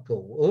của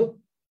Cựu Ước,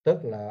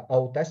 tức là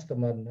Old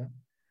Testament đó,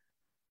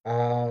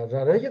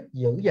 rồi rất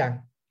dữ dằn,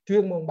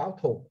 chuyên môn báo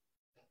thù.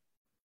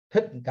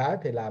 Thích một cái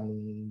thì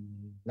làm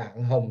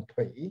nạn hồng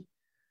thủy,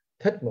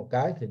 thích một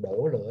cái thì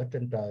đổ lửa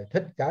trên trời,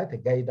 thích cái thì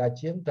gây ra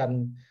chiến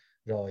tranh,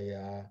 rồi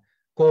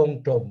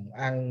côn trùng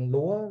ăn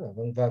lúa, rồi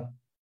vân vân.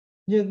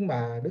 Nhưng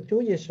mà Đức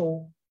Chúa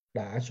Giêsu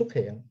đã xuất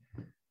hiện,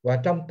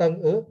 và trong Tân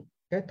Ước,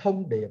 cái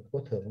thông điệp của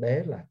Thượng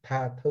Đế là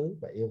tha thứ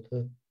và yêu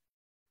thương.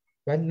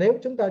 Và nếu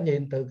chúng ta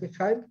nhìn từ cái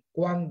khái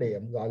quan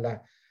điểm gọi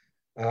là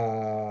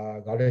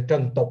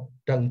trần tục,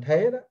 trần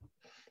thế đó,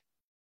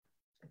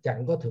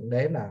 chẳng có Thượng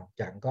Đế nào,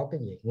 chẳng có cái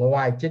gì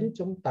ngoài chính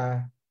chúng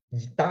ta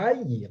tái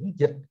diễn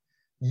dịch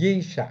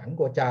di sản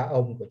của cha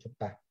ông của chúng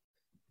ta,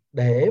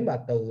 để mà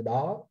từ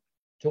đó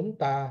chúng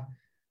ta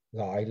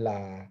gọi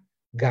là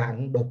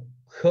gạn đục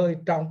khơi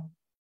trong,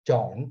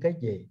 chọn cái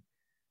gì,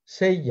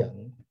 xây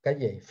dựng cái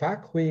gì, phát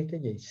huy cái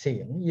gì,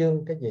 xiển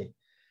dương cái gì,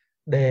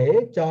 để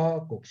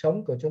cho cuộc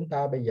sống của chúng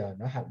ta bây giờ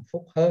nó hạnh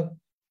phúc hơn.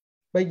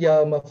 Bây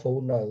giờ mà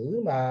phụ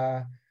nữ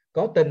mà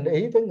có tình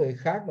ý với người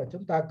khác mà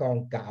chúng ta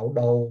còn cạo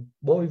đầu,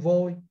 bôi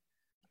vôi,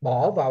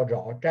 bỏ vào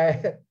rọ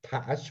tre,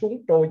 thả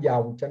xuống trôi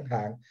dòng chẳng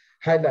hạn,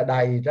 hay là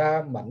đầy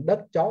ra mảnh đất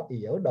chó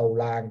ỉa đầu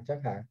làng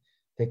chẳng hạn,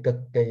 thì cực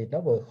kỳ nó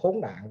vừa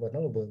khốn nạn và nó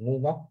vừa ngu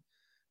ngốc.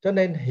 Cho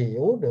nên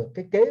hiểu được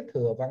cái kế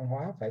thừa văn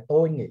hóa,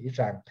 tôi nghĩ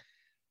rằng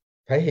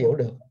phải hiểu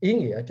được ý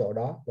nghĩa ở chỗ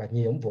đó, và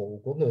nhiệm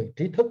vụ của người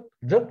trí thức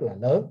rất là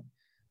lớn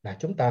là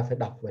chúng ta phải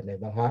đọc về nền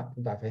văn hóa,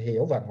 chúng ta phải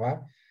hiểu văn hóa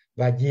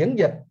và diễn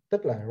dịch,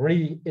 tức là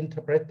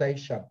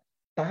reinterpretation,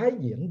 tái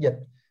diễn dịch,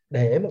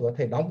 để mà có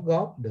thể đóng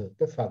góp được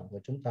cái phần của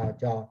chúng ta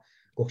cho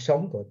cuộc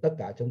sống của tất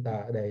cả chúng ta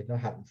ở đây nó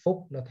hạnh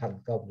phúc, nó thành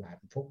công là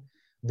hạnh phúc,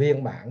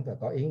 viên mãn và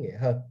có ý nghĩa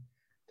hơn.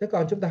 Thế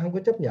còn chúng ta không có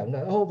chấp nhận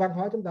là văn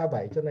hóa chúng ta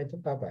vậy cho nên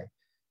chúng ta vậy.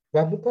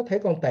 Và có thể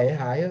còn tệ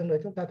hại hơn nữa,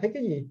 chúng ta thấy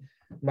cái gì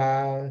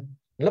mà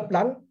lấp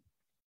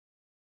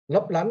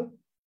lánh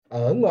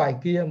ở ngoài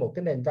kia, một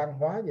cái nền văn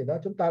hóa gì đó,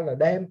 chúng ta là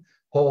đem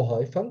hồ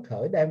hởi phấn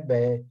khởi đem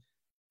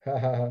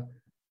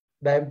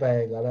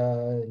về gọi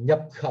là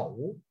nhập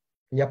khẩu,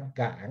 nhập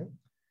cảng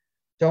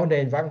cho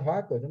nền văn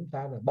hóa của chúng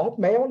ta, là bóp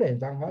méo nền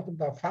văn hóa chúng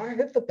ta, phá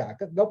hết tất cả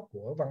các gốc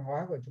của văn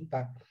hóa của chúng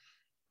ta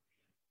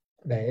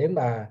để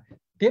mà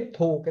tiếp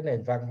thu cái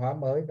nền văn hóa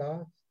mới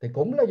đó, thì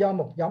cũng là do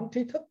một nhóm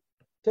trí thức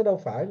chứ đâu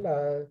phải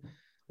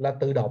là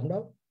tự động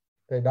đó.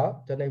 Thì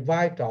đó, cho nên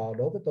vai trò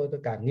đối với tôi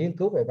càng nghiên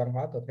cứu về văn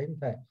hóa, tôi thấy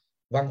này,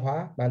 văn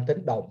hóa mang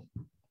tính đồng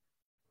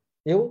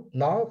yếu,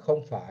 nó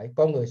không phải,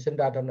 con người sinh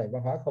ra trong nền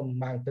văn hóa không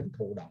mang tính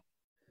thụ động.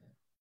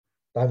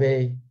 Tại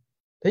vì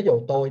thí dụ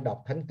tôi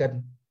đọc Thánh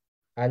Kinh,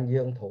 anh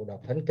Dương Thụ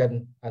đọc Thánh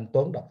Kinh, anh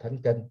Tuấn đọc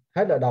Thánh Kinh,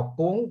 hay là đọc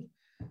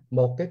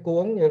một cái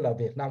cuốn như là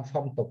Việt Nam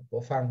Phong Tục của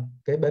Phan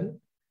Kế Bính,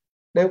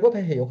 đều có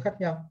thể hiểu khác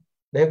nhau,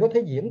 đều có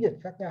thể diễn dịch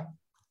khác nhau,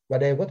 và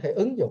đều có thể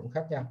ứng dụng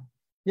khác nhau.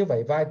 Như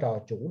vậy vai trò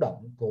chủ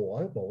động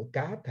của mỗi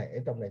cá thể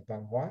trong nền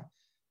văn hóa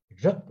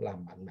rất là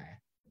mạnh mẽ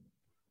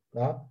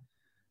đó.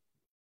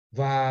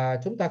 Và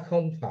chúng ta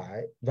không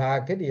phải, và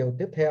cái điều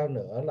tiếp theo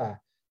nữa là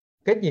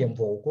cái nhiệm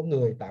vụ của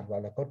người tạm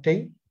gọi là có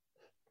trí,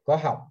 có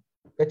học.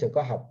 Cái chữ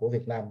có học của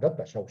Việt Nam rất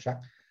là sâu sắc,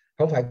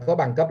 không phải có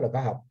bằng cấp là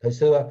có học. Thời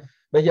xưa,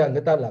 bây giờ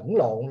người ta lẫn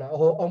lộn là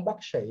ông bác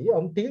sĩ,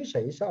 ông tiến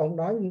sĩ, sao ông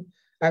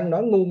ăn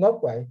nói ngu ngốc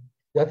vậy?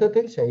 Dạ thưa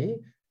tiến sĩ,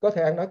 có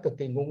thể ăn nói cực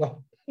kỳ ngu ngốc.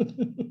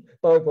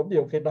 Tôi cũng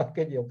nhiều khi nói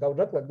cái nhiều câu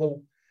rất là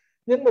ngu.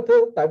 Nhưng mà thưa,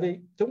 tại vì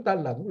chúng ta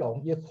lẫn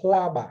lộn với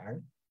khoa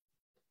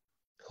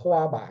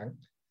bản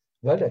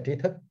với là trí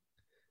thức.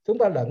 Chúng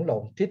ta lẫn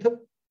lộn trí thức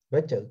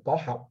với chữ có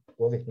học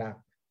của Việt Nam.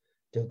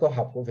 Chữ có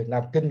học của Việt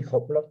Nam kinh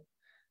khủng lắm.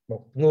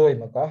 Một người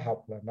mà có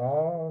học là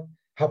nó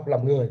học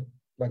làm người,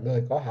 và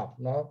người có học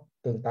nó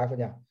tương tác với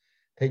nhau.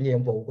 Thì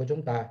nhiệm vụ của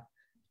chúng ta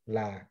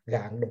là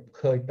gạn đục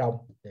khơi trong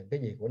những cái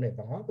gì của nền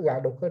văn hóa.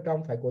 Gạn đục khơi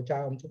trong phải của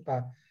cha ông chúng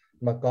ta,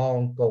 mà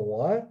còn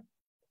của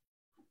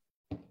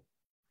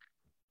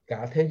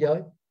cả thế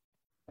giới.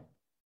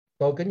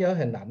 Tôi cứ nhớ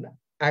hình ảnh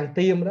An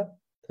Tiêm đó,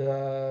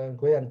 thưa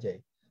quý anh chị,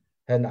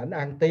 hình ảnh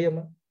An Tiêm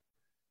đó,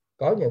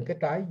 có những cái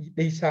trái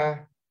đi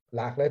xa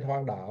lạc lên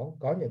hoang đảo,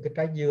 có những cái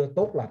trái dưa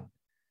tốt lành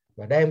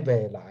và đem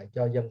về lại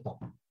cho dân tộc.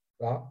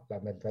 Đó là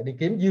mình phải đi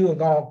kiếm dưa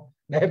ngon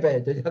đem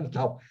về cho dân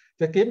tộc,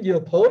 chứ kiếm dưa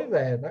thối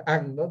về nó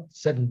ăn nó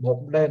sình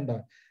bụng lên rồi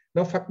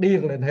nó phát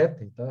điên lên hết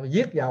thì nó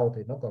giết nhau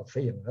thì nó còn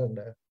phiền hơn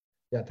nữa.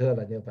 Dạ thưa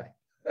là như vậy.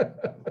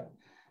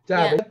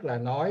 Cha biết là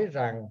nói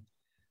rằng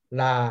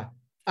là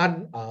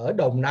anh ở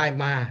Đồng Nai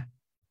mà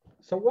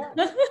so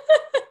what?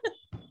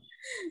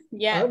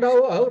 Ở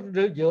đâu, ở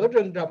giữa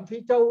rừng rậm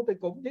Phi Châu thì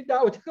cũng với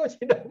nhau chứ có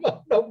gì đâu mà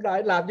Đồng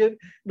Nai làm như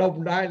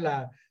Đồng Nai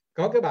là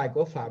có cái bài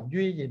của Phạm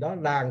Duy gì đó,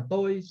 làng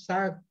tôi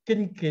xa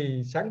kinh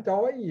kỳ sáng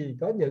chói gì,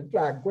 có những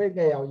làng quê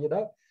nghèo gì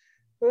đó.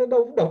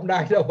 Đâu Đồng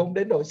Nai đâu không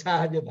đến độ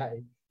xa như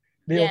vậy.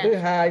 Điều thứ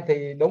hai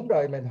thì đúng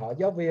rồi, mình hỏi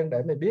giáo viên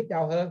để mình biết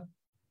nhau hơn.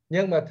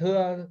 Nhưng mà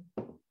thưa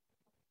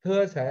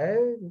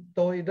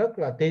tôi rất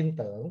là tin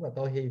tưởng và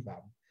tôi hy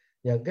vọng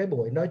những cái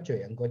buổi nói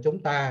chuyện của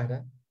chúng ta đó,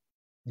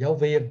 giáo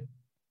viên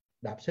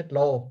đạp xích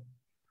lô,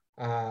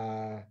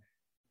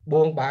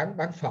 buôn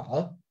bán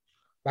phở,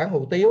 bán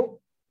hủ tiếu,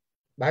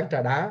 bán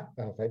trà đá,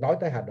 phải nói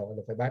tới Hà Nội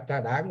là phải bán trà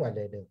đá ngoài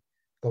lề đường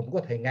cũng có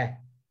thể nghe.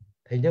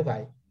 Thì như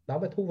vậy đó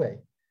mới thú vị.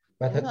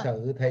 Và thật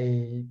sự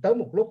thì tới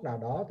một lúc nào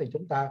đó thì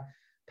chúng ta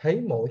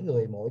thấy mỗi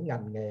người mỗi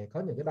ngành nghề có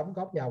những cái đóng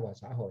góp nhau vào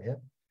xã hội hết.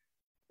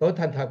 Tôi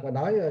thành thật mà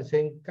nói,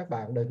 xin các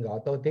bạn đừng gọi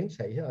tôi tiến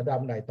sĩ, ở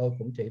trong này tôi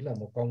cũng chỉ là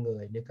một con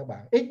người như các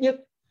bạn, ít nhất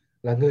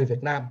là người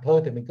Việt Nam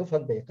thôi, thì mình cứ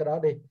phân biệt cái đó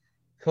đi,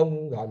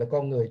 không gọi là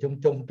con người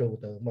chung chung trừu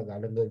tượng mà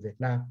gọi là người Việt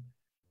Nam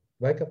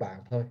với các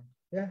bạn thôi.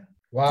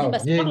 Wow,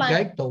 nhìn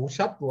cái tủ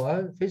sách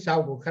của phía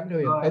sau của Khánh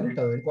Huyền ấn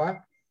tượng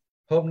quá.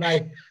 Hôm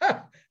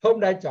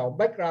nay chọn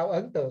background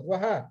ấn tượng quá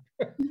ha.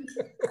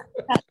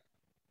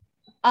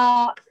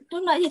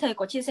 Lúc nãy thì thầy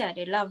có chia sẻ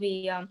đấy là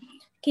vì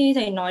khi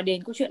thầy nói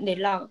đến câu chuyện đấy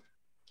là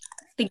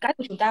tính cách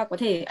của chúng ta có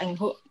thể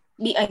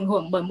bị ảnh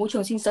hưởng bởi môi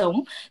trường sinh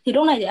sống, thì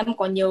lúc này thì em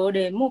có nhớ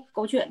đến một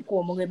câu chuyện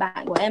của một người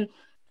bạn của em.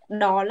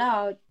 Đó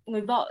là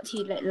người vợ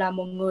thì lại là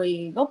một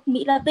người gốc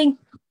Mỹ Latin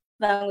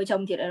và người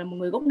chồng thì lại là một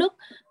người gốc Đức.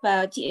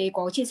 Và chị ấy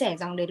có chia sẻ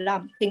rằng đấy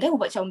là tính cách của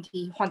vợ chồng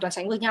thì hoàn toàn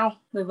sánh với nhau.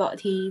 Người vợ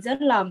thì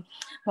rất là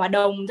hòa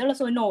đồng, rất là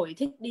sôi nổi,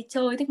 thích đi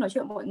chơi, thích nói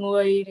chuyện với mọi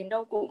người, đến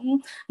đâu cũng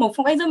một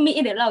phong cách rất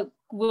Mỹ, đấy là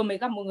vừa mới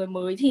gặp một người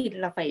mới thì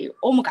là phải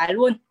ôm một cái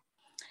luôn.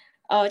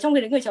 Trong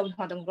khi đấy người chồng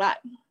hoàn toàn ngược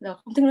lại, là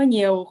không thích nói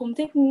nhiều, không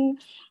thích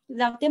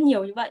giao tiếp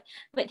nhiều như vậy.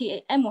 Vậy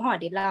thì em muốn hỏi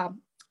đấy là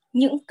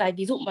những cái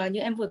ví dụ mà như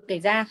em vừa kể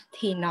ra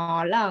thì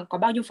nó là có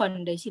bao nhiêu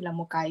phần đấy chỉ là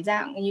một cái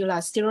dạng như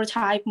là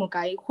stereotype, một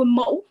cái khuôn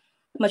mẫu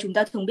mà chúng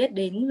ta thường biết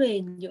đến về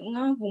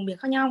những vùng miền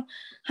khác nhau,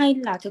 hay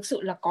là thực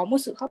sự là có một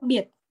sự khác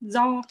biệt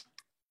do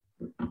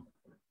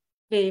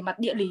về mặt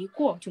địa lý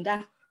của chúng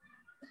ta?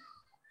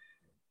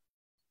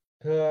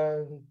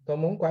 Thưa, tôi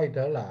muốn quay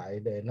trở lại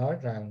để nói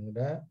rằng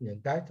đó,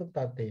 những cái chúng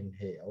ta tìm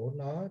hiểu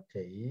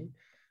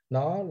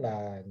nó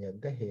là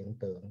những cái hiện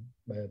tượng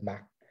bề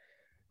mặt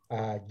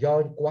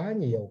do quá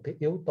nhiều cái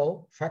yếu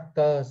tố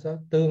factors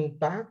tương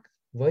tác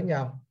với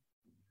nhau.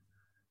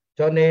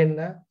 Cho nên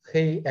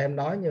khi em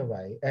nói như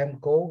vậy, em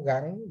cố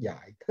gắng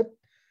giải thích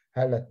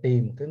hay là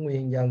tìm cái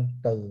nguyên nhân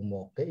từ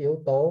một cái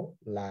yếu tố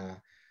là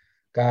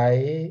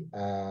cái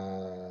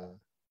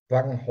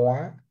văn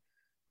hóa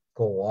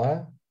của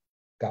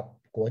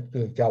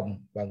người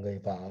chồng và người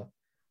vợ,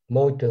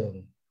 môi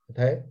trường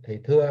thế, thì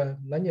thưa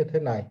nó như thế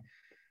này,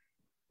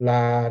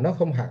 là nó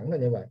không hẳn là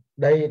như vậy.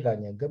 Đây là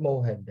những cái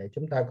mô hình để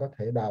chúng ta có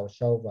thể đào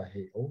sâu và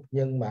hiểu,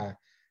 nhưng mà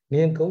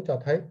nghiên cứu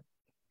cho thấy,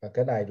 và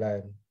cái này là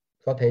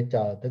có thể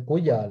chờ tới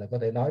cuối giờ là có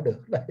thể nói được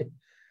đây,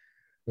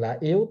 là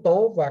yếu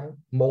tố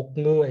một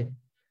người,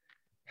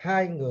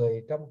 hai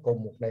người trong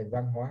cùng một nền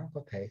văn hóa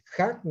có thể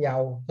khác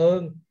nhau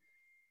hơn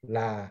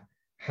là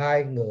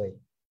hai người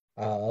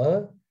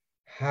ở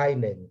hai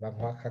nền văn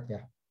hóa khác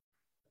nhau.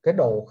 Cái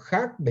độ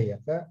khác biệt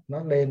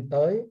nó lên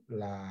tới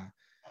là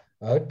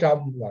ở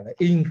trong gọi là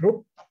in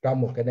group,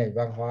 trong một cái nền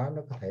văn hóa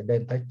nó có thể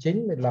lên tới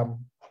 95%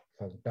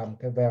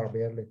 cái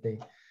variability,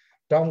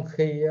 trong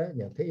khi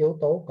những cái yếu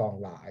tố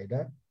còn lại đó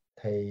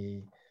thì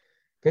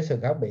cái sự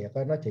khác biệt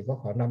nó chỉ có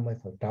khoảng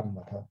 50%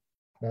 mà thôi.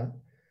 Đó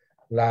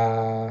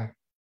là,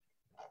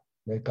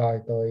 để coi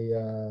tôi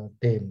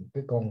tìm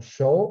cái con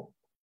số.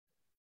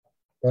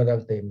 Tôi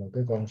đang tìm một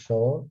cái con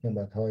số, nhưng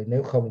mà thôi,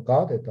 nếu không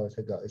có thì tôi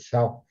sẽ gửi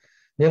sau.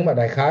 Nhưng mà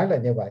đại khái là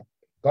như vậy.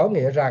 Có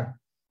nghĩa rằng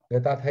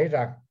người ta thấy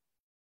rằng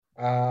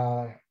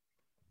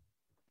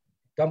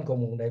trong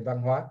cùng một nền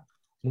văn hóa,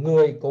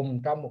 người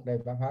cùng trong một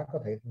nền văn hóa có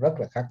thể rất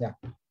là khác nhau.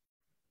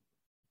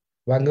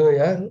 Và người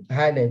ở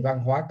hai nền văn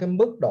hóa, cái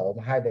mức độ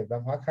mà hai nền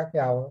văn hóa khác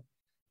nhau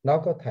nó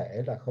có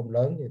thể là không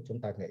lớn như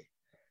chúng ta nghĩ.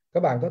 Các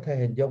bạn có thể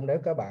hình dung, nếu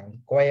các bạn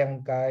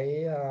quen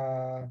cái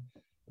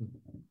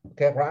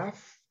graph,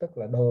 tức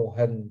là đồ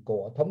hình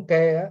của thống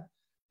kê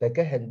thì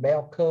cái hình bell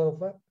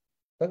curve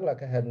tức là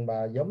cái hình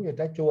mà giống như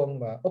trái chuông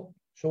mà úp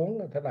xuống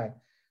như thế này,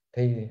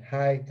 thì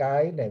hai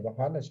cái nền văn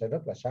hóa nó sẽ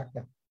rất là sát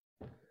nhau.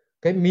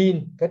 Cái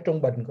mean, cái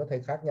trung bình có thể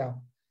khác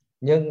nhau,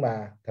 nhưng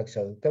mà thật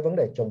sự cái vấn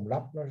đề trùng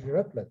lắp nó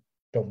rất là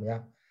trùng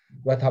nhau.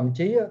 Và thậm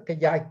chí cái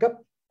giai cấp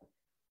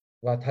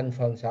và thành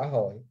phần xã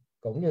hội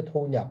cũng như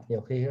thu nhập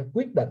nhiều khi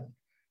quyết định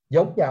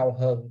giống nhau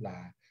hơn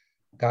là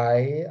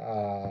cái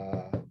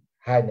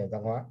hai nền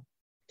văn hóa.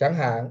 Chẳng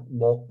hạn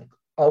một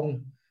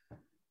ông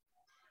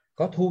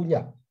có thu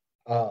nhập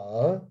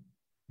ở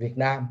Việt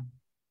Nam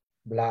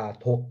là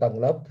thuộc tầng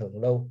lớp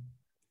thượng lưu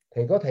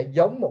thì có thể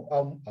giống một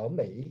ông ở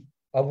Mỹ,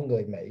 ông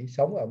người Mỹ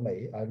sống ở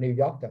Mỹ, ở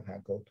New York chẳng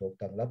hạn, cũng thuộc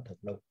tầng lớp thượng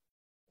lưu.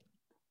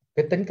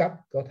 Cái tính cách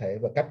có thể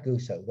và cách cư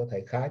xử có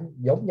thể khá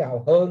giống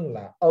nhau hơn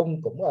là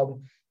ông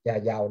nhà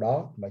giàu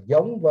đó mà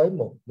giống với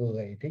một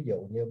người thí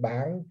dụ như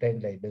bán trên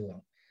lề đường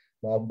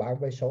mà ông bán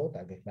vé số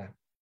tại Việt Nam.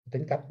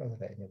 Tính cách nó có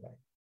thể như vậy.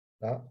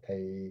 Đó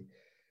thì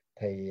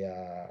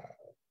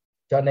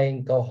cho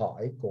nên câu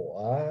hỏi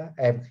của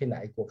em khi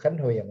nãy của Khánh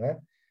Huyền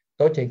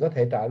tôi chỉ có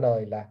thể trả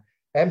lời là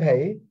em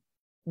hãy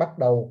bắt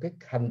đầu cái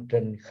hành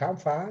trình khám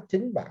phá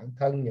chính bản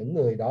thân những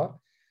người đó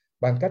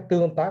bằng cách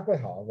tương tác với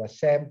họ và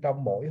xem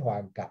trong mỗi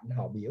hoàn cảnh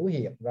họ biểu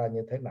hiện ra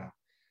như thế nào.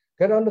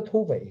 Cái đó nó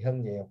thú vị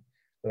hơn nhiều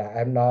là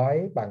em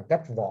nói bằng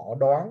cách võ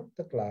đoán,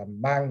 tức là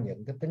mang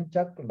những cái tính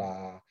chất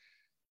là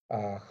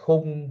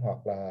khung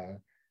hoặc là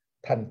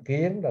thành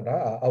kiến, là nói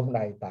ông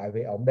này tại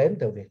vì ông đến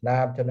từ Việt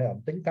Nam cho nên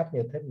ông tính cách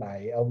như thế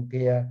này, ông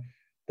kia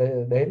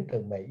đến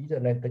từ Mỹ cho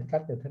nên tính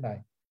cách như thế này.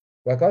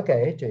 Và có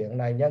kể chuyện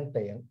này nhân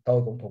tiện,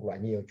 tôi cũng thuộc loại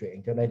nhiều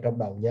chuyện cho nên trong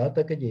đầu nhớ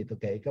tới cái gì tôi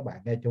kể các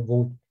bạn nghe cho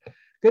vui.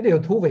 Cái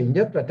điều thú vị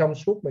nhất là trong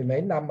suốt mười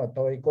mấy năm mà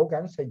tôi cố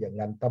gắng xây dựng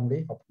ngành tâm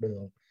lý học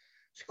đường,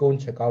 School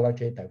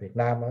Psychology tại Việt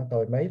Nam,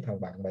 tôi mấy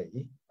thằng bạn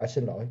Mỹ,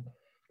 xin lỗi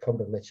không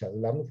được lịch sự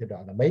lắm thì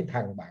đó là mấy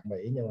thằng bạn Mỹ,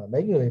 nhưng mà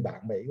mấy người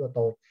bạn Mỹ của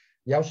tôi,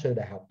 giáo sư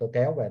đại học tôi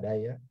kéo về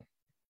đây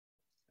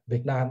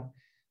Việt Nam.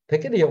 Thì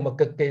cái điều mà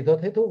cực kỳ tôi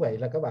thấy thú vị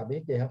là các bạn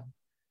biết gì không?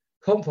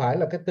 Không phải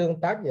là cái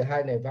tương tác giữa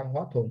hai nền văn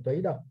hóa thuần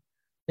túy đâu,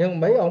 Nhưng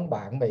mấy ông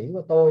bạn Mỹ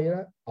của tôi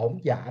đó, ổng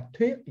giả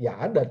thuyết,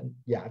 giả định,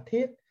 giả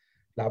thiết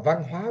là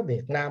văn hóa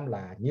Việt Nam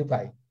là như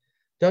vậy,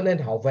 cho nên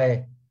họ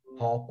về,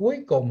 họ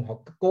cuối cùng họ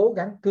cố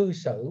gắng cư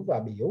xử và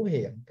biểu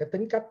hiện cái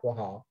tính cách của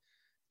họ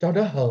cho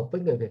nó hợp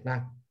với người Việt Nam.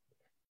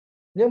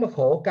 Nhưng mà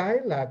khổ cái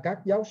là các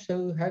giáo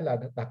sư hay là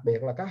đặc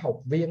biệt là các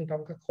học viên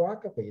trong các khóa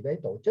các vị đấy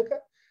tổ chức á,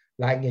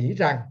 lại nghĩ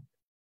rằng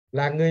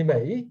là người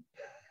Mỹ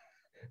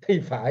thì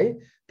phải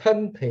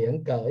thân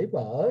thiện, cởi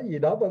mở gì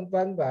đó vân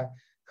vân, và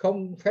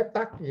không phép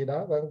tắc gì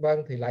đó vân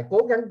vân, thì lại cố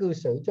gắng cư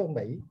xử cho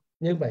Mỹ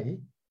như Mỹ.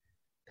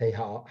 Thì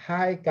họ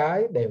hai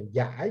cái đều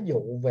giả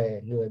dụ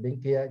về người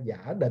bên kia,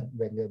 giả định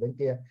về người bên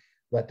kia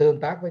và tương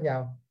tác với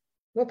nhau,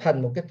 nó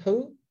thành một cái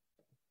thứ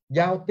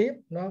giao tiếp,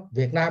 nó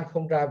Việt Nam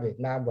không ra Việt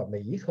Nam và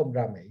Mỹ không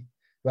ra Mỹ,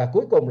 và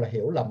cuối cùng là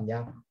hiểu lầm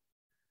nhau.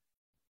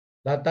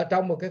 Là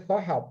trong một cái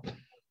khóa học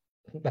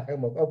là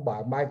một ông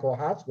bạn Michael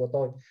Hart của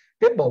tôi,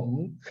 cái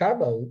bụng khá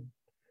bự,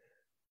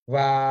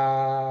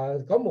 và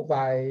có một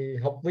vài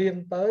học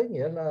viên tới,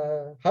 nghĩa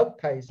là hất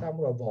thầy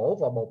xong rồi vỗ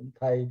vào bụng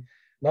thầy,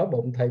 nói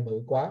bụng thầy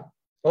bự quá,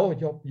 oh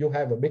you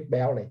have a big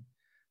belly,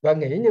 và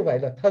nghĩ như vậy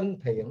là thân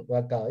thiện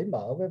và cởi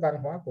mở với văn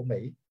hóa của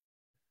Mỹ.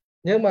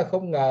 Nhưng mà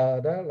không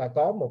ngờ đó là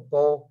có một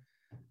cô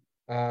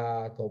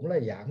cũng là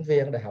giảng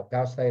viên Đại học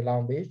Cal State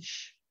Long Beach,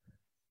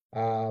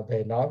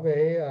 về nói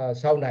với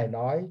sau này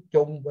nói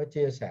chung với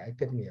chia sẻ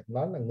kinh nghiệm,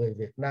 nói là người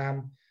Việt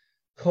Nam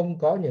không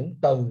có những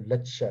từ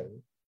lịch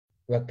sự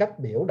và cách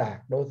biểu đạt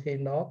đôi khi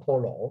nó thô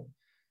lỗ.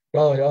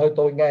 Trời ơi,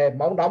 tôi nghe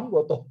máu nóng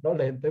của tôi nó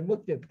lên tới mức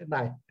như thế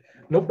này.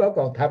 Lúc đó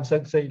còn tham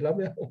sân si lắm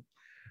đấy không?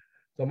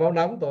 Còn máu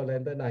nóng tôi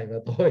lên tới này, và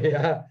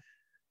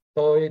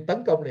tôi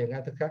tấn công liền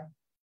ngay tức khắc.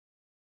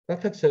 Nó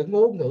thực sự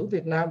ngôn ngữ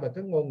Việt Nam và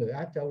các ngôn ngữ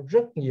Á Châu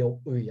rất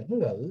nhiều uyển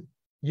ngữ,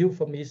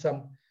 euphemism,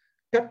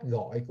 cách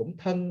gọi cũng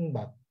thân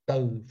mật,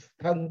 từ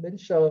thân đến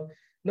sơ,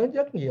 nó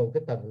rất nhiều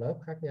cái tầng lớp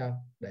khác nhau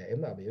để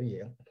mà biểu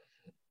diễn,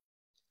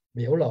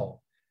 biểu lộ.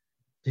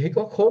 Chỉ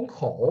có khốn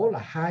khổ là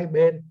hai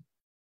bên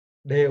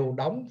đều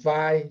đóng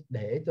vai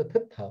để cho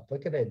thích hợp với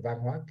cái nền văn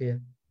hóa kia.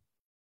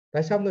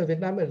 Tại sao người Việt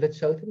Nam mình lịch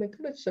sự thì mình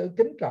cứ lịch sự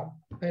kính trọng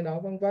hay nọ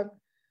vân vân,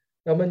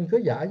 rồi mình cứ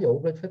giả dụ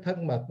mình phải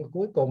thân mật,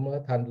 cuối cùng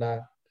thành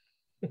là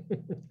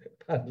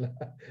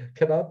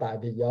cái đó tại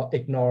vì do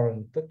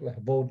ignorant, tức là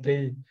vô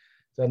tri,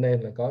 cho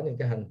nên là có những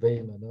cái hành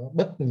vi mà nó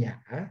bất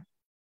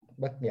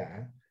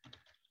nhã,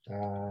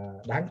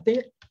 đáng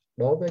tiếc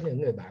đối với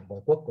những người bạn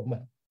ngoại quốc của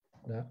mình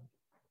đó.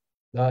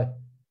 Rồi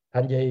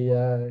Thành gì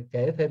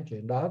kể thêm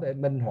chuyện đó để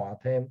minh họa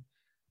thêm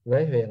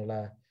với Huyền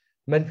là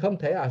mình không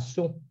thể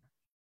assume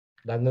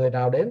là người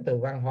nào đến từ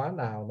văn hóa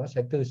nào nó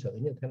sẽ cư xử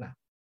như thế nào.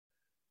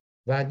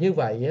 Và như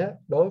vậy á,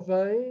 đối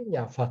với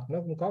nhà Phật nó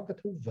cũng có cái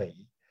thú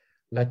vị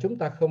là chúng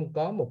ta không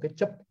có một cái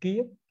chấp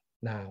kiến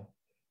nào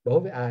đối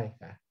với ai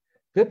cả.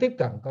 Cứ tiếp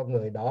cận con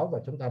người đó và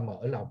chúng ta mở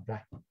lòng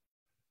ra.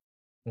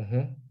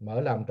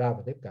 Mở lòng ra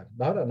và tiếp cận.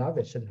 Đó là nói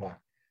về sinh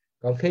hoạt.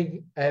 Còn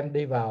khi em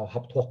đi vào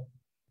học thuật,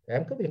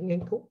 em có việc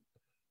nghiên cứu,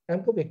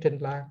 em có việc trình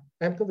làng,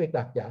 em có việc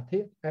đọc giả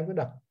thuyết, em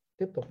có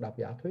tiếp tục đọc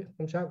giả thuyết,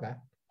 không sao cả.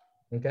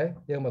 Okay?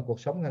 Nhưng mà cuộc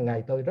sống hàng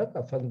ngày tôi rất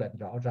là phân định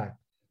rõ ràng.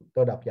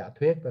 Tôi đọc giả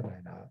thuyết cái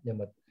này đó, nhưng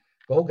mà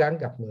cố gắng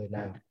gặp người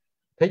nào.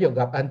 Thí dụ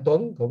gặp anh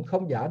Tuấn cũng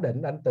không giả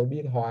định anh từ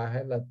Biên Hòa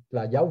hay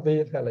là giáo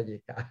viên hay là gì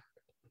cả.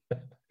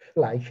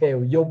 Lại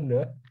khều Dung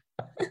nữa.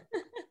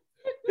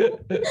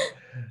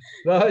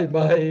 Rồi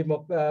mời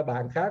một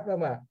bạn khác đó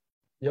mà.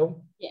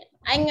 Dung.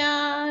 Anh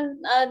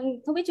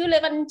không biết chú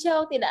Lê Văn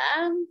Châu thì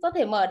đã có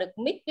thể mở được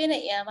mic với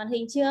lại màn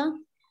hình chưa?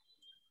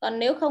 Còn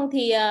nếu không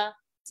thì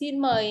xin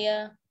mời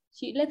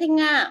chị Lê Thanh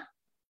Nga.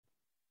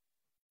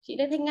 Chị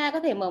Lê Thanh Nga có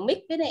thể mở mic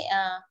với lại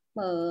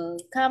mở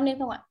cam lên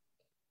không ạ?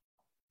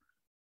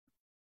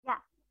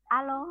 Dạ,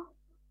 alo.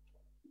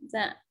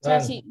 Dạ, chào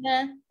chị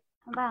Nga.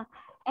 Vâng,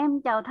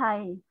 em chào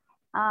thầy.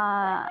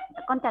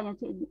 Con chào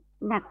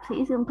nhạc sĩ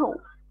Dương Thụ.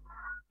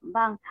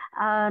 Vâng,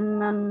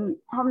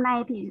 hôm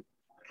nay thì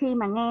khi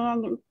mà nghe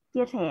những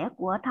chia sẻ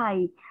của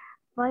thầy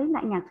với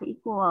lại nhạc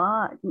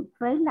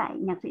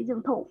sĩ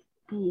Dương Thụ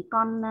thì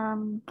con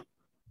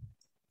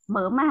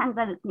mở mang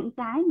ra được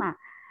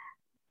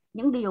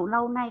những điều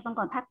lâu nay con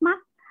còn thắc mắc.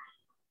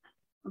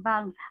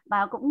 Vâng,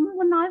 và cũng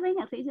muốn nói với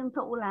nhạc sĩ Dương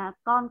Thụ là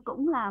con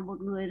cũng là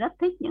một người rất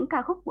thích những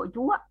ca khúc của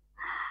Chúa.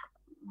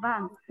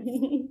 Vâng.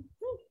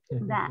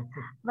 Dạ,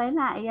 với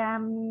lại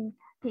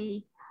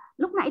thì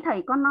lúc nãy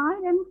thầy có nói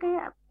đến cái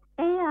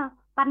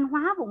văn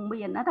hóa vùng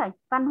miền đó thầy.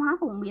 Văn hóa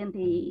vùng miền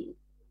thì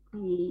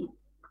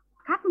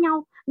khác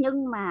nhau,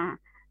 nhưng mà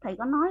thầy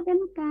có nói đến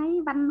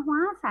cái văn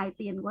hóa xài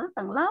tiền của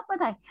tầng lớp đó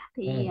thầy.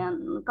 Thì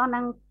con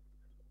đang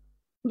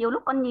nhiều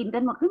lúc con nhìn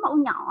trên một cái mẫu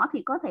nhỏ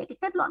thì có thể cái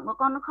kết luận của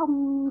con nó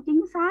không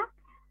chính xác,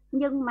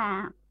 nhưng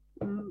mà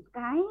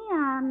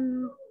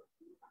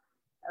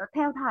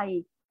theo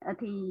thầy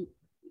thì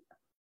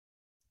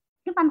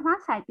cái văn hóa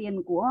xài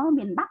tiền của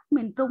miền Bắc,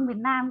 miền Trung,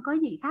 miền Nam có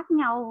gì khác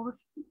nhau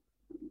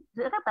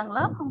giữa các tầng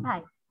lớp không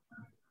thầy?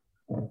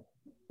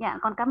 Dạ,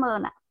 con cảm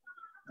ơn ạ.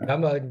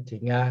 Cảm ơn chị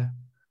Nga.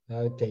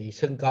 Chị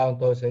xưng con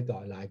tôi sẽ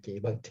gọi lại chị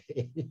bằng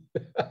chị.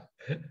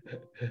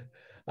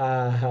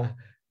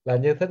 Là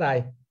như thế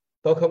này.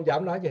 tôi không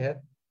dám nói gì hết,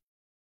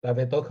 tại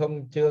vì tôi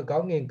chưa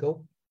có nghiên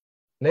cứu.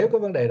 Nếu có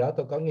vấn đề đó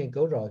tôi có nghiên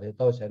cứu rồi thì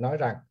tôi sẽ nói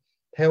rằng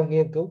theo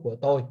nghiên cứu của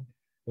tôi,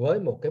 với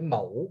một cái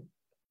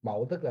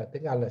mẫu tức là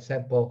tiếng Anh là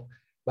sample,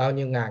 bao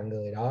nhiêu ngàn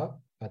người đó,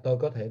 và tôi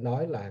có thể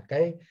nói là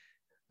cái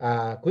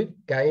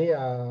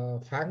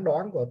phán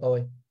đoán của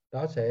tôi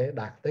đó sẽ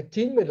đạt tới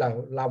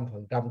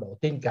 95% độ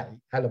tin cậy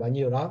hay là bao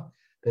nhiêu đó,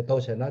 thì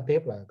tôi sẽ nói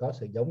tiếp là có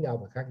sự giống nhau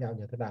và khác nhau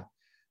như thế nào.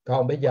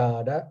 Còn bây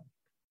giờ đó,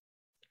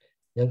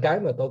 những cái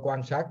mà tôi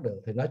quan sát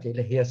được thì nó chỉ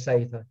là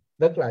hearsay thôi,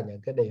 tức là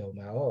những cái điều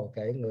mà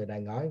cái người này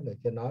nói, người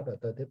kia nói rồi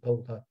tôi tiếp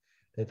thu thôi.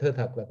 Thì thưa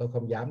thật là tôi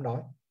không dám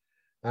nói.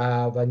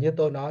 Và như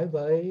tôi nói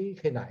với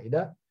khi nãy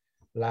đó,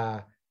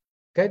 là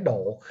cái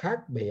độ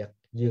khác biệt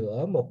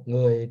giữa một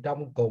người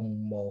trong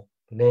cùng một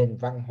nền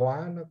văn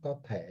hóa nó có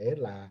thể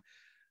là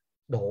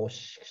độ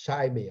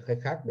sai biệt hay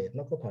khác biệt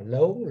nó có thể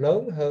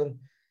lớn hơn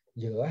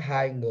giữa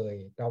hai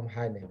người trong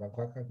hai nền văn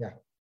hóa khác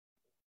nhau.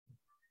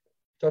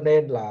 Cho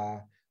nên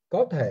là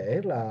có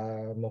thể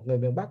là một người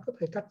miền Bắc có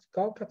thể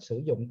có cách sử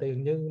dụng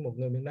tiền như một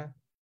người miền Nam.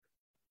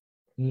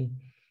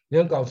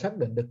 Nhưng còn xác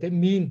định được cái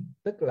mean,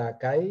 tức là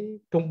cái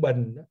trung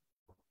bình đó,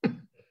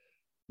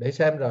 để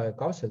xem rồi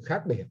có sự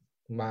khác biệt,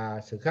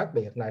 mà sự khác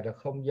biệt này là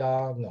không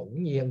do ngẫu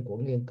nhiên của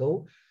nghiên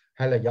cứu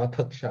hay là do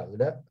thực sự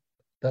đó,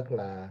 tức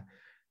là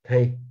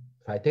thì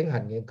phải tiến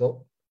hành nghiên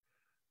cứu.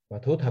 Và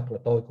thú thật là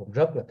tôi cũng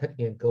rất là thích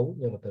nghiên cứu,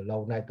 nhưng mà từ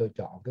lâu nay tôi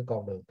chọn cái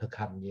con đường thực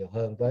hành nhiều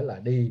hơn, với là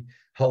đi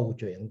hầu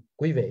chuyện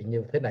quý vị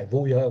như thế này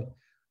vui hơn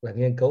là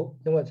nghiên cứu.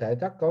 Nhưng mà sẽ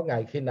chắc có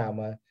ngày khi nào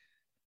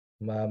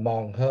mà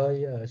mòn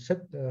hơi sức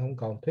không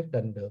còn thuyết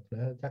trình được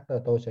nữa, chắc là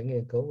tôi sẽ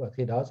nghiên cứu, và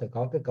khi đó sẽ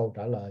có cái câu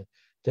trả lời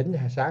chính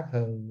xác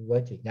hơn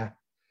với chị Nga.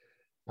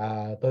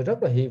 Tôi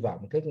rất là hy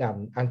vọng cái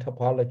ngành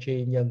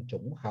anthropology, nhân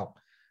chủng học,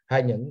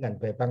 hay những ngành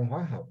về văn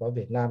hóa học ở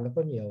Việt Nam nó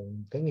có nhiều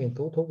cái nghiên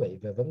cứu thú vị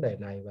về vấn đề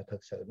này, và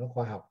thực sự nó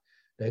khoa học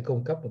để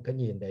cung cấp một cái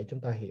nhìn để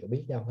chúng ta hiểu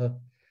biết nhau hơn.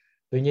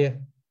 Tuy nhiên,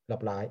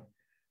 lặp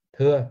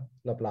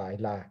lại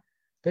là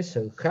cái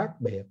sự khác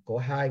biệt của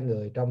hai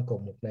người trong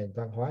cùng một nền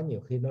văn hóa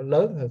nhiều khi nó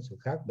lớn hơn sự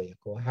khác biệt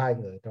của hai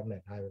người trong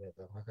hai nền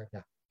văn hóa khác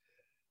nhau.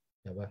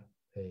 Dạ vâng,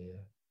 thì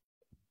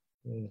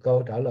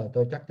câu trả lời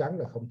tôi chắc chắn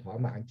là không thỏa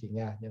mãn chị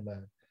Nga, nhưng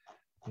mà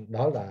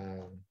đó là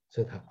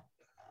sự thật.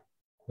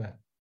 Vâng,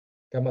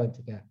 cảm ơn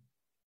chị Nga.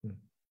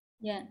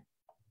 Dạ.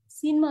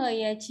 Xin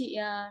mời chị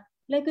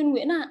Lê Quyên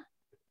Nguyễn ạ.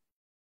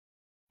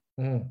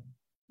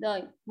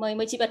 Rồi,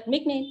 mời chị bật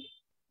mic lên.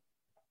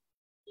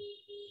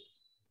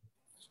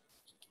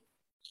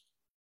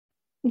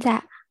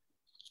 Dạ.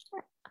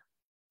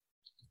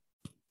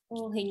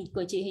 Hình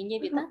của chị hình như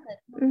bị tắt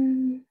rồi.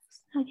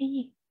 Sao cái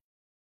gì?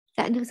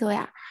 Dạ được rồi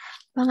ạ.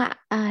 Vâng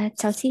ạ,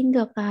 cháu xin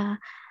được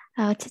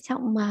trân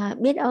trọng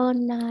biết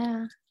ơn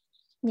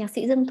nhạc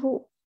sĩ Dương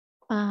Thụ,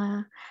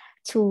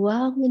 chú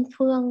Nguyên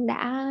Phương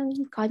đã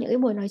có những cái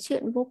buổi nói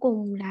chuyện vô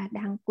cùng là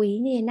đáng quý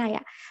như thế này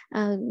ạ.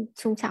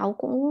 Chúng cháu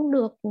cũng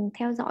được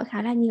theo dõi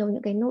khá là nhiều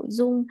những cái nội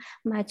dung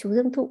mà chú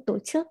Dương Thụ tổ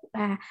chức,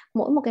 và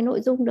mỗi một cái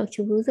nội dung được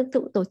chú Dương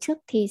Thụ tổ chức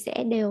thì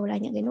sẽ đều là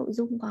những cái nội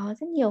dung có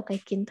rất nhiều cái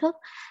kiến thức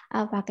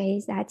và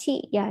cái giá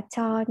trị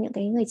cho những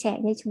cái người trẻ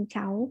như chúng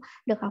cháu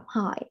được học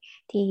hỏi.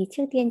 Thì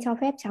trước tiên cho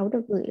phép cháu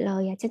được gửi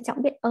lời trân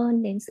trọng biết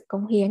ơn đến sự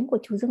cống hiến của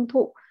chú Dương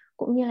Thụ,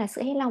 cũng như là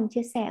sự hết lòng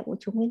chia sẻ của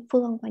chú Nguyên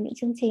Phương và những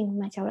chương trình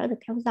mà cháu đã được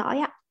theo dõi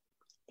ạ.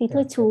 Thì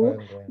thưa chú,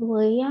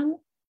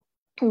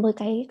 với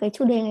cái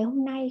chủ đề ngày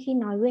hôm nay, khi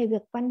nói về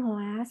việc văn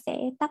hóa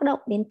sẽ tác động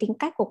đến tính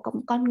cách của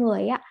con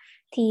người ạ,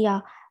 thì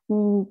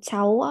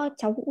cháu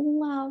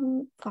cũng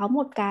có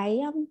một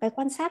cái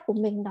quan sát của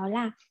mình, đó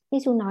là như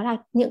chú nói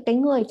là những cái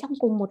người trong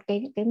cùng một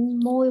cái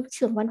môi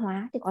trường văn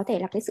hóa thì có thể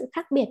là cái sự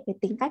khác biệt về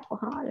tính cách của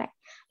họ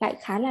lại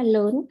khá là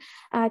lớn.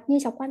 Như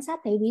cháu quan sát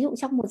thấy, ví dụ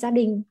trong một gia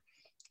đình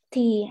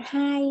thì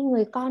hai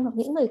người con hoặc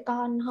những người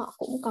con họ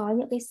cũng có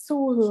những cái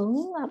xu hướng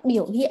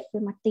biểu hiện về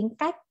mặt tính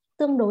cách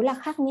tương đối là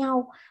khác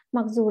nhau,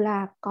 mặc dù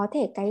là có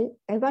thể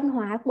cái văn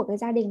hóa của cái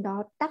gia đình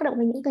đó tác động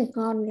đến những người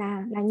con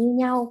là như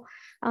nhau.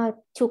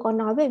 Chú có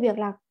nói về việc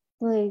là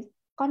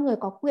con người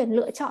có quyền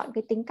lựa chọn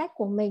cái tính cách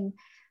của mình,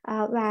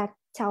 và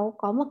cháu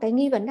có một cái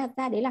nghi vấn đặt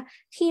ra, đấy là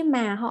khi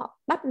mà họ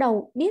bắt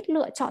đầu biết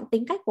lựa chọn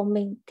tính cách của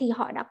mình thì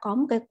họ đã có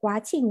một cái quá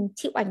trình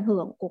chịu ảnh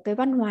hưởng của cái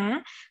văn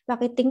hóa, và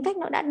cái tính cách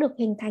nó đã được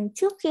hình thành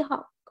trước khi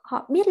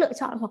họ biết lựa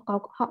chọn hoặc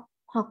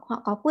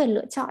họ có quyền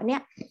lựa chọn ấy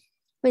ạ.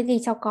 Vậy thì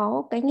cháu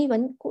có cái nghi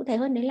vấn cụ thể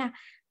hơn, đấy là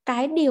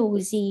cái điều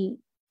gì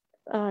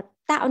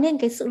tạo nên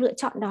cái sự lựa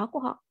chọn đó của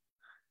họ,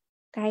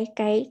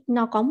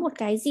 nó có một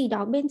cái gì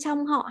đó bên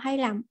trong họ, hay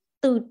là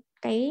từ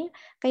cái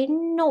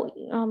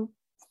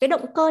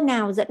động cơ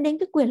nào dẫn đến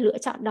cái quyền lựa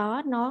chọn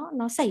đó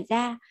nó xảy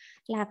ra,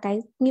 là cái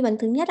nghi vấn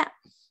thứ nhất ạ.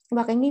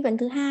 Và cái nghi vấn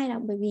thứ hai là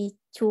bởi vì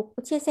chú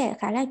chia sẻ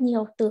khá là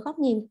nhiều từ góc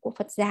nhìn của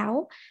Phật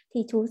giáo,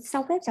 thì chú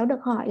sau phép cháu được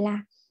hỏi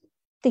là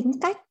tính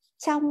cách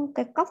trong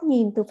cái góc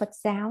nhìn từ Phật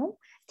giáo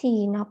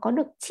thì nó có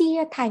được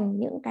chia thành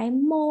những cái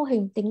mô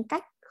hình tính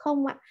cách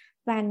không ạ?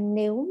 Và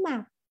nếu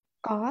mà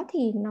có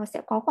thì nó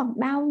sẽ có khoảng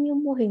bao nhiêu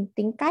mô hình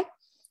tính cách?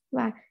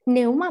 Và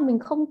nếu mà mình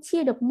không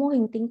chia được mô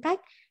hình tính cách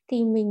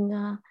thì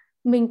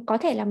mình có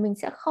thể là mình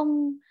sẽ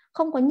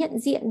không có nhận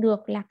diện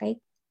được là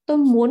tôi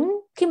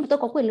muốn, khi mà tôi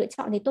có quyền lựa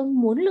chọn thì tôi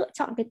muốn lựa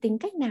chọn cái tính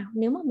cách nào.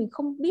 Nếu mà mình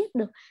không biết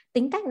được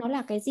tính cách nó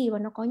là cái gì và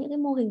nó có những cái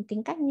mô hình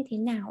tính cách như thế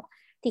nào,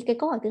 thì cái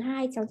câu hỏi thứ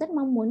hai cháu rất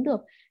mong muốn được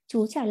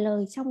chú trả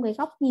lời trong cái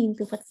góc nhìn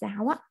từ Phật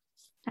giáo ạ.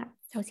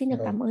 Cháu xin được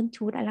cảm ơn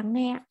chú đã lắng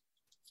nghe.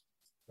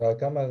 Rồi,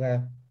 cảm ơn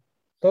em.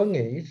 Tôi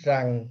nghĩ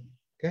rằng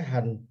cái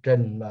hành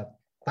trình mà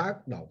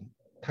tác động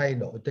thay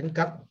đổi tính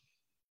cách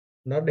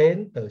nó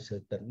đến từ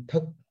sự tỉnh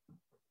thức.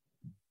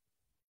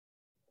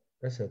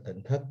 Cái sự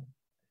tỉnh thức.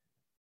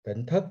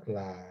 Tỉnh thức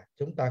là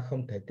chúng ta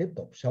không thể tiếp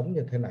tục sống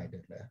như thế này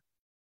được nữa.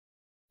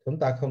 Chúng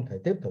ta không thể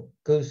tiếp tục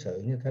cư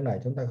xử như thế này,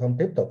 chúng ta không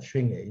tiếp tục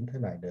suy nghĩ như thế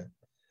này được.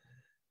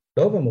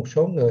 Đối với một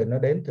số người nó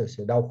đến từ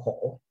sự đau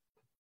khổ.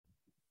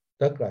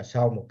 Tức là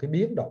sau một cái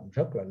biến động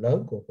rất là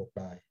lớn của cuộc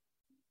đời.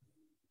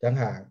 Chẳng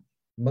hạn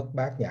mất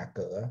mát nhà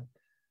cửa,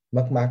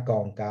 mất mát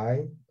con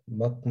cái,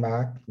 mất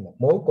mát một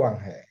mối quan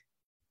hệ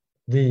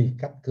vì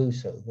cách cư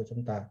xử của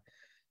chúng ta.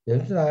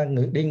 Chúng ta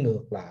đi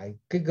ngược lại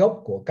cái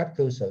gốc của cách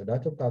cư xử đó,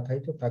 chúng ta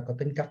thấy chúng ta có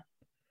tính cách.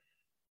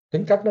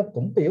 Tính cách nó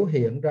cũng biểu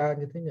hiện ra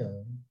như thế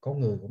nào. Con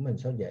người của mình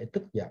sao dễ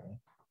tức giận.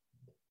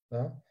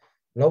 Đó.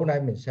 Lâu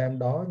nay mình xem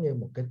đó như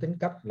một cái tính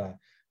cách là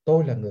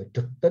tôi là người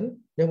trực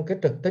tính. Nhưng mà cái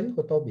trực tính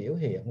của tôi biểu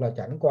hiện là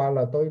chẳng qua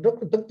là tôi rất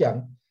là tức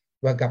giận.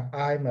 Và gặp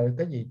ai mà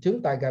cái gì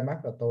chướng tai gai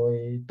mắt là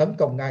tôi tấn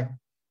công ngay.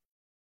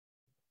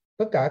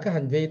 Tất cả các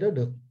hành vi đó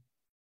được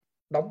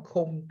đóng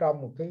khung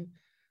trong một cái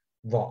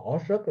vỏ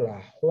rất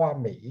là hoa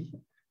mỹ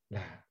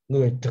là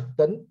người trực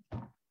tính.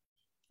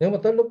 Nhưng mà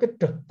tới lúc cái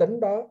trực tính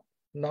đó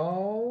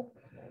nó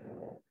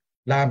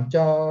làm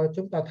cho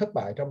chúng ta thất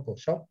bại trong cuộc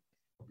sống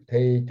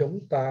thì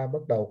chúng ta bắt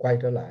đầu quay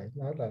trở lại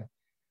nói là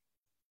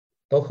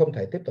tôi không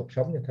thể tiếp tục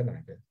sống như thế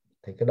này được.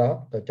 Thì cái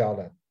đó tôi cho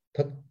là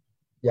thức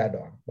giai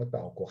đoạn bắt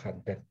đầu cuộc hành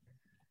trình.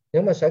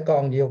 Nhưng mà sẽ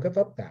còn nhiều cái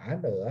vấp ngã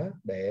nữa,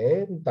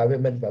 để tại vì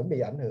mình vẫn bị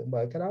ảnh hưởng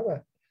bởi cái đó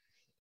mà.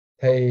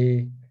 Thì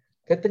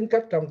cái tính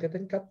cách, trong cái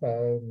tính cách mà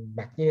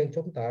mặc nhiên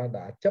chúng ta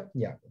đã chấp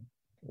nhận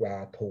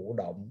và thụ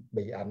động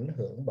bị ảnh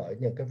hưởng bởi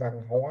những cái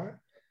văn hóa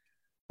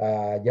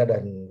gia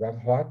đình, văn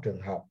hóa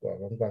trường học và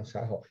văn hóa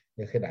xã hội.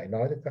 Như khi nãy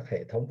nói đến các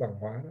hệ thống văn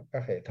hóa đó,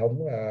 các hệ thống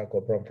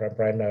của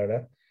Brenner đó,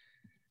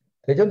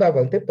 thì chúng ta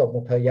vẫn tiếp tục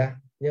một thời gian,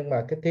 nhưng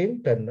mà cái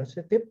tiến trình nó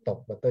sẽ tiếp tục,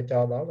 và tôi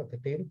cho đó là cái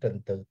tiến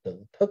trình từ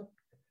tự thức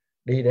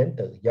đi đến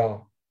tự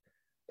do.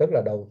 Tức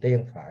là đầu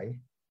tiên phải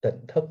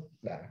tỉnh thức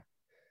đã.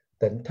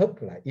 Tỉnh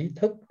thức là ý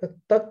thức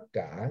tất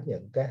cả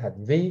những cái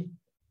hành vi,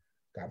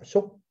 cảm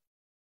xúc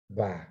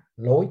và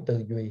lối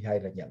tư duy hay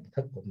là nhận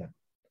thức của mình.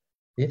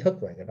 Ý thức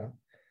về cái đó.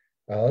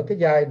 Ở cái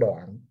giai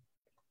đoạn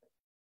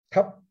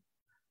thấp,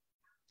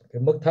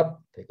 cái mức thấp,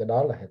 thì cái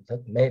đó là hình thức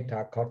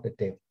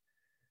metacognitive,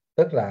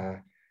 tức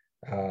là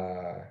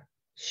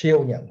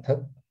siêu nhận thức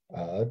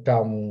ở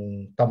trong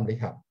tâm lý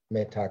học.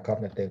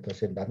 Metacognitive, tôi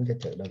xin đánh cái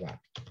chữ đó vào.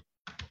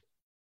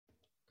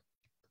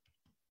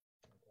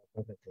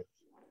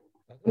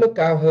 Mức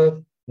cao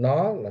hơn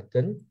nó là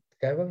chính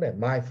cái vấn đề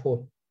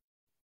mindful,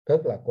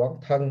 tức là quán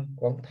thân,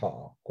 quán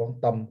thọ, quán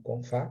tâm,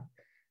 quán pháp,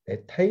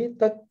 để thấy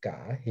tất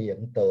cả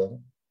hiện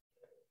tượng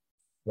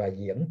và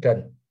diễn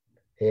trình.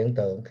 Hiện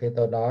tượng khi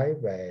tôi nói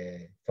về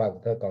phần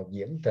thôi, còn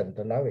diễn trình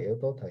tôi nói về yếu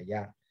tố thời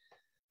gian,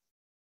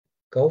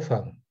 cấu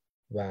phần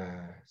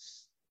và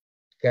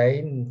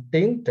cái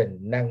tiến trình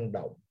năng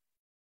động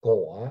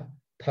của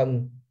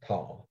thân,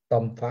 thọ,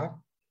 tâm, pháp,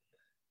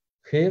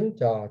 khiến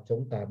cho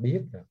chúng ta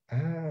biết được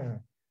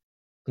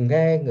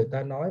nghe người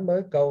ta nói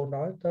mới câu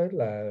nói tới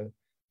là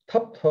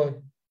thấp thôi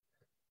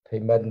thì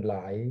mình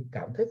lại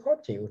cảm thấy khó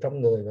chịu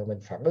trong người và mình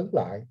phản ứng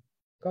lại.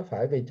 Có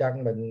phải vì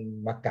chăng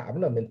mình mặc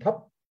cảm là mình thấp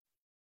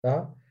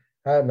đó,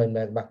 hay mình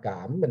mặc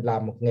cảm mình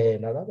làm một nghề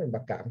nào đó mình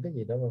mặc cảm cái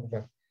gì đó vân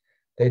vân.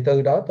 Thì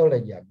từ đó tôi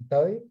lại dẫn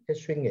tới cái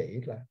suy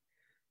nghĩ là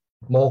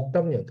một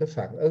trong những cái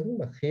phản ứng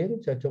mà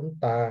khiến cho chúng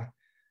ta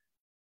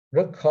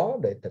rất khó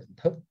để tỉnh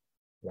thức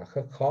và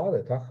rất khó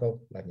để thoát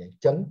khôn là những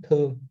chấn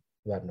thương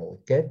và nội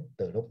kết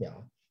từ lúc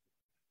nhỏ.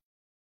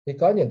 Thì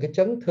có những cái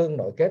chấn thương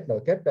nội kết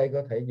đây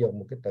có thể dùng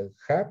một cái từ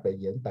khác để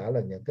diễn tả là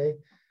những cái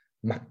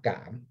mặc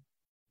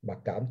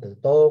cảm tự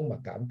tôn, mặc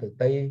cảm tự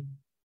ti.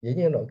 Dĩ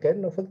nhiên nội kết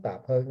nó phức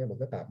tạp hơn, nhưng mà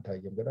cái tạm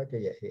thời dùng cái đó cho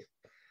dễ hiểu.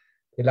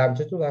 Thì làm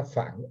cho chúng ta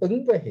phản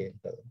ứng với hiện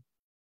tượng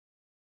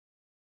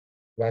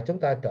và chúng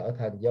ta trở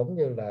thành giống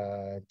như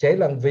là chế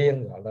lăng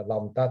viên, gọi là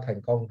lòng ta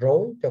thành con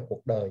rối cho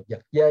cuộc đời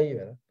giật dây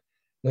vậy đó.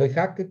 Người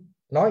khác cứ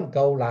nói một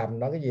câu, làm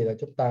nói cái gì là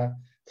chúng ta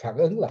phản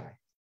ứng lại,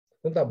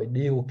 chúng ta bị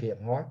điều kiện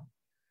hóa.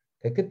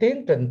 Thì cái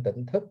tiến trình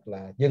tỉnh thức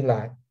là dừng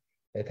lại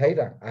để thấy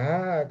rằng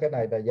cái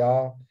này là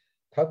do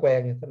thói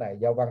quen như thế này,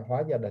 do văn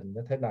hóa gia đình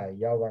như thế này,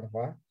 do văn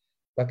hóa.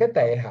 Và cái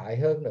tệ hại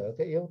hơn nữa,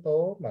 cái yếu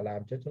tố mà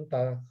làm cho chúng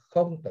ta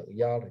không tự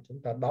do là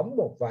chúng ta đóng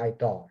một vai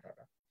trò.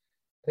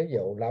 Thí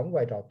dụ đóng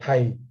vai trò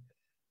thầy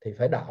thì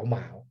phải đạo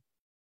mạo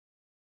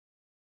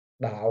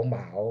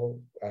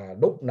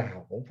lúc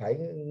nào cũng phải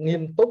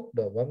nghiêm túc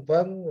rồi vân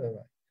vân.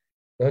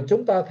 Rồi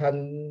chúng ta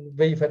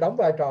vì phải đóng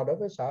vai trò đối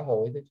với xã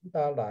hội thì chúng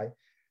ta lại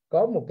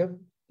có một cái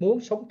muốn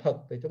sống thật,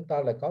 thì chúng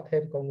ta lại có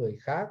thêm con người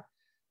khác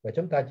và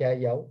chúng ta che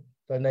giấu,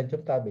 cho nên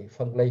chúng ta bị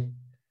phân ly.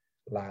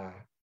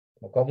 Là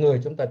một con người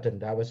chúng ta trình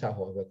ra với xã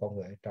hội về con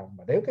người ở trong.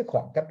 Mà nếu cái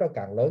khoảng cách đó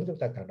càng lớn chúng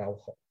ta càng đau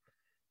khổ,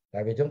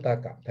 tại vì chúng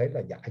ta cảm thấy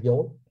là giả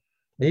dối.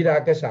 Đi ra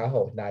cái xã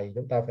hội này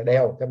chúng ta phải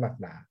đeo cái mặt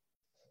nạ,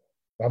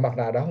 và mặt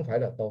nạ đó không phải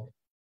là tôi,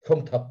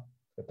 không thật,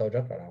 tôi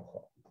rất là đau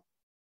khổ.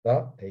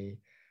 Đó thì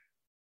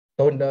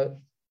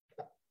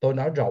tôi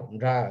nói rộng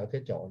ra ở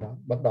cái chỗ đó,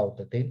 bắt đầu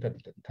từ tiến trình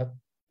tỉnh thức,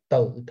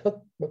 tự thức,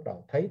 bắt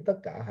đầu thấy tất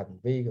cả hành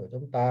vi của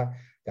chúng ta,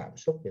 cảm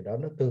xúc gì đó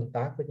nó tương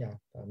tác với nhau,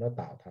 nó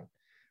tạo thành,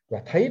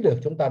 và thấy được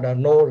chúng ta đã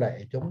nô lệ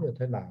chúng như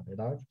thế nào, thì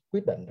nó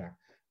quyết định rằng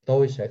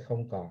tôi sẽ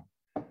không còn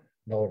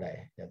nô lệ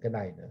những cái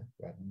này nữa,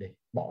 và đi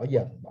bỏ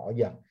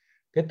dần.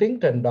 Cái tiến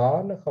trình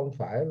đó nó không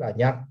phải là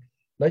nhanh,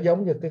 nó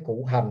giống như cái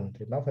củ hành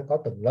thì nó phải có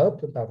từng lớp,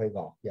 chúng ta phải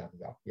gọt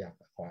dần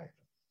hoài.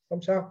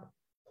 Không sao,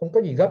 không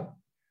có gì gấp,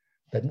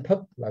 tỉnh thức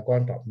là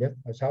quan trọng nhất,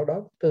 và sau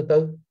đó từ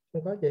từ,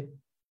 không có gì.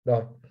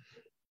 Rồi,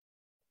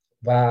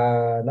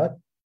 và nó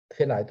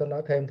khi nãy tôi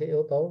nói thêm cái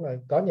yếu tố là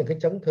có những cái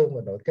chấn thương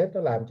và nội kết,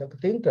 nó làm cho cái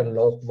tiến trình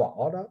lột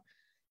vỏ đó,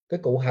 cái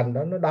củ hành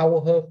đó nó đau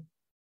hơn.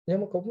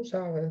 Nhưng mà cũng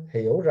sao,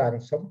 hiểu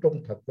rằng sống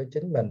trung thực với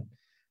chính mình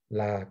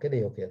là cái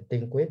điều kiện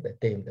tiên quyết để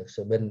tìm được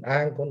sự bình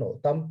an của nội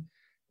tâm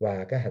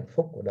và cái hạnh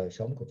phúc của đời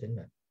sống của chính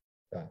mình.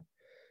 Rồi.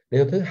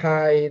 Điều thứ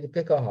hai,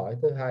 cái câu hỏi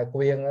thứ hai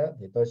Quyên đó,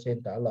 thì tôi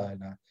xin trả lời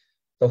là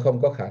tôi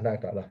không có khả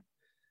năng trả lời.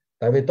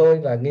 Tại vì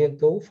tôi là nghiên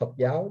cứu Phật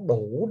giáo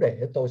đủ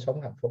để tôi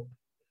sống hạnh phúc.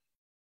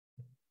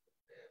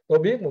 Tôi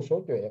biết một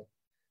số chuyện.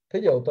 Thí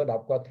dụ tôi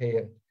đọc qua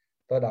thiền,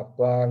 tôi đọc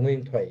qua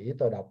nguyên thủy,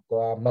 tôi đọc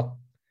qua mật,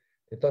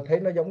 thì tôi thấy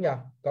nó giống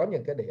nhau, có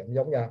những cái điểm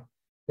giống nhau.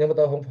 Nhưng mà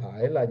tôi không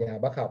phải là nhà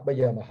bác học. Bây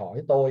giờ mà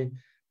hỏi tôi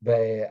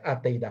về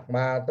Ati Đạt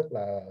Ma, tức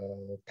là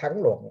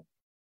thắng luận,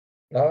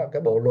 đó,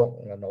 cái bộ luận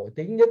là nổi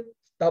tiếng nhất,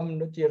 tâm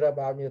nó chia ra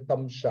bao nhiêu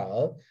tâm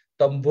sở,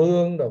 tâm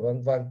vương rồi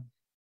vân vân,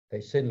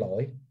 thì xin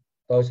lỗi,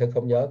 tôi sẽ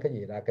không nhớ cái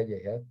gì ra cái gì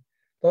hết.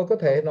 Tôi có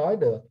thể nói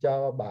được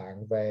cho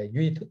bạn về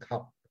duy thức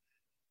học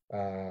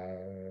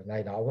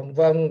này nọ vân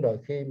vân, rồi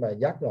khi mà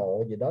giác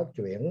ngộ gì đó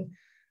chuyển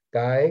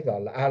cái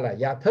gọi là là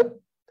gia thức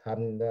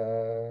thành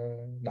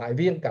đại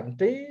viên cảnh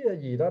trí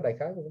gì đó đại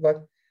khái vân vân.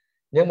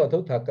 Nhưng mà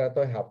thú thật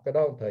tôi học cái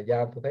đó một thời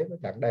gian, tôi thấy nó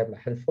chẳng đem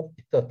lại hạnh phúc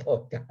cho tôi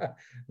cả,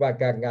 và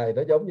càng ngày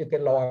nó giống như cái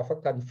loa phát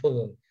thanh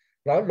phường,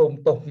 nói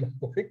lung tung mà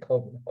cuối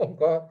cùng không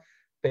có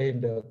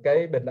tìm được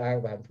cái bình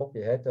an và hạnh phúc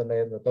gì hết. Cho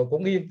nên là tôi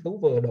cũng nghiên cứu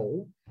vừa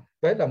đủ,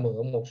 với là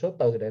mượn một số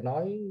từ để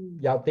nói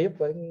giao tiếp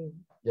với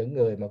những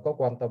người mà có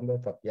quan tâm với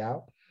Phật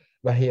giáo,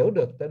 và hiểu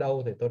được tới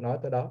đâu thì tôi nói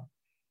tới đó.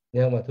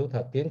 Nhưng mà thú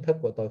thật kiến thức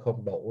của tôi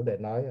không đủ để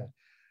nói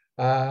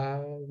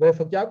về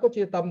Phật giáo có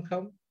chia tâm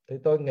không, thì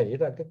tôi nghĩ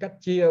là cái cách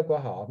chia của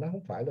họ nó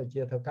không phải là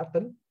chia theo cá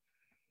tính,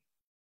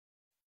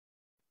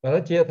 mà nó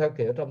chia theo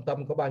kiểu trong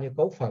tâm có bao nhiêu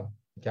cấu phần.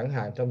 Chẳng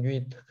hạn trong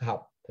duy thức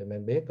học thì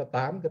mình biết có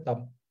 8 cái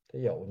tâm,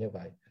 ví dụ như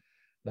vậy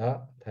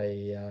đó.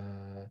 Thì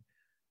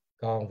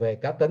còn về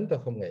cá tính tôi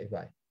không nghĩ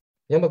vậy.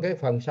 Nhưng mà cái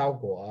phần sau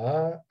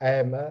của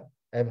em á,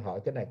 em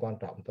hỏi cái này quan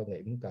trọng, tôi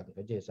nghĩ cũng cần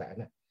phải chia sẻ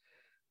này,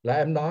 là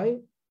em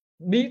nói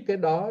biết cái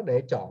đó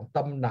để chọn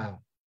tâm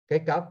nào, cái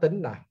cá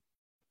tính nào.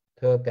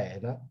 Thưa kệ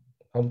nó,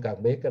 không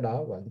cần biết cái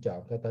đó vẫn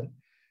chọn cái tính.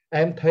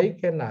 Em thấy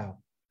cái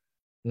nào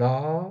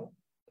nó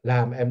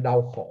làm em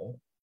đau khổ,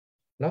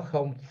 nó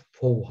không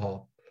phù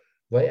hợp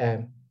với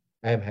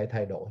em hãy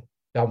thay đổi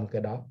trong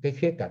cái đó, cái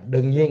khía cạnh.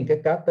 Đương nhiên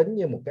cái cá tính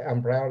như một cái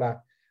umbrella,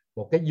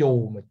 một cái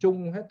dù mà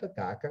chung hết tất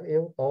cả các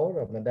yếu tố,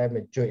 rồi mình đem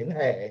mình chuyển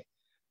hệ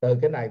từ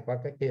cái này qua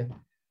cái kia.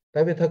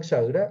 Tại vì thực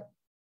sự đó,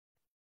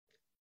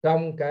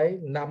 trong cái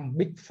 5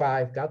 Big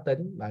Five cá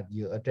tính mà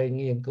dựa trên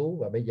nghiên cứu,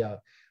 và bây giờ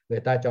người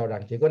ta cho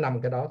rằng chỉ có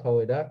 5 cái đó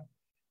thôi đó,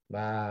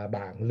 mà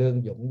bạn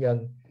Lương Dũng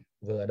Nhân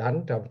vừa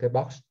đánh trong cái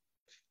box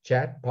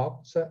chat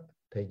box á,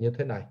 thì như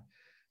thế này.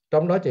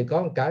 Trong đó chỉ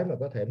có một cái mà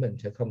có thể mình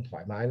sẽ không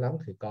thoải mái lắm,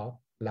 thì có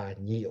là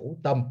nhiễu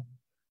tâm,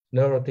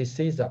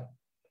 neuroticism.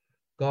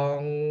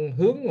 Còn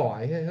hướng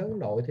ngoại hay hướng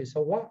nội thì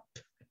so what?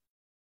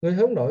 Người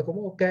hướng nội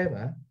cũng ok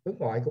mà, hướng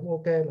ngoại cũng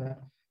ok mà.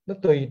 Nó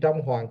tùy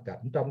trong hoàn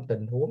cảnh, trong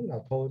tình huống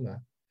nào thôi mà.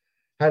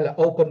 Hay là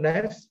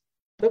openness,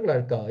 tức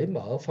là cởi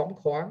mở phóng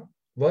khoáng,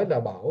 với là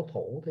bảo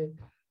thủ thì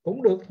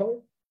cũng được thôi.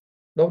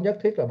 Đâu nhất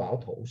thiết là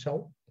bảo thủ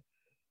xấu,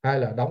 hay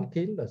là đóng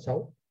kín là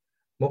xấu.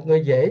 Một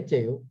người dễ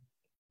chịu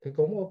thì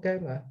cũng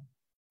ok mà.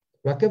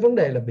 Và cái vấn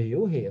đề là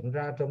biểu hiện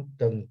ra trong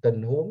từng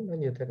tình huống nó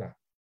như thế nào.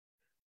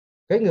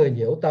 Cái người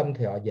nhiễu tâm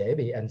thì họ dễ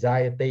bị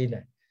anxiety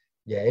này,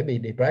 dễ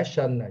bị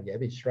depression này, dễ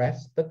bị stress,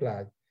 tức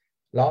là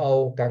lo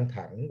âu, căng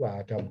thẳng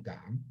và trầm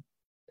cảm.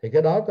 Thì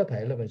cái đó có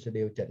thể là mình sẽ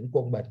điều chỉnh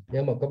quân bình.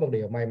 Nhưng mà có một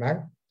điều may mắn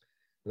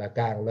là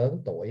càng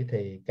lớn tuổi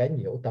thì cái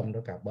nhiễu tâm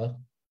nó càng bớt.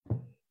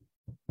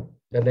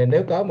 Cho nên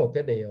nếu có một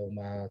cái điều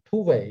mà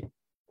thú vị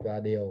và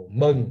điều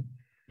mừng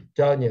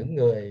cho những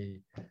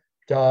người,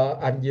 cho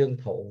anh Dương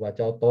Thụ và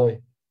cho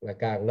tôi, là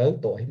càng lớn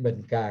tuổi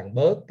mình càng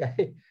bớt cái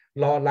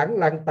lo lắng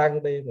lăn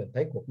tăn đi, mình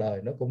thấy cuộc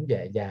đời nó cũng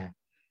nhẹ nhàng,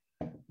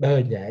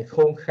 đời nhẹ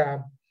khôn khan.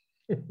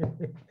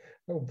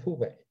 Nó không thú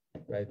vị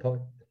vậy thôi.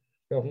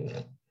 Không.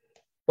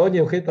 Tôi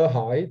nhiều khi tôi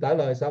hỏi trả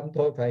lời xong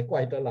tôi phải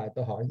quay trở lại,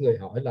 tôi hỏi người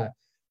hỏi là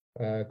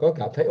có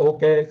cảm thấy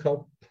ok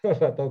không,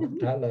 là tôi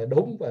trả lời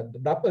đúng và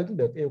đáp ứng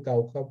được yêu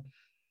cầu không.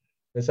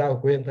 Rồi sao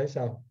Quyên thấy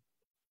sao?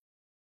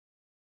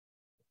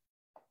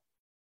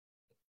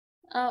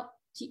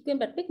 Chị Quyên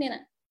bật mic lên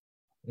ạ.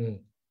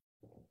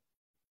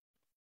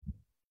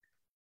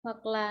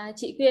 Hoặc là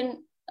chị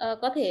Quyên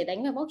có thể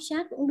đánh vào box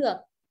chat cũng được.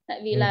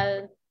 Tại vì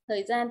là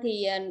thời gian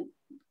thì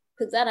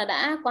thực ra là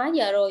đã quá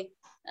giờ rồi.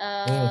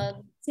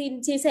 Xin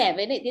chia sẻ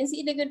với lại tiến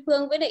sĩ Lê Quyên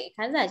Phương với lại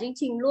khán giả chương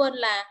trình luôn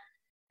là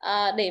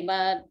để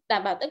mà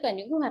đảm bảo tất cả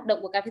những hoạt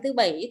động của cà phê thứ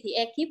bảy thì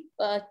ekip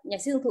nhạc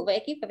sĩ Dương Thụ và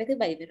ekip cà phê thứ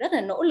bảy rất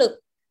là nỗ lực.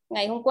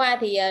 Ngày hôm qua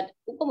thì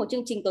cũng có một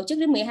chương trình tổ chức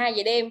đến 12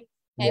 giờ đêm.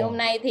 Ngày hôm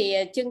nay thì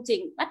chương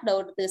trình bắt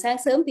đầu từ sáng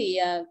sớm thì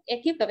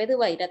ekip cà phê thứ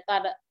bảy là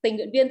toàn tình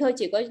nguyện viên thôi,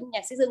 chỉ có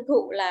nhạc sĩ Dương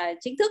Thụ là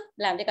chính thức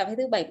làm cho cà phê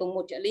thứ bảy cùng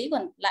một trợ lý,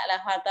 còn lại là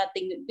hoàn toàn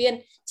tình nguyện viên.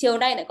 Chiều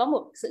nay lại có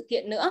một sự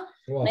kiện nữa,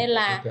 nên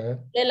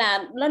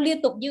là nó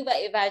liên tục như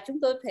vậy và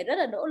chúng tôi phải rất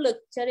là nỗ lực.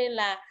 Cho nên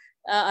là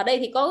ở đây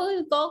thì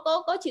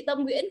có chị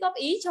Tâm Nguyễn góp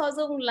ý cho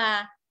Dung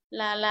là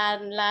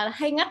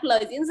hay ngắt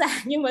lời diễn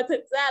giả, nhưng mà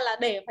thực ra là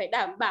để phải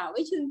đảm bảo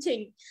cái chương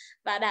trình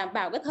và đảm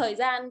bảo cái thời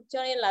gian,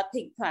 cho nên là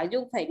thỉnh thoảng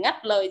Dung phải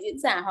ngắt lời diễn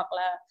giả hoặc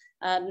là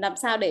làm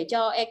sao để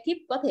cho ekip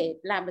có thể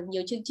làm được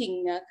nhiều chương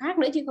trình khác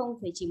nữa, chứ không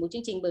phải chỉ một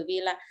chương trình, bởi vì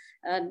là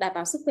đảm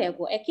bảo sức khỏe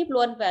của ekip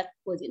luôn và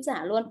của diễn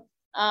giả luôn.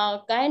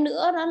 Cái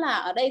nữa đó là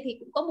ở đây thì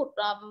cũng có một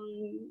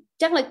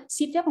chắc là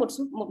xin phép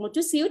một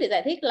chút xíu để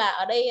giải thích là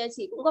ở đây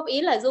chị cũng góp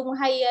ý là Dung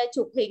hay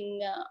chụp hình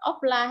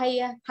offline hay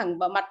thẳng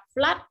vào mặt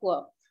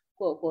flash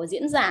của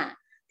diễn giả,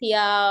 thì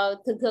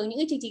thường những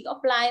cái chương trình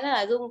offline đó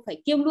là Dung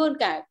phải kiêm luôn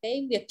cả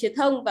cái việc truyền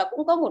thông, và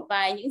cũng có một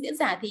vài những diễn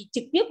giả thì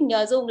trực tiếp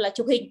nhờ Dung là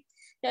chụp hình,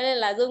 cho nên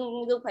là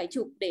Dung phải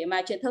chụp để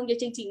mà truyền thông cho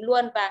chương trình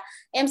luôn. Và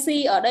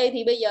MC ở đây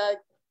thì bây giờ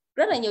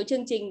rất là nhiều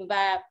chương trình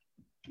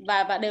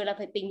và đều là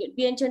phải tình nguyện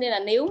viên, cho nên là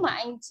nếu mà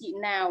anh chị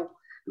nào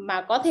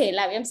mà có thể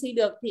làm MC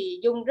được thì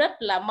Dung rất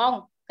là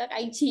mong các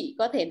anh chị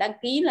có thể đăng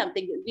ký làm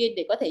tình nguyện viên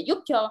để có thể giúp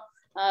cho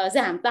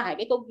giảm tải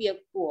cái công việc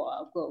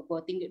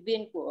của tình nguyện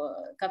viên của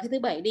cà phê thứ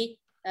bảy đi.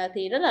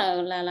 Thì rất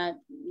là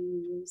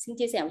xin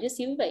chia sẻ một chút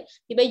xíu như vậy.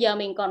 Thì bây giờ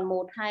mình còn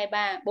 1, 2,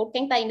 3, 4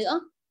 cánh tay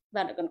nữa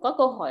và còn có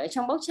câu hỏi ở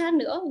trong box chat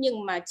nữa,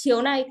 nhưng mà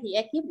chiều nay thì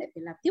ekip lại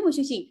phải làm tiếp một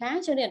chương trình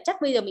khác, cho nên là chắc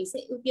bây giờ mình sẽ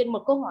ưu tiên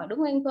một câu hỏi, đúng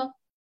không anh Phương?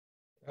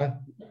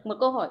 Một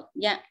câu hỏi,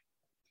 dạ.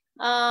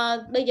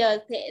 Bây giờ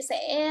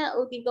sẽ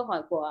ưu tiên câu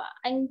hỏi của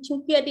anh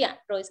Trung Kiên đi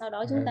ạ, rồi sau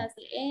đó chúng ta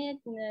sẽ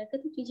kết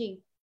thúc chương trình.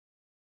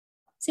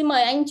 Xin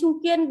mời anh Trung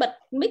Kiên bật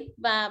mic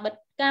và bật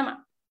cam ạ.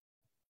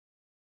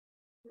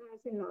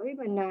 Xin lỗi,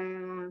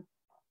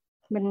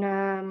 mình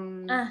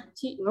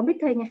chị không biết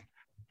thôi nha,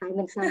 tại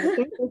mình xài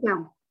két của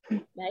chồng.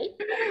 Đấy,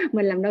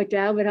 mình làm nội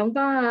trợ, mình không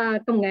có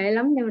công nghệ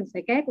lắm nhưng mình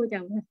xài két của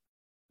chồng.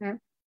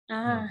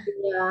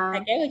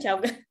 két của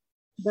chồng.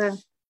 Vâng,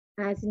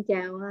 xin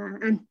chào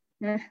anh.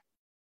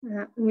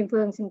 Nguyên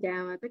Phương, xin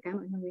chào tất cả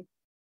mọi người.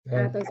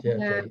 Tôi xin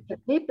trực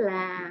tiếp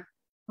là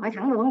hỏi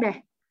thẳng vào vấn đề.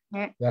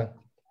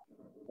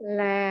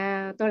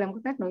 Là tôi làm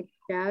công tác nội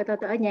trợ, tôi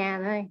ở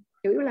nhà thôi,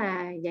 chủ yếu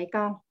là dạy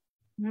con.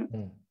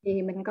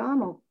 Thì mình có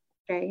một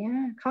trẻ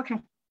khó khăn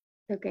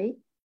tự kỷ.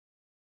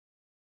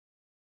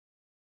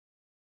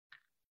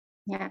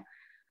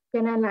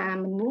 Cho nên là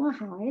mình muốn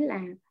hỏi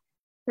là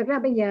thực ra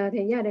bây giờ thì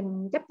gia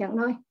đình chấp nhận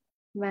thôi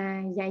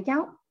và dạy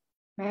cháu.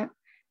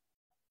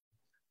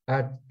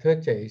 Thưa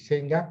chị,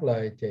 xin ngắt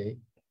lời chị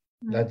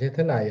là như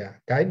thế này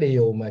cái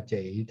điều mà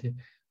chị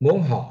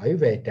muốn hỏi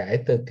về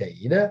trẻ tự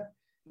kỷ đó,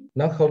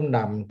 nó không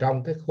nằm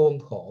trong cái khuôn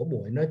khổ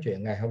buổi nói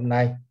chuyện ngày hôm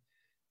nay.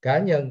 Cá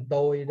nhân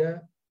tôi đó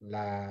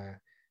là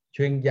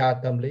chuyên gia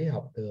tâm lý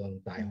học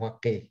đường tại Hoa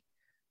Kỳ,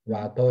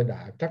 và tôi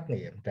đã trắc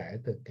nghiệm trẻ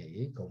tự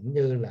kỷ cũng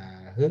như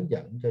là hướng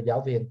dẫn cho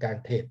giáo viên can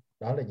thiệp,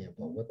 đó là nhiệm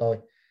vụ của tôi.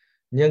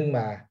 Nhưng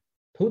mà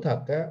thú thật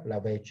là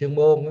về chuyên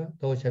môn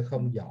tôi sẽ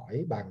không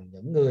giỏi bằng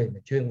những người mà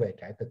chuyên về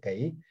trẻ tự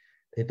kỷ.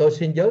 Thì tôi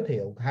xin giới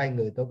thiệu hai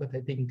người tôi có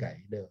thể tin cậy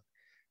được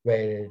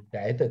về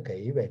trẻ tự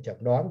kỷ, về chẩn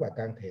đoán và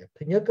can thiệp.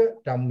 Thứ nhất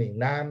trong miền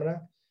Nam đó,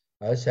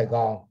 ở Sài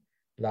Gòn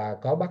là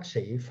có bác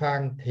sĩ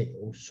Phan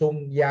Thiệu Xuân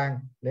Giang,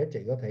 nếu chị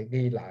có thể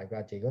ghi lại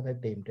và chị có thể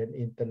tìm trên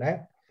internet.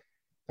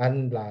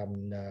 Anh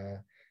làm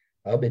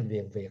ở bệnh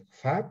viện Việt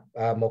Pháp,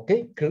 một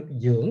cái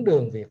dưỡng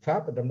đường Việt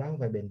Pháp, ở trong đó không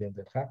phải bệnh viện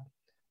Việt Pháp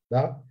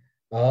đó.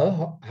 Ở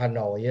Hà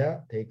Nội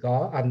thì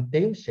có anh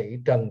tiến sĩ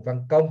Trần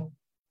Văn Công,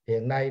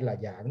 hiện nay là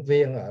giảng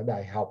viên ở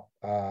Đại học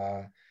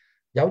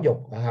Giáo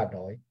dục ở Hà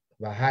Nội,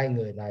 và hai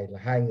người này là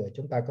hai người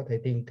chúng ta có thể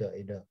tin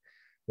cậy được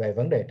về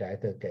vấn đề trẻ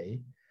tự kỷ.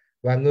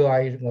 Và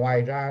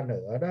ngoài ra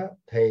nữa đó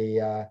thì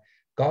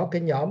có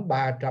cái nhóm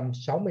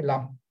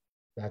 365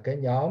 là cái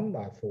nhóm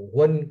mà phụ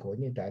huynh của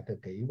những trẻ tự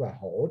kỷ và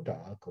hỗ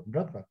trợ cũng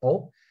rất là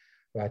tốt,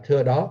 và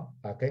thưa đó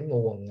là cái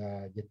nguồn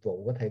dịch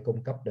vụ có thể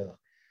cung cấp được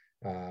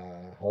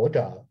hỗ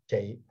trợ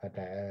chị và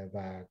trẻ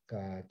và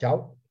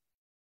cháu.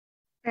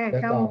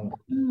 Không,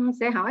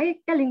 sẽ hỏi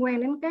cái liên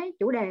quan đến cái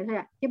chủ đề thôi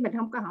chứ mình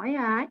không có hỏi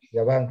ấy.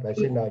 Dạ vâng, vậy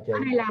xin mời chị.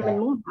 Hay là mình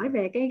muốn hỏi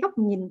về cái góc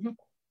nhìn ha,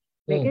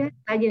 về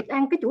tại vì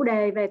ăn cái chủ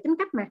đề về tính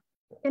cách mà,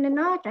 cho nên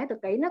nó trẻ tự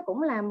kỷ nó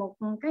cũng là một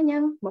cá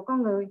nhân, một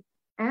con người.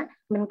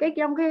 Mình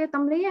trong cái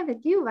tâm lý phải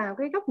chiếu vào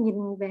cái góc nhìn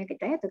về cái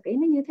trẻ tự kỷ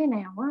nó như thế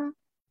nào á.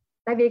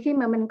 Tại vì khi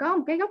mà mình có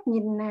một cái góc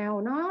nhìn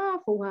nào nó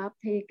phù hợp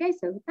thì cái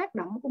sự tác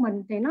động của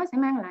mình thì nó sẽ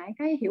mang lại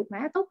cái hiệu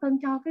quả tốt hơn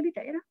cho cái đứa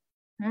trẻ đó.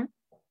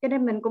 Cho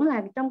nên mình cũng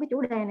là trong cái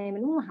chủ đề này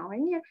mình muốn hỏi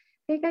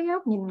cái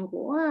góc nhìn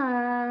của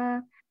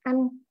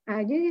anh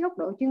dưới cái góc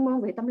độ chuyên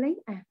môn về tâm lý,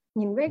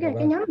 nhìn với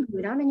cái nhóm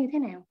người đó nó như thế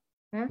nào,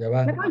 nó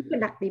có cái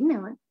đặc điểm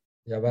nào ạ?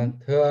 Dạ vâng,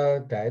 thưa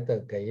trẻ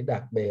tự kỷ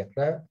đặc biệt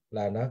đó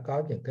là nó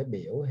có những cái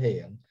biểu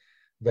hiện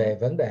về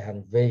vấn đề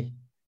hành vi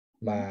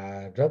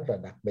mà rất là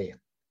đặc biệt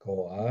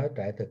của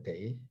trẻ tự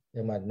kỷ.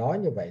 Nhưng mà nói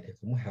như vậy thì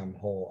cũng hàm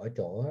hồ ở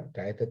chỗ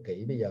trẻ tự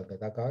kỷ bây giờ người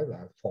ta có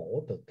là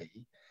phổ tự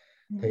kỷ.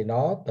 Thì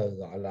nó từ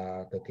gọi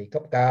là tự kỷ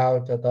cấp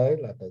cao cho tới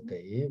là tự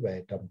kỷ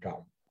về trầm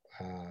trọng,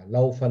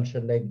 low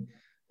functioning,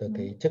 tự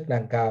kỷ chức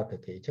năng cao, tự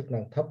kỷ chức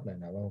năng thấp này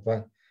nọ vân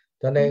vân.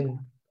 Cho nên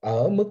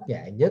ở mức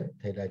nhẹ nhất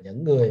thì là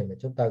những người mà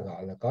chúng ta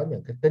gọi là có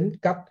những cái tính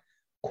cách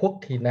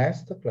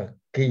quirkiness, tức là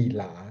kỳ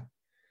lạ.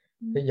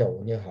 Ví dụ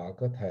như họ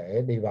có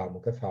thể đi vào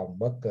một cái phòng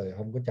bất kỳ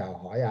không có chào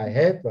hỏi ai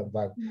hết vân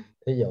vân.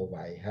 Thí dụ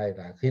vậy, hay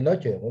là khi nói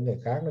chuyện với người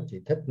khác nó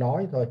chỉ thích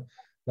nói thôi,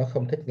 nó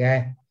không thích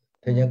nghe.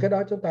 Thì những cái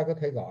đó chúng ta có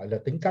thể gọi là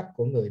tính cách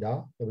của người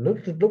đó. Lúc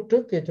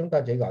trước kia chúng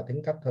ta chỉ gọi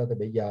tính cách thôi, thì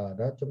bây giờ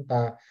đó chúng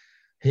ta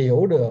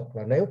hiểu được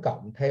là nếu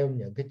cộng thêm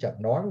những cái chẩn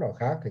đoán nào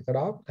khác thì cái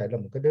đó có thể là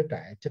một cái đứa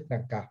trẻ chức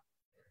năng cao,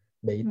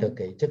 bị tự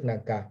kỷ chức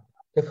năng cao,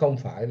 chứ không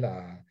phải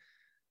là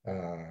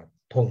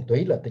thuần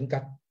túy là tính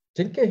cách.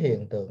 Chính cái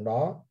hiện tượng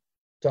đó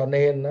cho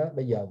nên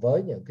bây giờ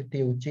với những cái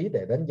tiêu chí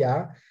để đánh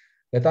giá,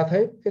 người ta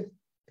thấy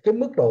cái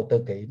mức độ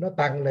tự kỷ nó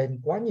tăng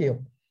lên quá nhiều.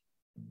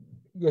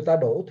 Người ta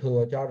đổ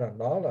thừa cho rằng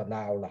đó là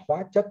nào là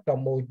hóa chất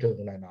trong môi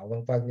trường này nọ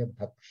vân vân, nhưng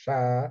thật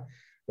ra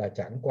là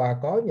chẳng qua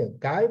có những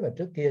cái mà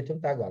trước kia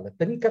chúng ta gọi là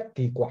tính cách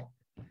kỳ quặc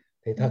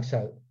thì thật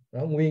sự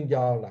nó nguyên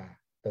do là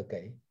tự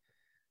kỷ.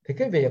 Thì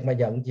cái việc mà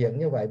nhận diện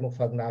như vậy một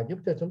phần nào giúp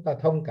cho chúng ta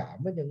thông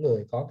cảm với những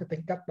người có cái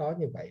tính cách đó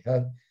như vậy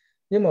hơn.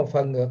 Nhưng mà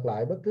phần ngược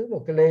lại, bất cứ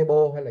một cái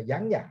label hay là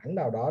dán nhãn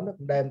nào đó nó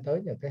cũng đem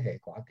tới những cái hệ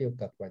quả tiêu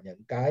cực và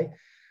những cái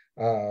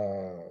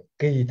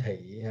kỳ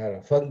thị hay là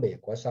phân biệt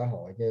của xã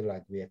hội, như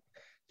là việc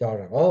cho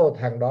rằng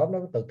thằng đó nó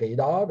tự kỷ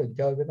đó, đừng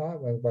chơi với nó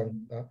vân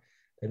vân đó.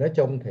 Thì nói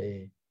chung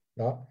thì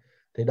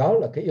đó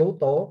là cái yếu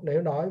tố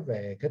nếu nói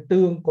về cái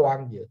tương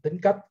quan giữa tính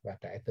cách và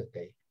trẻ tự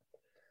kỷ.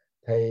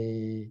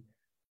 Thì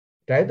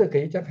trẻ tự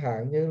kỷ chẳng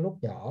hạn như lúc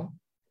nhỏ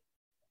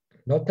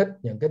nó thích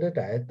những cái đứa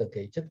trẻ tự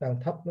kỷ chức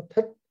năng thấp, nó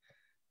thích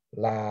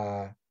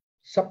là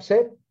sắp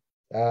xếp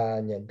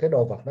những cái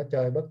đồ vật nó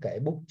chơi, bất kể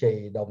bút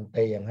chì, đồng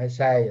tiền hay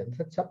xe, nó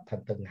thích sắp thành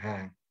từng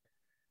hàng.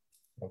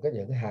 Và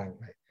những cái hàng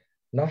này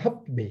nó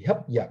bị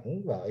hấp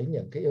dẫn bởi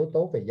những cái yếu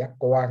tố về giác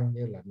quan,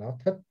 như là nó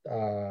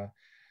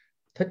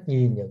thích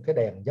nhìn những cái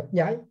đèn nhấp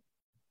nháy,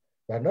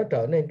 và nó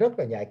trở nên rất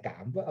là nhạy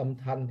cảm với âm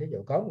thanh. Ví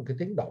dụ có một cái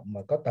tiếng động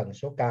mà có tần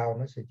số cao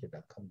nó sẽ chịu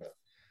đựng không được.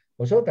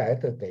 Một số trẻ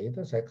tự kỷ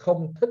nó sẽ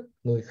không thích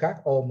người khác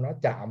ôm nó,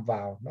 chạm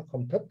vào nó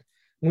không thích,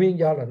 nguyên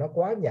do là nó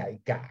quá nhạy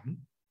cảm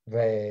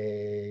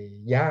về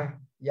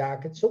da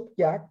cái xúc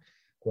giác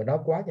của nó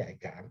quá nhạy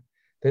cảm.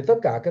 Thì tất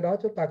cả cái đó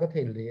chúng ta có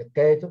thể liệt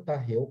kê, chúng ta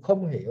hiểu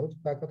không hiểu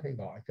chúng ta có thể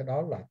gọi cái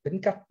đó là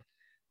tính cách.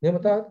 Nhưng mà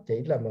đó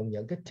chỉ là một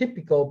những cái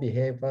typical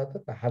behavior,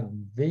 tức là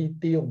hành vi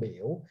tiêu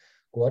biểu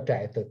của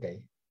trẻ tự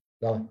kỷ.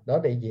 Rồi, đó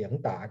để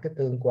diễn tả cái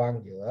tương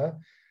quan giữa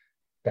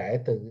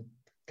trẻ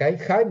cái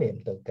khái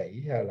niệm tự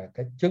kỷ hay là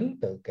cái chứng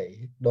tự kỷ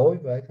đối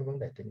với cái vấn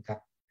đề tính cách.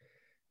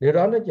 Điều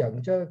đó nó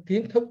dẫn cho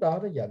kiến thức đó,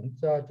 nó dẫn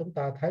cho chúng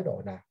ta thái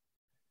độ nào.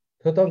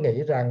 Thưa, tôi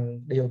nghĩ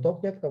rằng điều tốt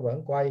nhất tôi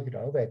vẫn quay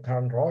trở về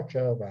Carl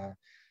Rogers và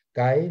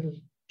cái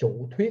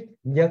chủ thuyết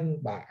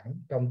nhân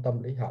bản trong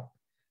tâm lý học.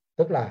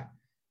 Tức là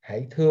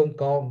hãy thương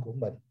con của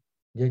mình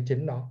như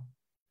chính nó.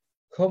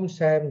 Không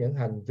xem những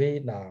hành vi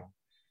nào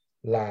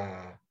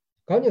là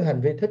có những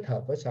hành vi thích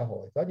hợp với xã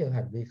hội, có những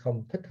hành vi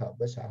không thích hợp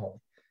với xã hội.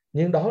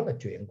 Nhưng đó là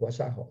chuyện của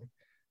xã hội.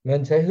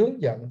 Mình sẽ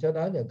hướng dẫn cho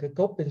đó những cái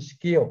coping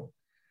skill,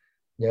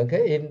 những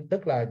cái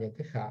tức là những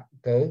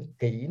cái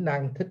kỹ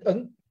năng thích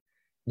ứng,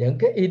 những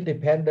cái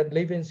independent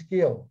living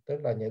skill,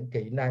 tức là những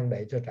kỹ năng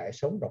để cho trẻ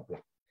sống độc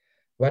lập.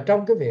 Và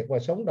trong cái việc mà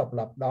sống độc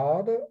lập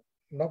đó,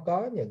 nó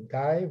có những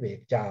cái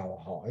việc chào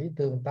hỏi,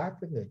 tương tác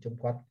với người xung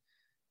quanh.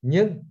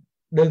 Nhưng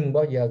đừng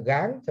bao giờ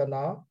gán cho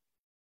nó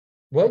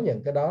với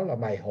những cái đó là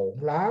mày hỗn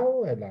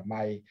láo, hay là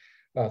mày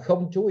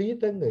không chú ý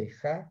tới người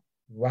khác.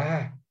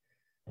 Và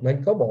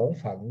mình có bổn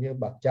phận như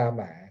bậc cha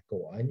mẹ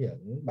của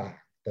những bạn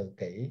tự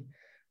kỷ,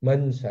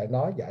 mình sẽ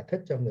nói giải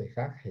thích cho người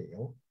khác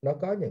hiểu nó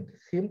có những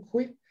khiếm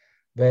khuyết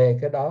về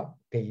cái đó,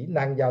 kỹ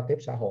năng giao tiếp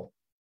xã hội.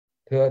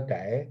 Thưa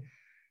trẻ,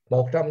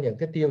 một trong những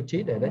cái tiêu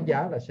chí để đánh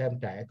giá là xem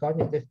trẻ có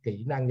những cái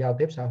kỹ năng giao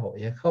tiếp xã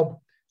hội hay không,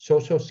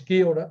 social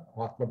skill đó,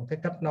 hoặc là một cái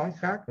cách nói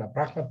khác là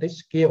pragmatic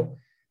skill,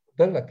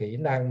 tức là kỹ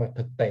năng mà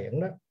thực tiễn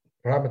đó,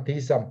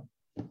 pragmatism,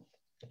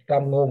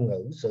 trong ngôn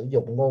ngữ, sử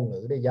dụng ngôn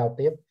ngữ để giao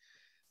tiếp.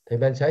 Thì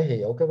mình sẽ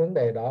hiểu cái vấn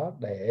đề đó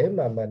để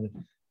mà mình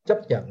chấp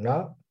nhận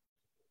nó.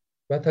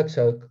 Và thật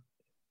sự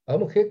ở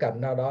một khía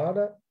cạnh nào đó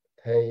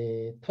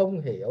thì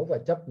thông hiểu và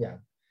chấp nhận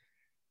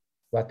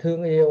và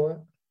thương yêu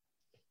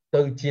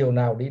từ chiều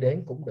nào đi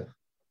đến cũng được.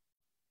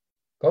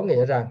 Có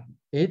nghĩa rằng,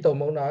 ý tôi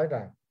muốn nói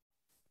rằng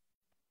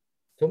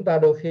chúng ta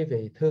đôi khi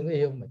vì thương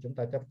yêu mà chúng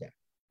ta chấp nhận,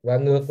 và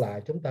ngược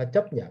lại chúng ta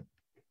chấp nhận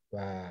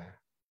và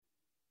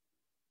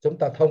chúng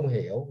ta thông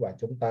hiểu và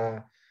chúng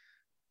ta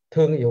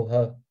thương yêu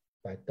hơn,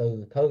 và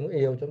từ thương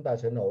yêu chúng ta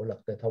sẽ nỗ lực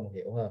để thông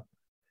hiểu hơn.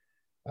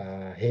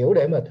 Hiểu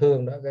để mà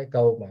thương đó, cái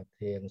câu mà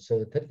thiền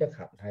sư Thích Nhất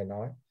Hạnh hay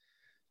nói.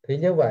 Thì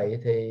như vậy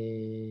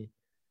thì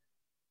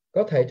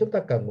có thể chúng ta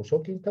cần một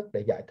số kiến thức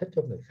để giải thích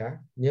cho người khác,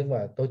 nhưng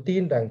mà tôi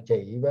tin rằng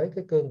chị với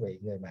cái cương vị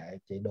người mẹ,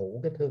 chị đủ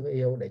cái thương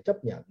yêu để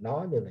chấp nhận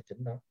nó như là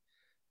chính nó.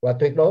 Và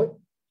tuyệt đối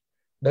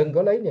đừng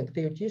có lấy những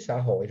tiêu chí xã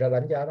hội ra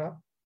đánh giá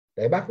nó,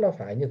 để bắt nó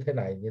phải như thế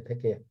này như thế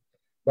kia.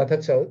 Và thật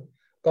sự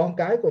con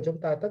cái của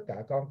chúng ta, tất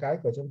cả con cái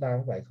của chúng ta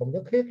cũng vậy, không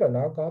nhất thiết là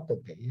nó có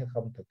tự kỷ hay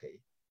không tự kỷ.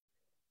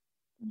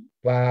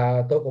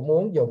 Và tôi cũng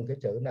muốn dùng cái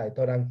chữ này,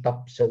 tôi đang tập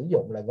sử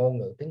dụng là ngôn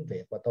ngữ tiếng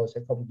Việt, và tôi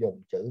sẽ không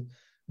dùng chữ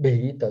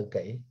bị tự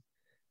kỷ,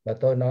 và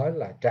tôi nói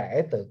là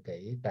trẻ tự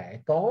kỷ,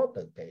 trẻ có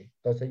tự kỷ.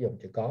 Tôi sẽ dùng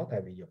chữ có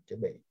thay vì dùng chữ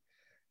bị,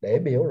 để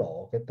biểu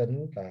lộ cái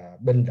tính là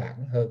bình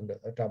đẳng hơn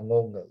được ở trong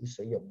ngôn ngữ,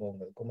 sử dụng ngôn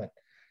ngữ của mình.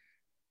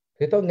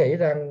 Thì tôi nghĩ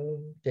rằng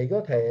chị có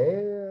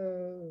thể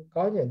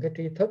có những cái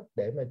tri thức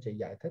để mà chị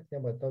giải thích,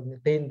 nhưng mà tôi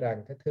tin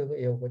rằng cái thương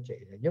yêu của chị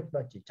sẽ giúp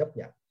nó chị chấp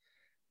nhận,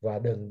 và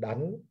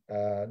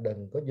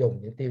đừng có dùng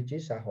những tiêu chí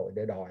xã hội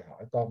để đòi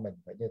hỏi con mình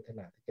phải như thế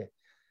nào thế kia,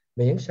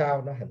 miễn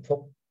sao nó hạnh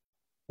phúc.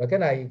 Và cái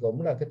này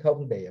cũng là cái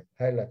thông điệp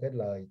hay là cái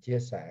lời chia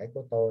sẻ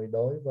của tôi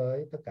đối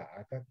với tất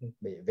cả các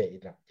vị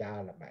làm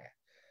cha làm mẹ.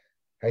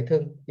 Hãy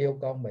thương yêu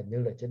con mình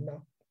như là chính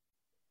nó.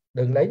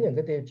 Đừng lấy những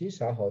cái tiêu chí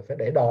xã hội phải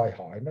để đòi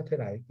hỏi nó thế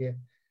này thế kia.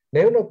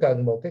 Nếu nó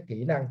cần một cái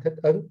kỹ năng thích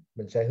ứng,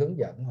 mình sẽ hướng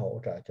dẫn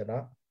hỗ trợ cho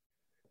nó,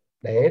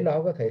 để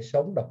nó có thể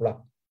sống độc lập.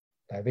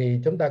 Tại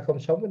vì chúng ta không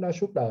sống với nó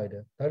suốt đời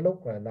được. Tới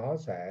lúc là nó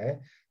sẽ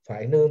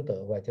phải nương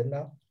tựa vào chính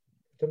nó.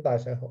 Chúng ta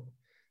sẽ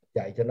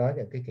dạy cho nó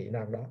những cái kỹ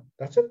năng đó.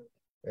 That's it.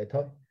 Vậy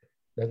thôi.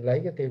 Đừng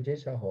lấy cái tiêu chí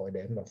xã hội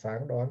để mà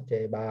phán đoán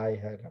chê bai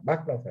hay là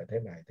bắt nó phải thế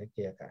này thế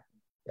kia cả.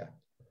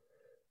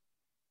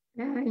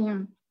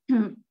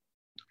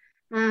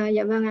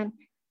 Dạ vâng anh.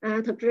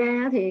 Thực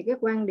ra thì cái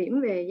quan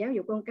điểm về giáo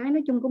dục con cái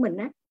nói chung của mình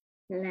á,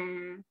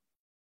 là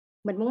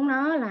mình muốn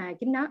nó là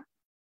chính nó,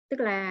 tức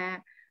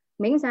là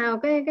miễn sao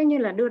cái như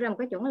là đưa ra một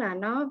cái chuẩn là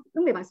nó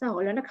đúng về mặt xã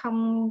hội, là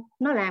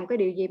nó làm cái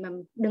điều gì mà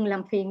đừng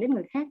làm phiền đến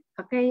người khác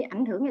hoặc gây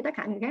ảnh hưởng hay tác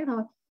hại người khác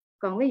thôi.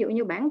 Còn ví dụ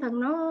như bản thân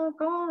nó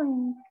có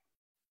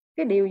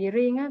cái điều gì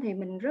riêng á, thì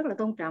mình rất là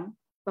tôn trọng,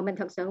 và mình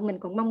thật sự mình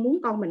còn mong muốn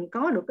con mình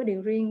có được cái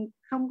điều riêng,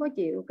 không có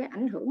chịu cái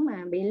ảnh hưởng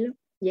mà bị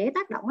dễ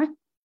tác động á,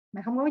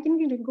 mà không có chính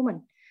cái riêng của mình.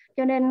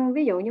 Cho nên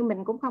ví dụ như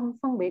mình cũng không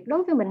phân biệt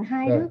đối với mình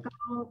hai đứa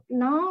con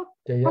nó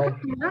có khác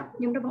nhau đó,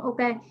 nhưng nó vẫn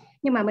ok.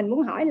 Nhưng mà mình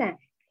muốn hỏi là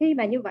khi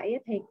mà như vậy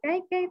thì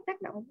cái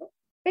tác động,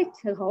 cái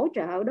sự hỗ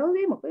trợ đối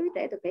với một cái đứa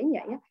trẻ tự kỷ như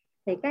vậy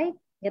thì cái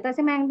người ta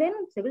sẽ mang đến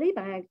xử lý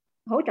bằng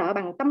hỗ trợ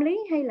bằng tâm lý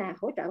hay là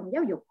hỗ trợ bằng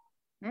giáo dục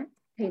đó.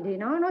 Thì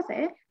nó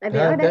sẽ, tại vì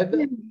ở đây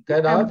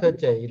cái đó thưa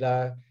chị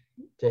là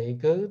chị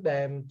cứ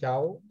đem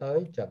cháu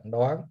tới chẩn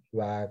đoán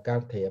và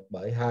can thiệp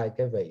bởi hai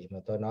cái vị mà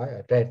tôi nói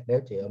ở trên. Nếu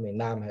chị ở miền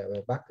Nam hay ở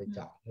miền Bắc thì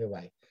chọn như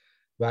vậy.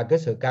 Và cái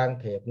sự can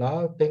thiệp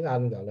nó tiếng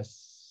Anh gọi là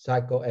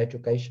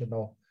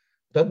psychoeducational,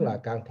 tức là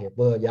can thiệp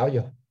vừa giáo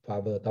dục và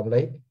vừa tâm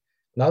lý,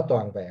 nó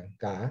toàn vẹn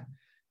cả.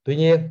 Tuy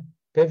nhiên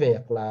cái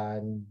việc là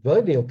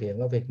với điều kiện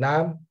ở Việt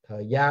Nam,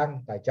 thời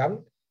gian, tài chính,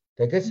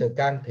 thì cái sự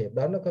can thiệp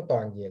đó nó có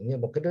toàn diện như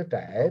một cái đứa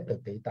trẻ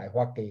tự kỷ tại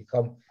Hoa Kỳ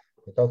không,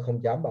 thì tôi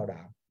không dám bảo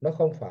đảm. Nó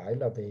không phải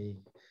là vì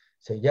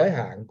sự giới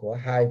hạn của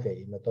hai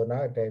vị mà tôi nói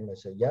ở trên, mà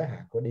sự giới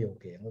hạn của điều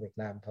kiện ở Việt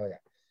Nam thôi ạ.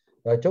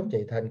 Và chúc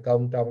chị thành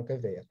công trong cái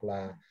việc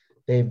là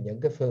tìm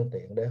những cái phương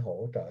tiện để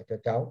hỗ trợ cho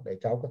cháu, để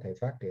cháu có thể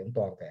phát triển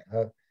toàn vẹn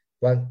hơn.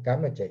 Vâng,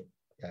 cảm ơn chị.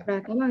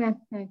 Rồi, cảm ơn anh.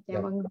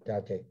 Chào mọi người.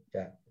 Chào chị.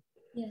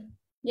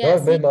 Rồi,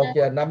 11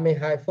 giờ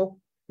 52 phút.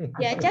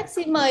 Dạ, chắc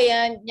xin mời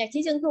nhạc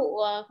sĩ Dương Thụ,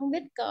 không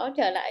biết có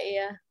trở lại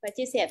và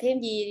chia sẻ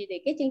thêm gì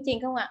để kết chương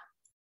trình không ạ?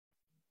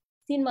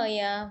 Xin mời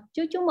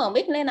chú mở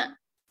mic lên ạ.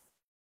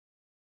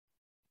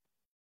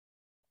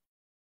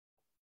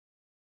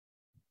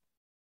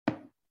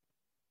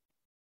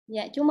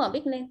 Dạ, chú mở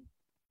mic lên.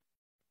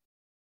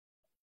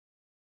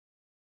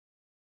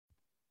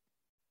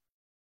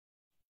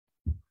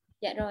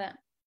 Dạ rồi ạ.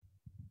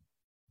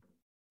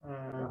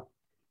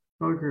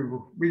 Thôi thì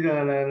bây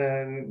giờ là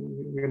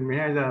gần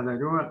 12 giờ rồi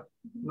đúng không ạ?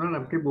 Nó là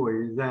một cái buổi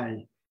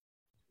dài,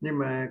 nhưng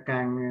mà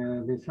càng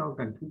về sau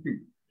càng thú vị.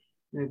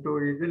 Nên tôi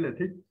rất là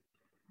thích.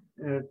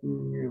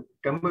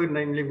 Cảm ơn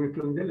anh Lê Nguyên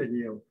Phương rất là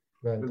nhiều.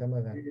 Vâng, cảm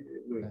ơn anh.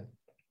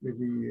 Bởi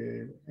vì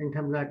anh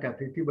tham gia cả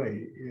thứ 7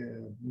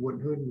 muộn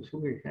hơn một số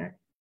người khác.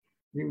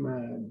 Nhưng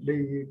mà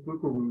đây cuối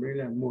cùng đây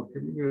là một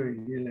trong những người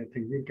như là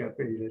thành viên cà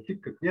phê là tích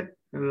cực nhất,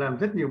 làm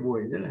rất nhiều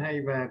buổi rất là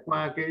hay. Và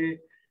qua cái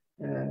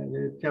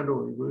trao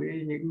đổi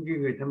với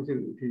những người tham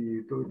dự thì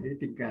tôi thấy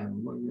tình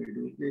cảm mọi người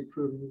đối với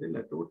Phương rất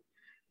là tốt,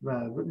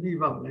 và vẫn hy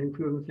vọng là anh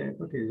Phương sẽ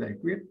có thể giải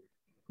quyết,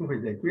 không phải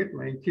giải quyết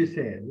mà anh chia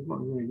sẻ với mọi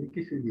người những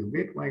cái sự hiểu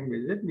biết của anh về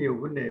rất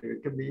nhiều vấn đề về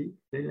tâm lý.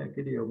 Đấy là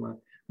cái điều mà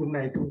hôm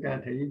nay chúng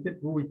ta thấy rất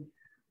vui,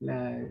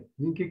 là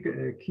những cái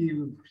khi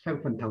sang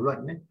phần thảo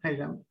luận ấy, hay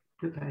lắm,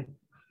 rất hay.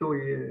 Tôi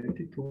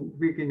thích thú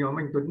vì cái nhóm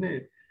anh Tuấn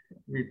này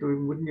vì tôi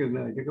muốn nhường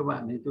lời cho các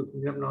bạn thì tôi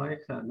không dám nói,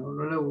 sợ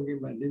nó lâu,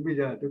 nhưng mà đến bây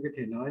giờ tôi có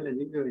thể nói là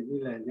những người như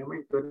là nhóm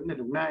anh Tuấn ở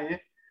Đồng Nai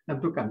ấy làm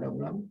tôi cảm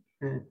động lắm.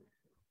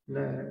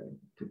 Là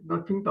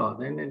nó chứng tỏ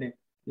thế này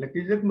là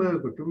cái giấc mơ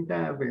của chúng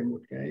ta về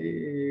một cái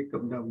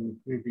cộng đồng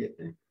người Việt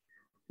ấy,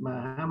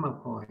 mà ham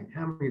học hỏi,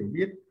 ham hiểu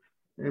biết,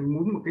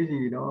 muốn một cái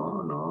gì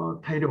đó nó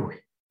thay đổi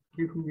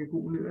chứ không như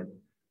cũ nữa,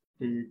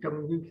 thì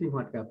trong những sinh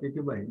hoạt cà phê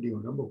thứ bảy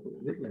điều nó bộc lộ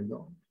rất là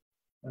rõ.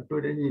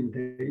 Tôi đã nhìn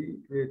thấy,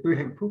 tôi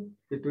hạnh phúc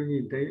thì tôi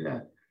nhìn thấy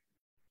là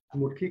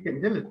một khía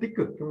cạnh rất là tích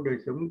cực trong đời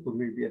sống của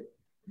người Việt,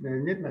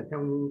 nhất là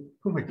trong,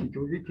 không phải chỉ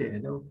trong giới trẻ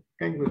đâu,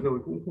 canh vừa rồi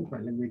cũng không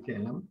phải là người trẻ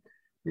lắm,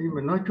 nhưng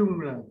mà nói chung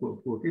là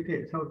của cái thế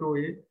hệ sau tôi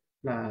ấy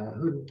là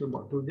hơn cho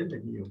bọn tôi rất là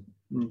nhiều.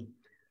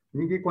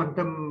 Những cái quan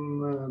tâm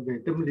về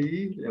tâm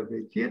lý, là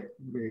về triết,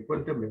 về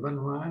quan tâm về văn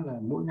hóa là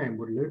mỗi ngày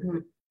một lớn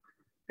hơn.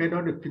 Cái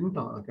đó được chứng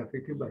tỏ ở cà phê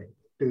thứ bảy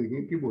từ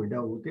những cái buổi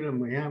đầu, tức là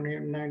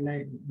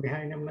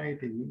 12 năm nay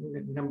thì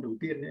những năm đầu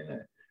tiên đấy là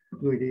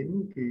người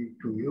đến thì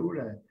chủ yếu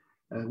là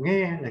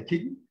nghe là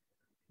chính,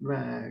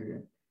 và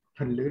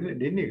phần lớn là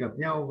đến để gặp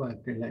nhau và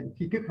trở lại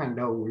tri thức hàng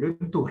đầu lớn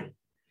tuổi.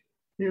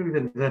 Nhưng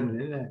dần dần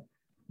đấy là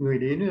người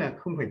đến là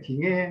không phải chỉ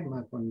nghe mà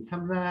còn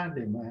tham gia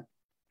để mà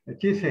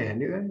chia sẻ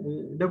nữa,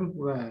 đông,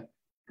 và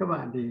các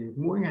bạn thì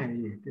mỗi ngày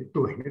thì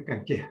tuổi nó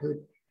càng trẻ hơn.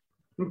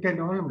 Nhưng cái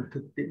đó là một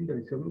thực tiễn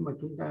đời sống mà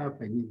chúng ta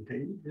phải nhìn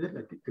thấy rất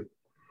là tích cực.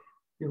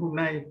 Nhưng hôm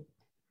nay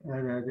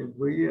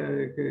với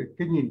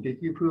cái nhìn từ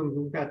Chi Phương,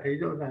 chúng ta thấy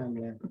rõ ràng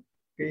là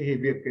cái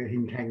việc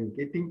hình thành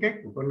cái tính cách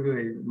của con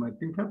người, mà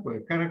tính pháp của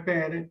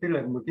character đấy, tức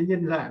là một cái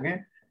nhân dạng ấy,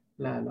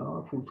 là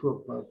nó phụ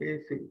thuộc vào cái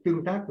sự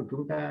tương tác của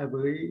chúng ta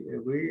với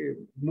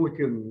môi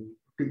trường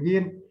tự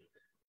nhiên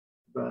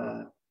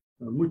và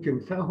môi trường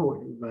xã hội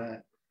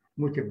và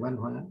môi trường văn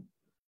hóa.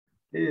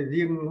 Thế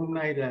riêng hôm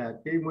nay là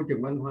cái môi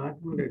trường văn hóa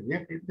cũng được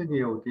nhắc đến rất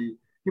nhiều, thì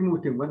cái môi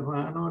trường văn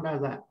hóa nó đa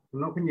dạng,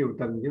 nó có nhiều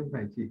tầng chứ không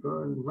phải chỉ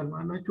có văn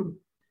hóa nói chung.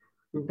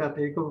 Chúng ta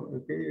thấy có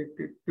cái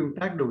tương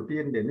tác đầu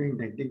tiên để nó hình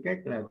thành tính cách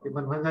là cái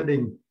văn hóa gia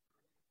đình,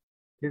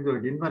 thế rồi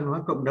đến văn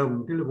hóa cộng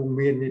đồng, tức là vùng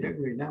miền thì đã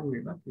người Nam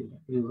người Bắc, thì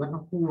rồi văn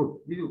hóa khu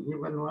vực, ví dụ như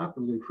văn hóa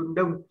của người phương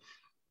Đông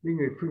với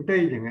người phương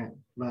Tây chẳng hạn,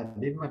 và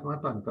đến văn hóa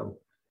toàn cầu.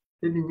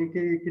 Thế nên những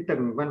cái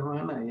tầng văn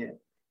hóa này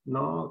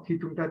nó khi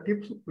chúng ta tiếp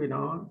xúc với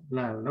nó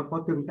là nó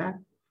có tương tác.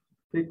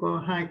 Thế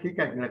có hai cái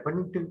cạnh là có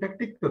những tương tác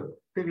tích cực,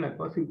 tức là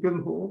có sự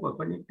tương hỗ, và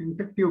có những tương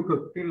tác tiêu cực,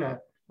 tức là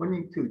có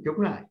những sự chống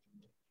lại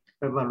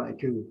và loại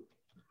trừ,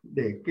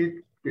 để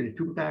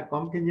chúng ta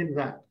có một cái nhân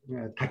dạng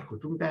thật của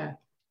chúng ta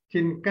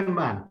trên căn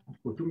bản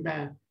của chúng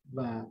ta.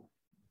 Và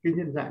cái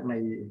nhân dạng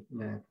này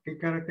là cái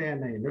character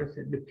này nó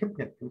sẽ được chấp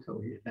nhận trong xã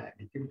hội hiện đại,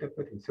 để chúng ta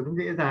có thể sống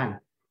dễ dàng,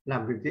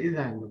 làm việc dễ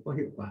dàng và có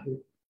hiệu quả hơn.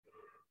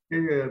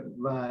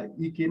 Và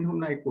ý kiến hôm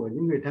nay của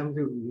những người tham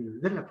dự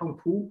rất là phong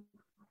phú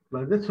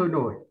và rất sôi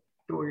nổi,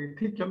 tôi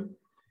thích lắm.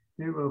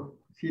 Nên mà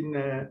xin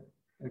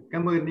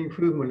cảm ơn Ninh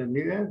Phương một lần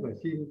nữa, và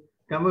xin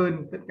cảm ơn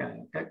tất cả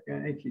các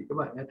anh chị các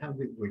bạn đã tham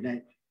dự buổi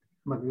này.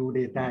 Mặc dù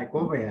đề tài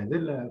có vẻ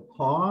rất là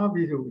khó,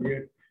 ví dụ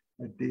như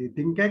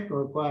tính cách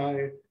qua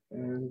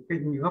cái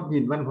góc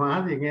nhìn văn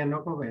hóa thì nghe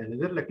nó có vẻ là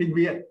rất là kinh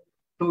viện.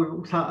 Tôi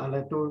cũng sợ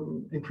là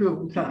anh Phương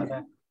cũng sợ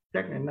là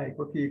chắc cái này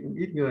có khi cũng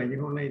ít người, nhưng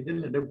hôm nay rất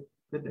là đông,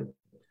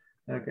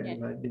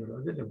 và điều đó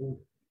rất là vui.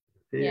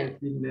 Thế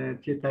xin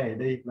chia tay ở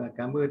đây và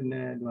cảm ơn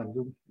Đoàn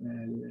Dung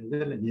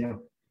rất là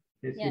nhiều.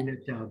 Thế xin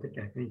chào tất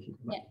cả các anh chị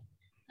các bạn.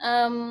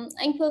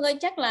 Anh Phương ơi,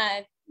 chắc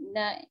là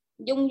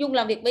Dung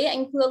làm việc với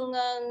anh Phương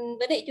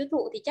với lại chú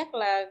Thụ thì chắc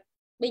là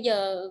bây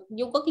giờ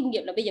Dung có kinh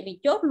nghiệm là bây giờ mình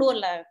chốt luôn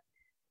là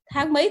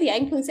tháng mấy thì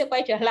anh Phương sẽ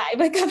quay trở lại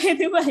với cà phê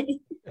thứ bảy.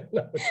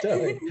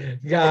 Trời,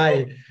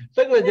 gài,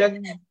 tức là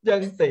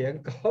nhân tiện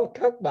có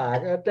các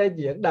bạn ở trên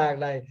diễn đàn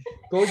này,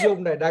 cô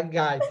Dung này đang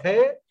gài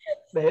thế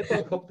để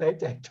tôi không thể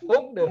chạy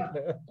trốn được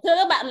nữa. Thưa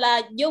các bạn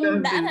là Dung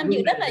đã tham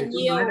dự rất là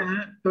nhiều.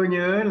 Tôi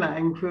nhớ là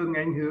anh Phương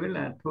anh hứa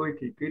là thôi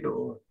thì cái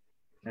độ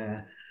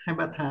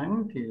 2-3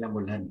 tháng thì là một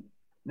lần.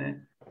 Đấy.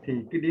 Thì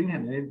cái đến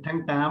hẳn lên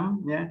tháng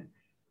 8 nhé,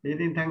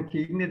 đến tháng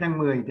 9 đến tháng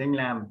 10 thì anh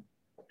làm.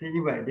 Thế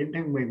như vậy đến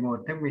tháng 11,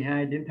 tháng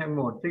 12 đến tháng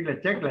 1, tức là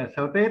chắc là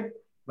sau Tết.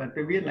 Và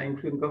tôi biết là anh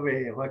Phương có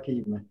về ở Hoa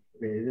Kỳ mà,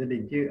 về gia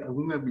đình, chứ ông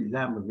bị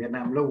giam ở Việt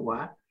Nam lâu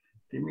quá.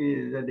 Thế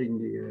vì gia đình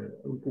thì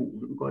ông cụ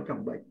cũng có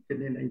trọng bệnh, cho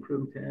nên anh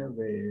Phương sẽ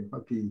về Hoa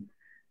Kỳ.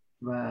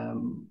 Và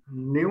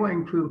nếu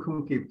anh Phương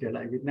không kịp trở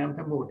lại Việt Nam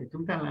tháng 1 thì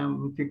chúng ta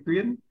làm trực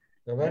tuyến.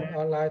 Vâng,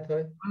 online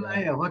thôi.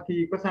 Online ở Hoa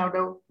Kỳ có sao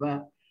đâu. Và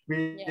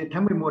vì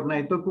tháng 11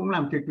 này tôi cũng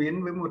làm trực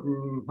tuyến với một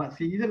họa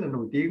sĩ rất là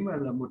nổi tiếng và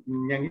là một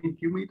nhà nghiên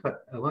cứu mỹ thuật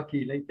ở Hoa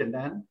Kỳ là anh Trần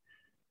Đán.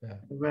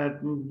 Và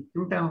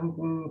chúng ta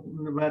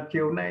và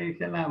chiều nay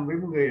sẽ làm với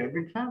một người ở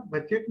bên Pháp, và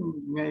trước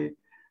ngày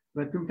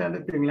và chúng ta đã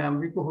từng làm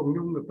với cô Hồng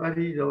Nhung ở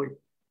Paris rồi.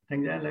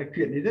 Thành ra là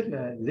chuyện ấy rất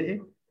là dễ.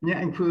 Nhưng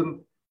anh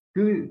Phương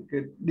cứ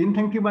đến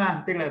tháng thứ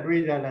 3, tức là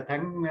bây giờ là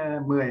tháng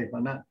 10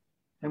 còn ạ,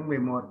 tháng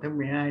 11, tháng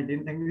 12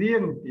 đến tháng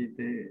Giêng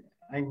thì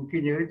anh cứ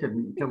nhớ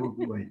chuẩn bị cho một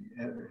buổi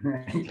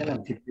anh sẽ làm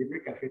trực tiếp với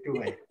cà phê thứ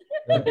bảy.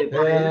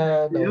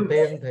 Đầu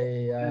tiên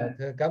thì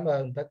thưa cảm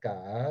ơn tất cả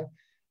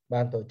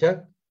ban tổ chức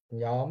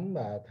nhóm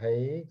mà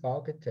thấy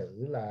có cái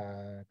chữ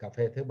là cà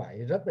phê thứ bảy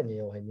rất là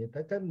nhiều, hình như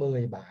tới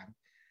 10 bạn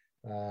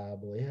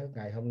buổi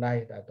ngày hôm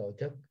nay đã tổ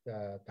chức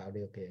tạo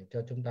điều kiện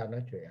cho chúng ta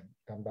nói chuyện,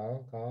 trong đó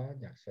có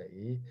nhạc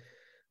sĩ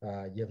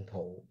Dương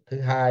Thụ. Thứ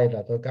hai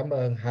là tôi cảm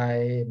ơn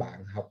hai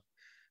bạn học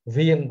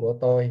viên của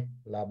tôi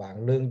là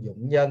bạn Lương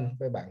Dũng Nhân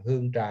với bạn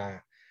Hương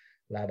Trà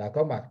là đã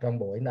có mặt trong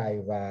buổi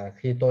này, và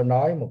khi tôi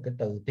nói một cái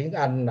từ tiếng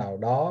Anh nào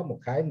đó, một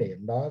khái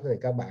niệm đó, thì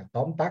các bạn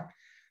tóm tắt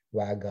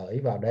và gửi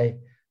vào đây.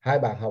 Hai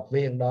bạn học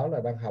viên đó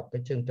là đang học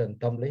cái chương trình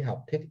tâm lý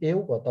học thiết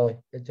yếu của tôi.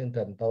 Cái chương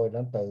trình tôi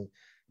nó từ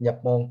nhập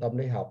môn tâm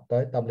lý học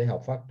tới tâm lý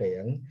học phát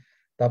triển,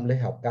 tâm lý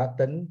học cá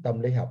tính, tâm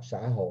lý học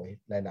xã hội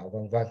này nọ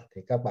vân vân.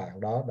 Thì các bạn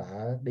đó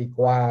đã đi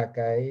qua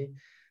cái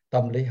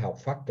tâm lý học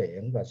phát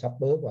triển và sắp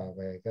bước vào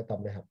về cái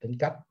tâm lý học tính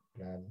cách,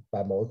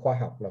 và mỗi khóa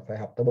học là phải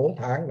học tới 4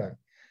 tháng rồi.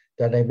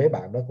 Cho nên mấy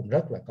bạn đó cũng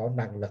rất là có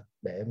năng lực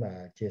để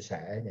mà chia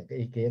sẻ những cái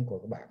ý kiến của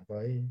các bạn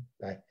với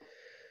đây.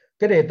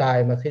 Cái đề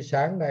tài mà khi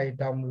sáng nay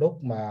trong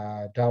lúc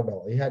mà trao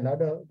đổi, hay nói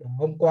đó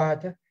hôm qua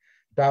chứ,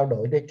 trao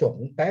đổi để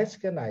chuẩn test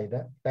cái này đó,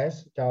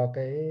 test cho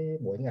cái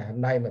buổi ngày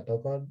hôm nay mà tôi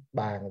có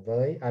bàn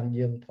với anh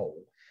Dương Thụ,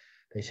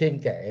 thì xin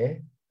kể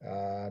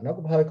nó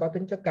cũng hơi có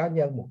tính chất cá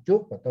nhân một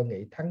chút, và tôi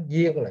nghĩ tháng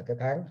Giêng là cái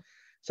tháng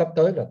sắp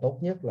tới là tốt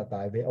nhất, là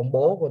tại vì ông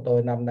bố của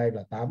tôi năm nay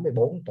là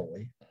 84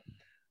 tuổi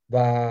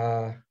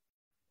và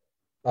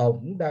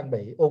ông đang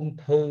bị ung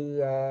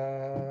thư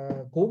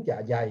cuống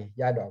dạ dày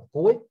giai đoạn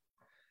cuối.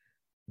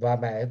 Và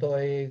mẹ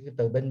tôi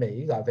từ bên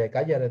Mỹ gọi về,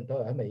 cả gia đình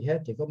tôi ở Mỹ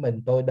hết, chỉ có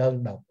mình tôi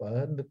đơn độc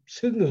ở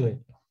xứ người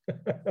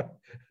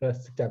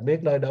chẳng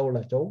biết nơi đâu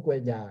là chốn quê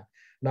nhà.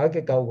 Nói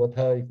cái câu của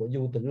thơ của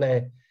Du Tử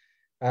Lê.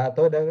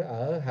 Tôi đang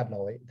ở Hà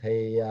Nội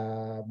thì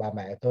bà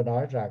mẹ tôi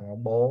nói rằng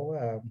ông bố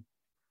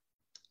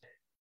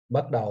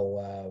bắt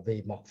đầu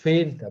vì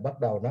morphine, rồi bắt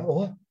đầu nói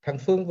ủa thằng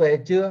Phương về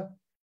chưa,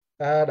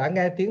 đã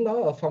nghe tiếng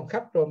nó ở phòng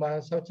khách rồi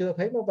mà sao chưa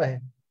thấy nó về,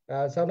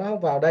 sao nó không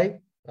vào đây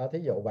đó, thí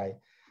dụ vậy.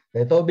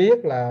 Thì tôi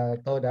biết là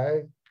tôi đã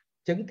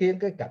chứng kiến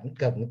cái cảnh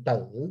cận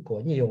tử của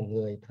nhiều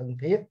người thân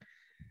thiết.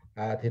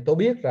 Thì tôi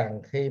biết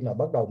rằng khi mà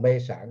bắt đầu mê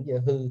sản với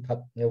hư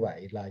thật như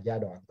vậy là giai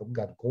đoạn cũng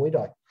gần cuối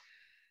rồi.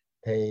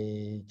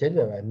 Thì chính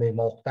vì vậy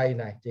 11 tây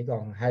này, chỉ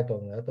còn 2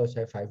 tuần nữa tôi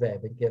sẽ phải về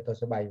bên kia, tôi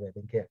sẽ bay về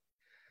bên kia.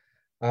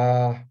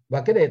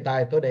 Và cái đề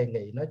tài tôi đề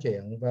nghị nói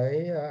chuyện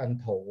với anh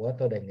Thụ,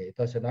 tôi đề nghị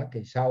tôi sẽ nói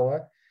kỳ sau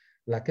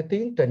là cái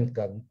tiến trình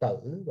cận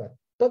tử và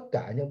tất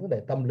cả những vấn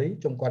đề tâm lý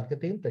xung quanh cái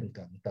tiến trình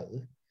cận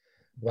tử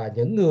và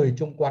những người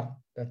xung quanh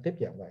đang tiếp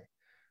nhận vậy.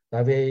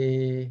 Tại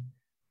vì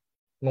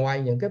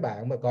ngoài những cái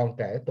bạn mà còn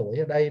trẻ tuổi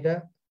ở đây đó,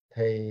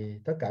 thì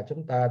tất cả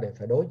chúng ta đều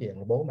phải đối diện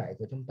với bố mẹ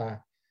của chúng ta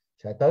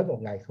sẽ tới một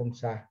ngày không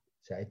xa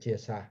sẽ chia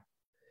xa.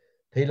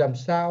 Thì làm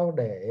sao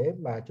để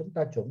mà chúng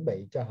ta chuẩn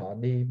bị cho họ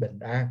đi bình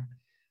an?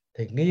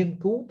 Thì nghiên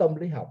cứu tâm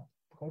lý học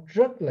có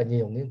rất là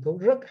nhiều nghiên cứu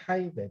rất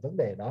hay về vấn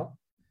đề đó,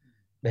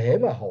 để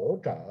mà hỗ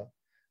trợ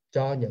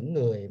cho những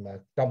người mà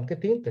trong cái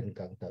tiến trình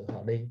cận tử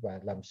họ đi, và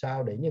làm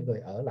sao để những người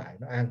ở lại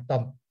nó an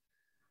tâm.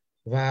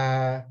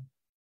 Và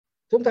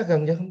chúng ta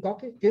gần như không có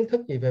cái kiến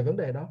thức gì về vấn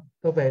đề đó.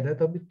 Tôi về đây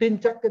tôi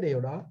tin chắc cái điều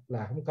đó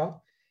là không có.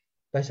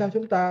 Tại sao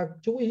chúng ta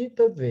chú ý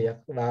tới việc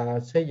là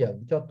xây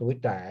dựng cho tuổi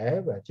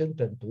trẻ và chương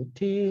trình tuổi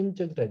teen,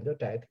 chương trình cho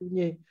trẻ thiếu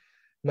nhi,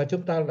 mà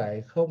chúng ta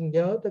lại không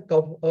nhớ tới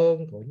công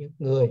ơn của những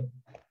người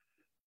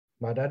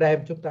mà đã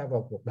đem chúng ta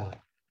vào cuộc đời,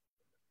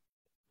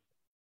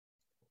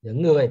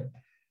 những người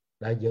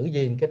đã giữ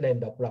gìn cái nền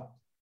độc lập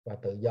và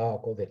tự do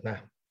của Việt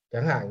Nam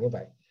chẳng hạn như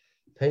vậy.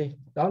 Thì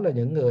đó là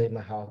những người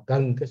mà họ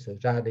cần cái sự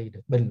ra đi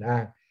được bình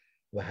an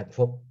và hạnh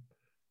phúc.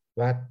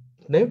 Và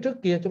nếu trước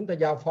kia chúng ta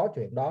giao phó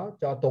chuyện đó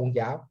cho tôn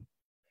giáo,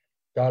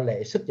 cho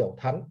lễ sức dầu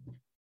thánh,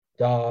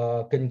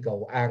 cho kinh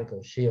cầu an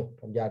cầu siêu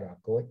trong giai đoạn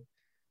cuối,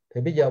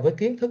 thì bây giờ với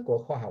kiến thức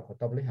của khoa học và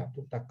tâm lý học,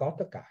 chúng ta có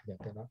tất cả những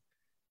cái đó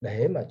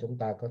để mà chúng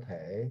ta có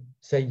thể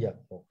xây dựng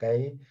một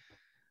cái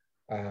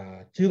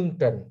chương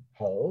trình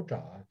hỗ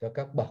trợ cho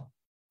các bậc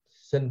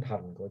sinh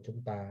thành của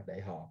chúng ta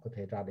để họ có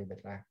thể ra đi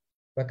bình an,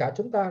 và cả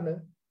chúng ta nữa,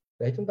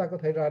 để chúng ta có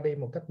thể ra đi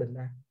một cách bình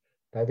an.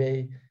 Tại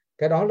vì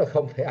cái đó là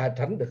không thể ai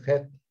tránh được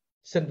hết.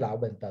 Sinh lão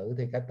bệnh tử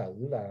thì cái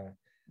tử là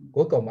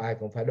cuối cùng ai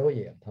cũng phải đối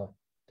diện thôi.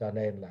 Cho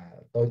nên là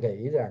tôi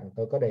nghĩ rằng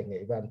tôi có đề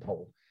nghị với anh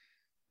Thụ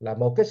là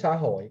một cái xã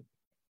hội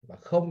mà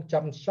không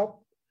chăm sóc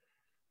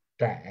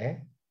trẻ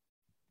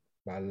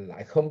và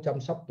lại không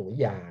chăm sóc tuổi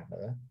già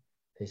nữa,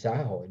 thì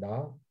xã hội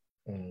đó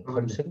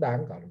không xứng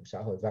đáng gọi là một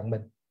xã hội văn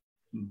minh.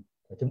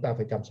 Chúng ta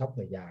phải chăm sóc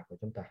người già của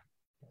chúng ta,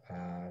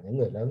 những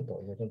người lớn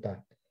tuổi của chúng ta.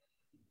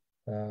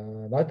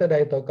 Nói tới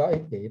đây tôi có ý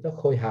nghĩ nó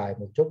khôi hài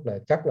một chút, là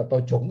chắc là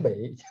tôi chuẩn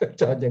bị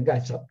cho những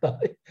ngày sắp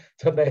tới,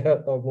 cho nên là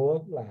tôi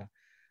muốn là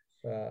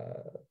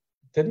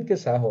chính cái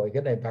xã hội,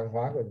 cái nền văn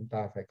hóa của chúng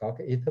ta phải có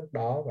cái ý thức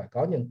đó, và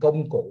có những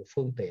công cụ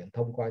phương tiện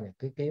thông qua những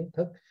cái kiến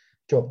thức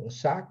chuẩn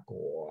xác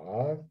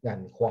của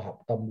ngành khoa học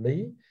tâm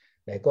lý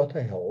để có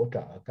thể hỗ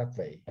trợ các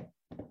vị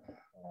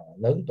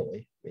lớn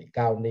tuổi, vị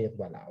cao niên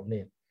và lão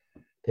niên.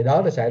 Thì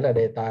đó sẽ là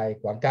đề tài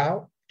quảng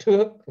cáo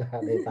trước,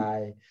 là đề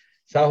tài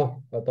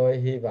sau, và tôi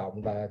hy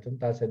vọng là chúng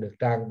ta sẽ được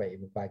trang bị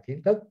một vài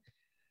kiến thức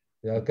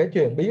Rồi cái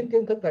chuyện biến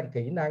kiến thức thành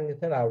kỹ năng như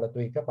thế nào là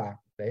tùy các bạn,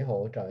 để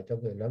hỗ trợ cho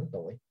người lớn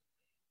tuổi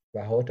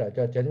và hỗ trợ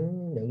cho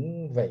chính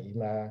những vị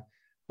mà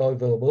tôi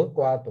vừa bước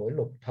qua tuổi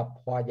lục thập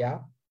hoa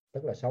giáp,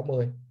 tức là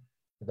 60.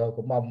 Tôi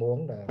cũng mong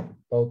muốn là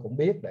tôi cũng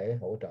biết để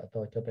hỗ trợ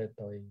tôi, cho nên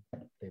tôi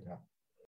tìm học.